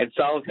raids and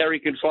solitary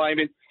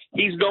confinement.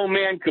 He's no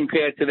man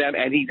compared to them,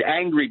 and he's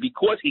angry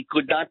because he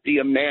could not be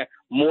a man,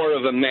 more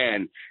of a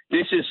man.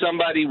 This is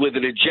somebody with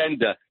an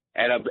agenda,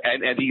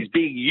 and he's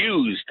being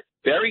used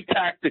very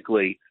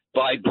tactically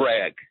by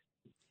Bragg.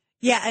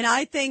 Yeah, and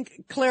I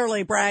think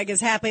clearly Bragg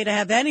is happy to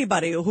have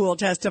anybody who will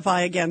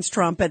testify against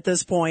Trump at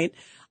this point.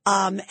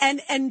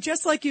 And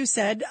just like you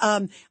said,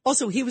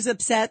 also he was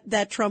upset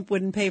that Trump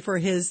wouldn't pay for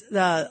his,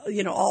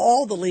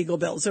 all the legal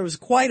bills. There was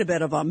quite a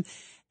bit of them.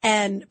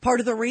 And part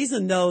of the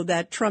reason, though,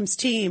 that Trump's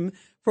team,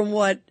 from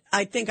what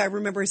I think I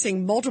remember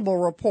seeing multiple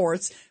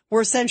reports,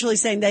 were essentially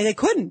saying they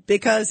couldn't,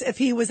 because if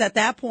he was at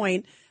that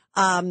point,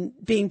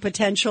 being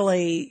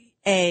potentially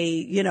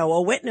a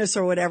witness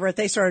or whatever, if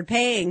they started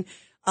paying,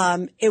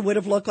 it would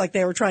have looked like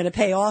they were trying to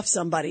pay off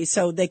somebody.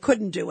 So they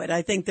couldn't do it.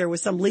 I think there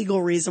was some legal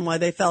reason why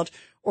they felt,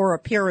 or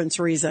appearance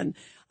reason.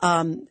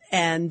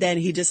 And then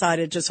he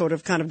decided to sort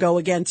of kind of go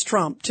against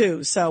Trump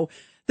too. So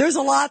there's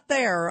a lot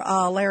there,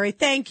 Larry.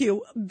 Thank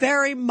you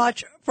very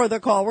much for the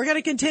call. We're going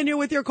to continue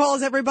with your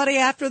calls, everybody,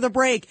 after the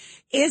break.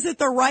 Is it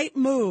the right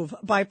move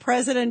by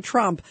President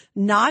Trump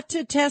not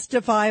to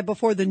testify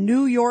before the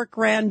New York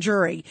grand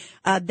jury?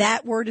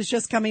 That word is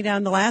just coming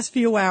down the last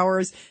few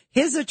hours.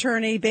 His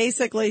attorney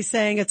basically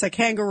saying it's a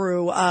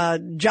kangaroo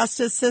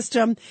justice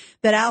system,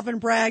 that Alvin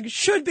Bragg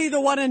should be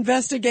the one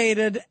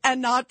investigated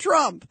and not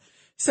Trump.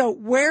 So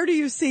where do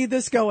you see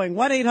this going?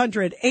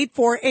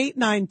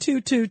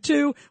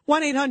 1-800-848-9222.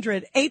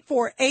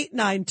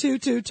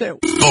 1-800-848-9222.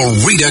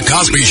 The Rita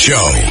Cosby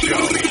Show.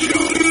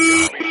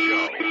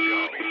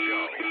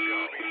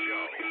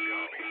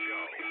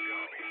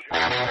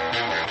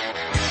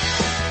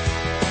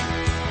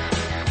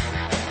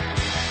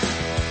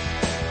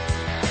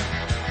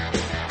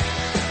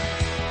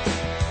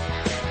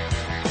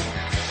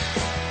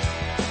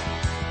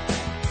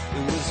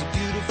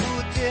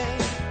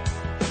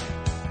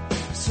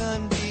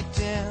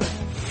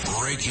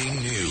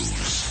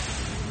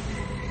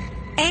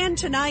 And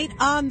tonight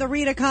on the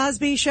Rita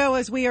Cosby Show,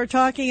 as we are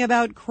talking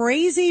about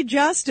crazy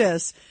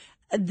justice,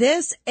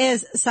 this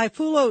is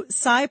Sayfullo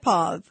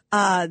Saipov.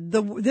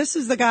 This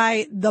is the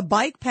guy, the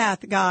bike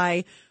path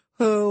guy,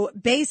 who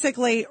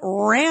basically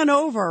ran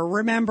over,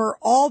 remember,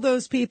 all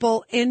those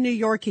people in New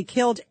York. He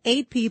killed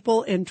 8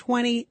 people in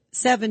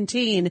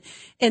 2017,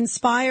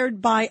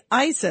 inspired by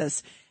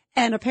ISIS.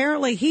 And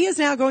apparently he is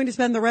now going to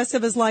spend the rest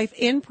of his life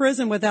in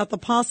prison without the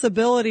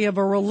possibility of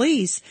a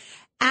release,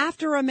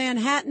 after a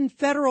Manhattan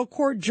federal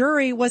court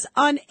jury was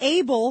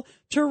unable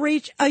to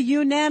reach a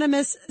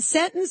unanimous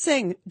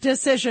sentencing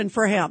decision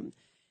for him.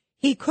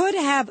 He could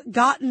have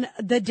gotten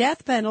the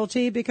death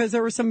penalty because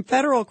there were some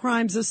federal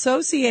crimes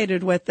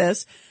associated with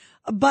this,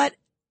 but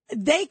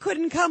they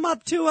couldn't come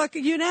up to a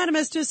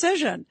unanimous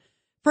decision.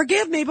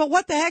 Forgive me, but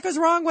what the heck is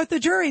wrong with the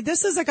jury?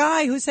 This is a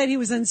guy who said he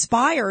was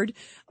inspired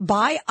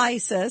by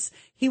ISIS.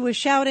 He was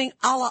shouting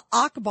Allah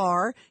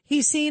Akbar.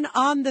 He's seen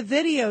on the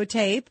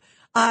videotape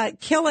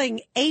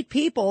killing 8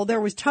 people.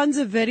 There was tons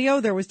of video.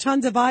 There was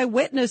tons of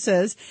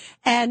eyewitnesses.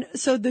 And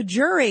so the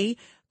jury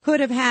could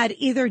have had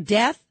either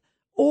death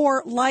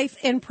or life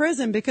in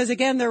prison because,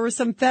 again, there were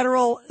some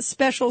federal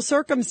special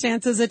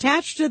circumstances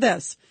attached to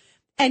this.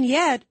 And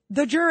yet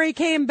the jury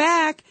came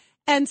back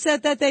and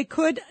said that they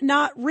could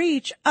not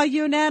reach a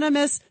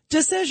unanimous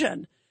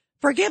decision.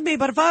 Forgive me,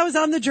 but if I was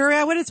on the jury,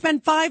 I would have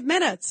spent 5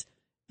 minutes.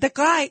 The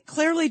guy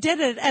clearly did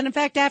it. And in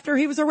fact, after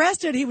he was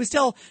arrested, he was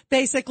still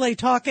basically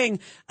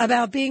talking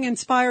about being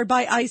inspired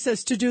by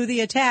ISIS to do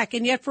the attack.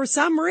 And yet for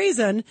some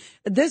reason,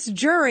 this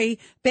jury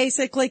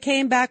basically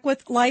came back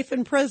with life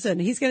in prison.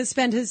 He's going to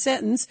spend his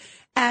sentence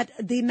at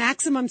the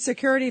maximum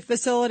security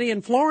facility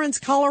in Florence,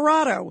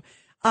 Colorado,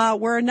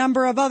 where a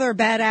number of other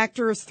bad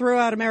actors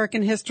throughout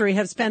American history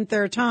have spent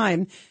their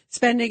time,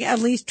 spending at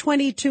least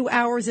 22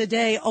 hours a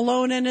day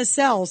alone in a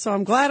cell. So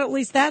I'm glad at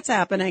least that's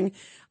happening.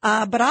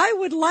 But I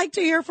would like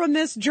to hear from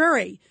this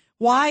jury.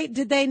 Why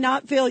did they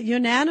not feel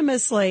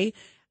unanimously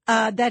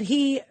that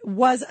he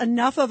was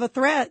enough of a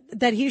threat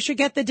that he should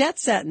get the death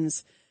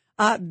sentence?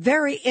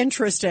 Very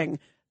interesting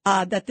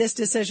that this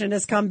decision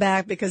has come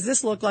back because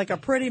this looked like a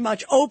pretty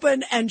much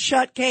open and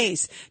shut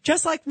case.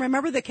 Just like,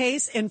 remember the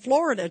case in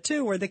Florida,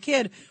 too, where the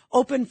kid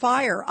opened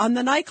fire on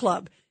the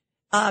nightclub.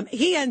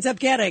 He ends up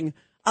getting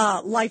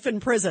life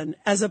in prison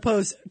as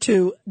opposed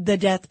to the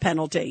death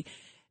penalty.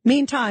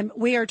 Meantime,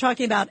 we are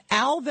talking about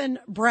Alvin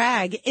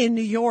Bragg in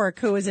New York,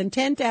 who is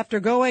intent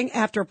after going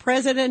after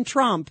President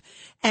Trump.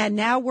 And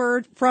now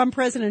word from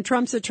President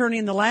Trump's attorney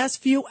in the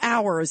last few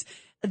hours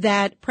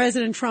that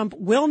President Trump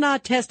will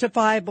not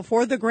testify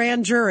before the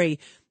grand jury,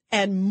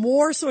 and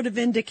more sort of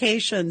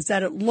indications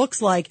that it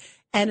looks like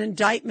an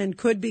indictment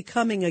could be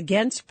coming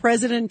against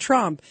President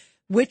Trump,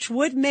 which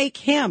would make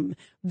him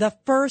the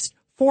first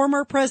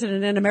former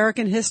president in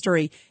American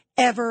history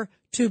ever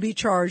to be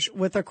charged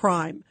with a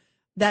crime.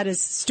 That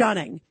is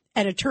stunning.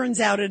 And it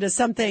turns out it is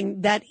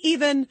something that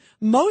even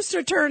most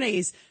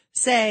attorneys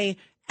say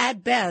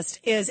at best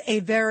is a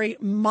very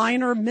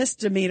minor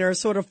misdemeanor,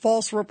 sort of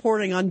false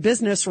reporting on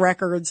business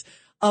records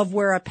of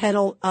where a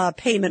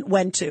payment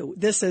went to.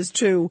 This is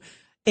to,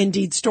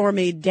 indeed,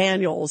 Stormy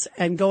Daniels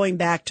and going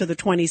back to the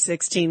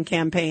 2016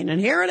 campaign.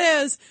 And here it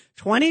is,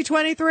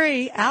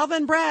 2023.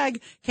 Alvin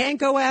Bragg can't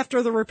go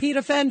after the repeat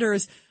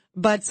offenders,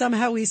 but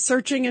somehow he's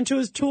searching into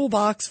his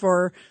toolbox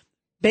for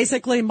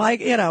basically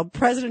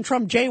President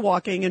Trump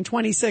jaywalking in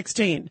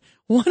 2016.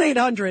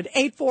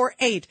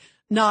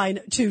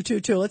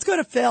 1-800-848-9222. Let's go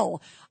to Phil.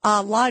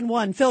 Line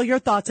 1. Phil, your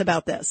thoughts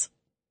about this?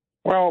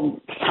 Well,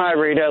 hi,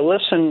 Rita.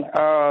 Listen,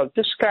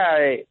 this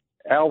guy,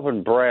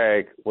 Alvin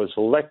Bragg, was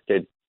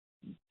elected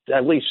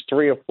at least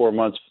 3 or 4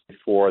 months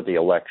before the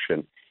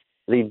election.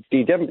 The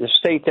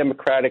State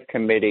Democratic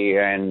Committee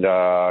and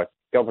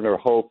Governor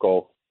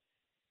Hochul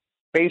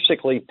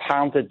basically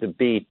pounded the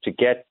beat to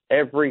get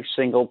every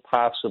single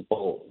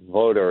possible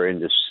voter in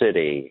the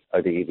city,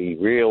 the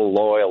real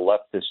loyal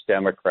leftist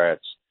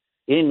Democrats,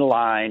 in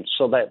line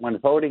so that when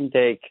voting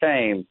day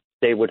came,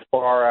 they would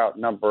far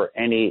outnumber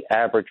any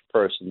average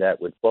person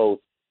that would vote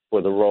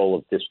for the role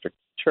of district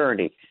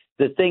attorney.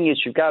 The thing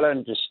is, you've got to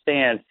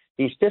understand,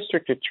 these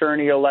district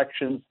attorney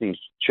elections, these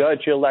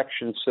judge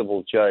elections,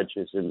 civil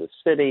judges in the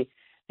city,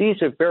 these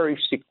are very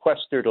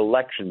sequestered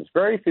elections.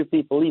 Very few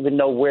people even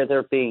know where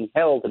they're being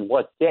held and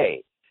what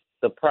day.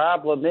 The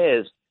problem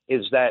is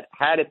that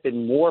had it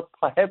been more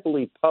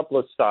heavily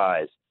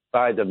publicized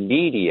by the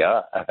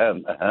media,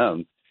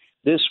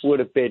 this would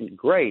have been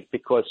great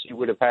because you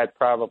would have had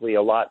probably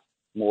a lot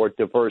more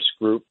diverse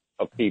group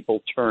of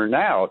people turn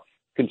out,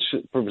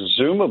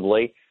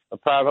 presumably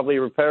probably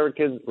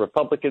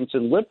Republicans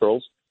and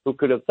liberals who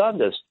could have done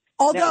this.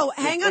 Although,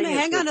 hang on,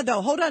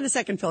 hold on a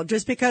second, Phil,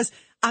 just because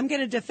I'm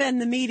going to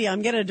defend the media,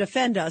 I'm going to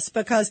defend us,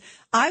 because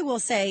I will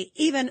say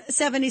even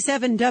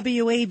 77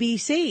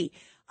 WABC,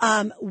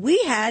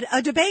 we had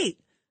a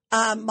debate.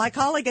 My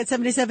colleague at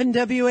 77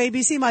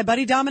 WABC, my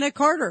buddy Dominic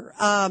Carter,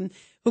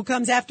 who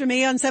comes after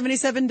me on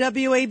 77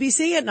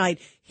 WABC at night,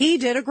 he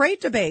did a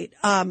great debate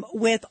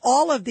with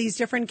all of these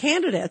different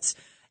candidates.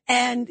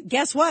 And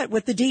guess what?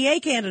 With the DA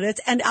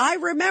candidates. And I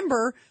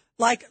remember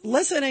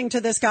listening to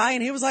this guy,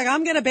 and he was like,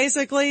 I'm going to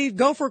basically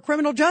go for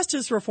criminal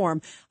justice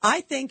reform.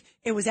 I think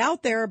it was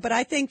out there, but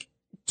I think,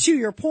 to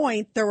your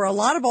point, there were a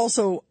lot of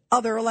also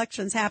other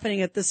elections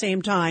happening at the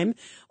same time,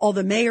 all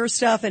the mayor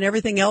stuff and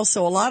everything else.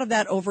 So a lot of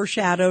that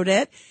overshadowed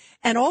it.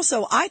 And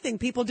also, I think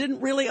people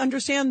didn't really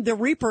understand the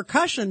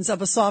repercussions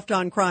of a soft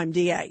on crime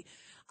DA.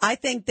 I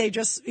think they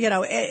just,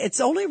 it's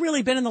only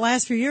really been in the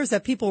last few years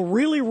that people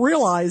really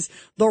realize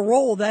the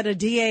role that a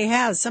DA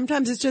has.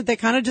 Sometimes it's just, they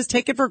kind of just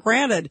take it for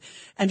granted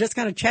and just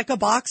kind of check a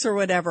box or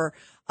whatever.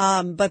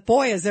 But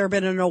boy, has there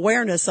been an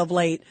awareness of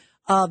late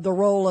of the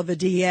role of a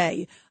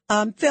DA.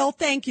 Phil,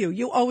 thank you.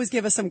 You always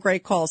give us some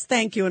great calls.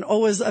 Thank you. And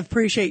always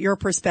appreciate your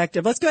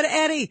perspective. Let's go to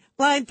Eddie.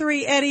 Line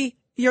 3, Eddie,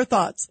 your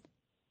thoughts.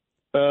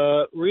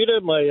 Rita,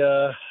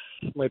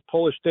 my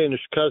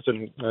Polish-Danish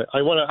cousin. I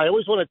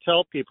always want to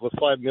tell people, the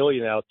 5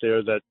 million out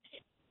there, that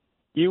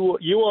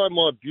you are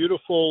more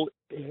beautiful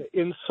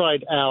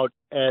inside out,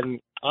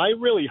 and I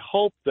really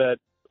hope that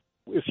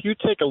if you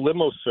take a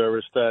limo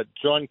service, that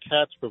John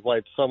Katz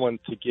provides someone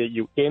to get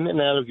you in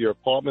and out of your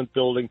apartment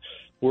building,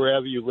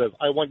 wherever you live.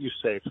 I want you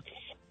safe,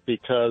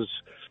 because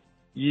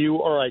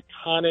you are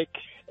iconic,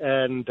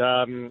 and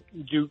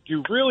you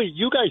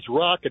guys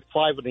rock at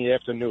 5 PM.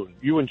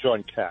 You and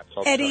John Katz.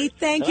 Eddie,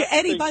 thank you.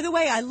 Eddie, by the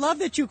way, I love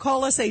that you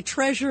call us a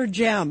treasure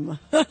gem.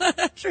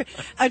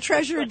 A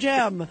treasure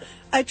gem.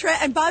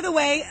 And by the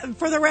way,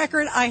 for the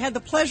record, I had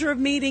the pleasure of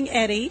meeting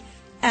Eddie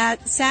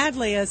at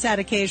a sad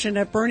occasion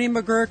at Bernie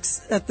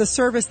McGurk's, at the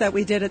service that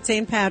we did at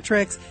St.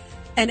 Patrick's.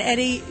 And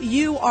Eddie,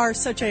 you are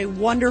such a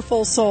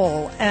wonderful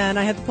soul, and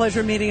I had the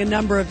pleasure of meeting a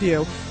number of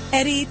you.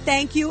 Eddie,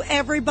 thank you,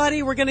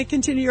 everybody. We're going to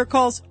continue your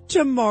calls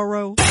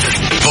tomorrow.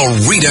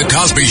 The Rita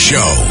Cosby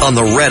Show on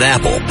the Red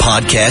Apple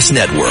Podcast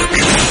Network.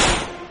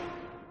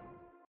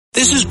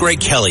 This is Greg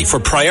Kelly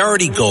for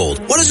Priority Gold.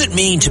 What does it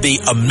mean to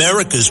be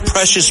America's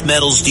precious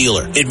metals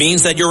dealer? It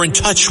means that you're in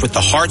touch with the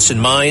hearts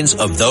and minds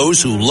of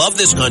those who love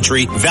this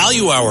country,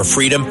 value our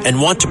freedom, and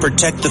want to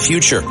protect the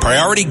future.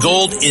 Priority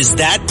Gold is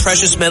that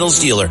precious metals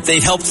dealer.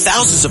 They've helped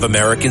thousands of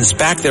Americans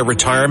back their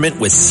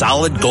retirement with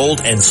solid gold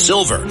and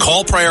silver.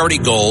 Call Priority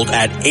Gold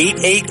at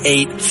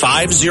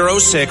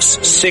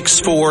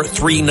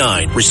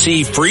 888-506-6439.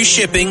 Receive free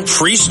shipping,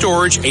 free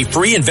storage, a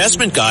free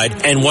investment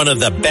guide, and one of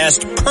the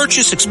best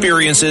purchase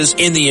experiences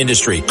in the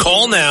industry.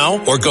 Call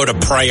now or go to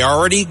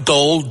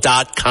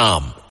PriorityGold.com.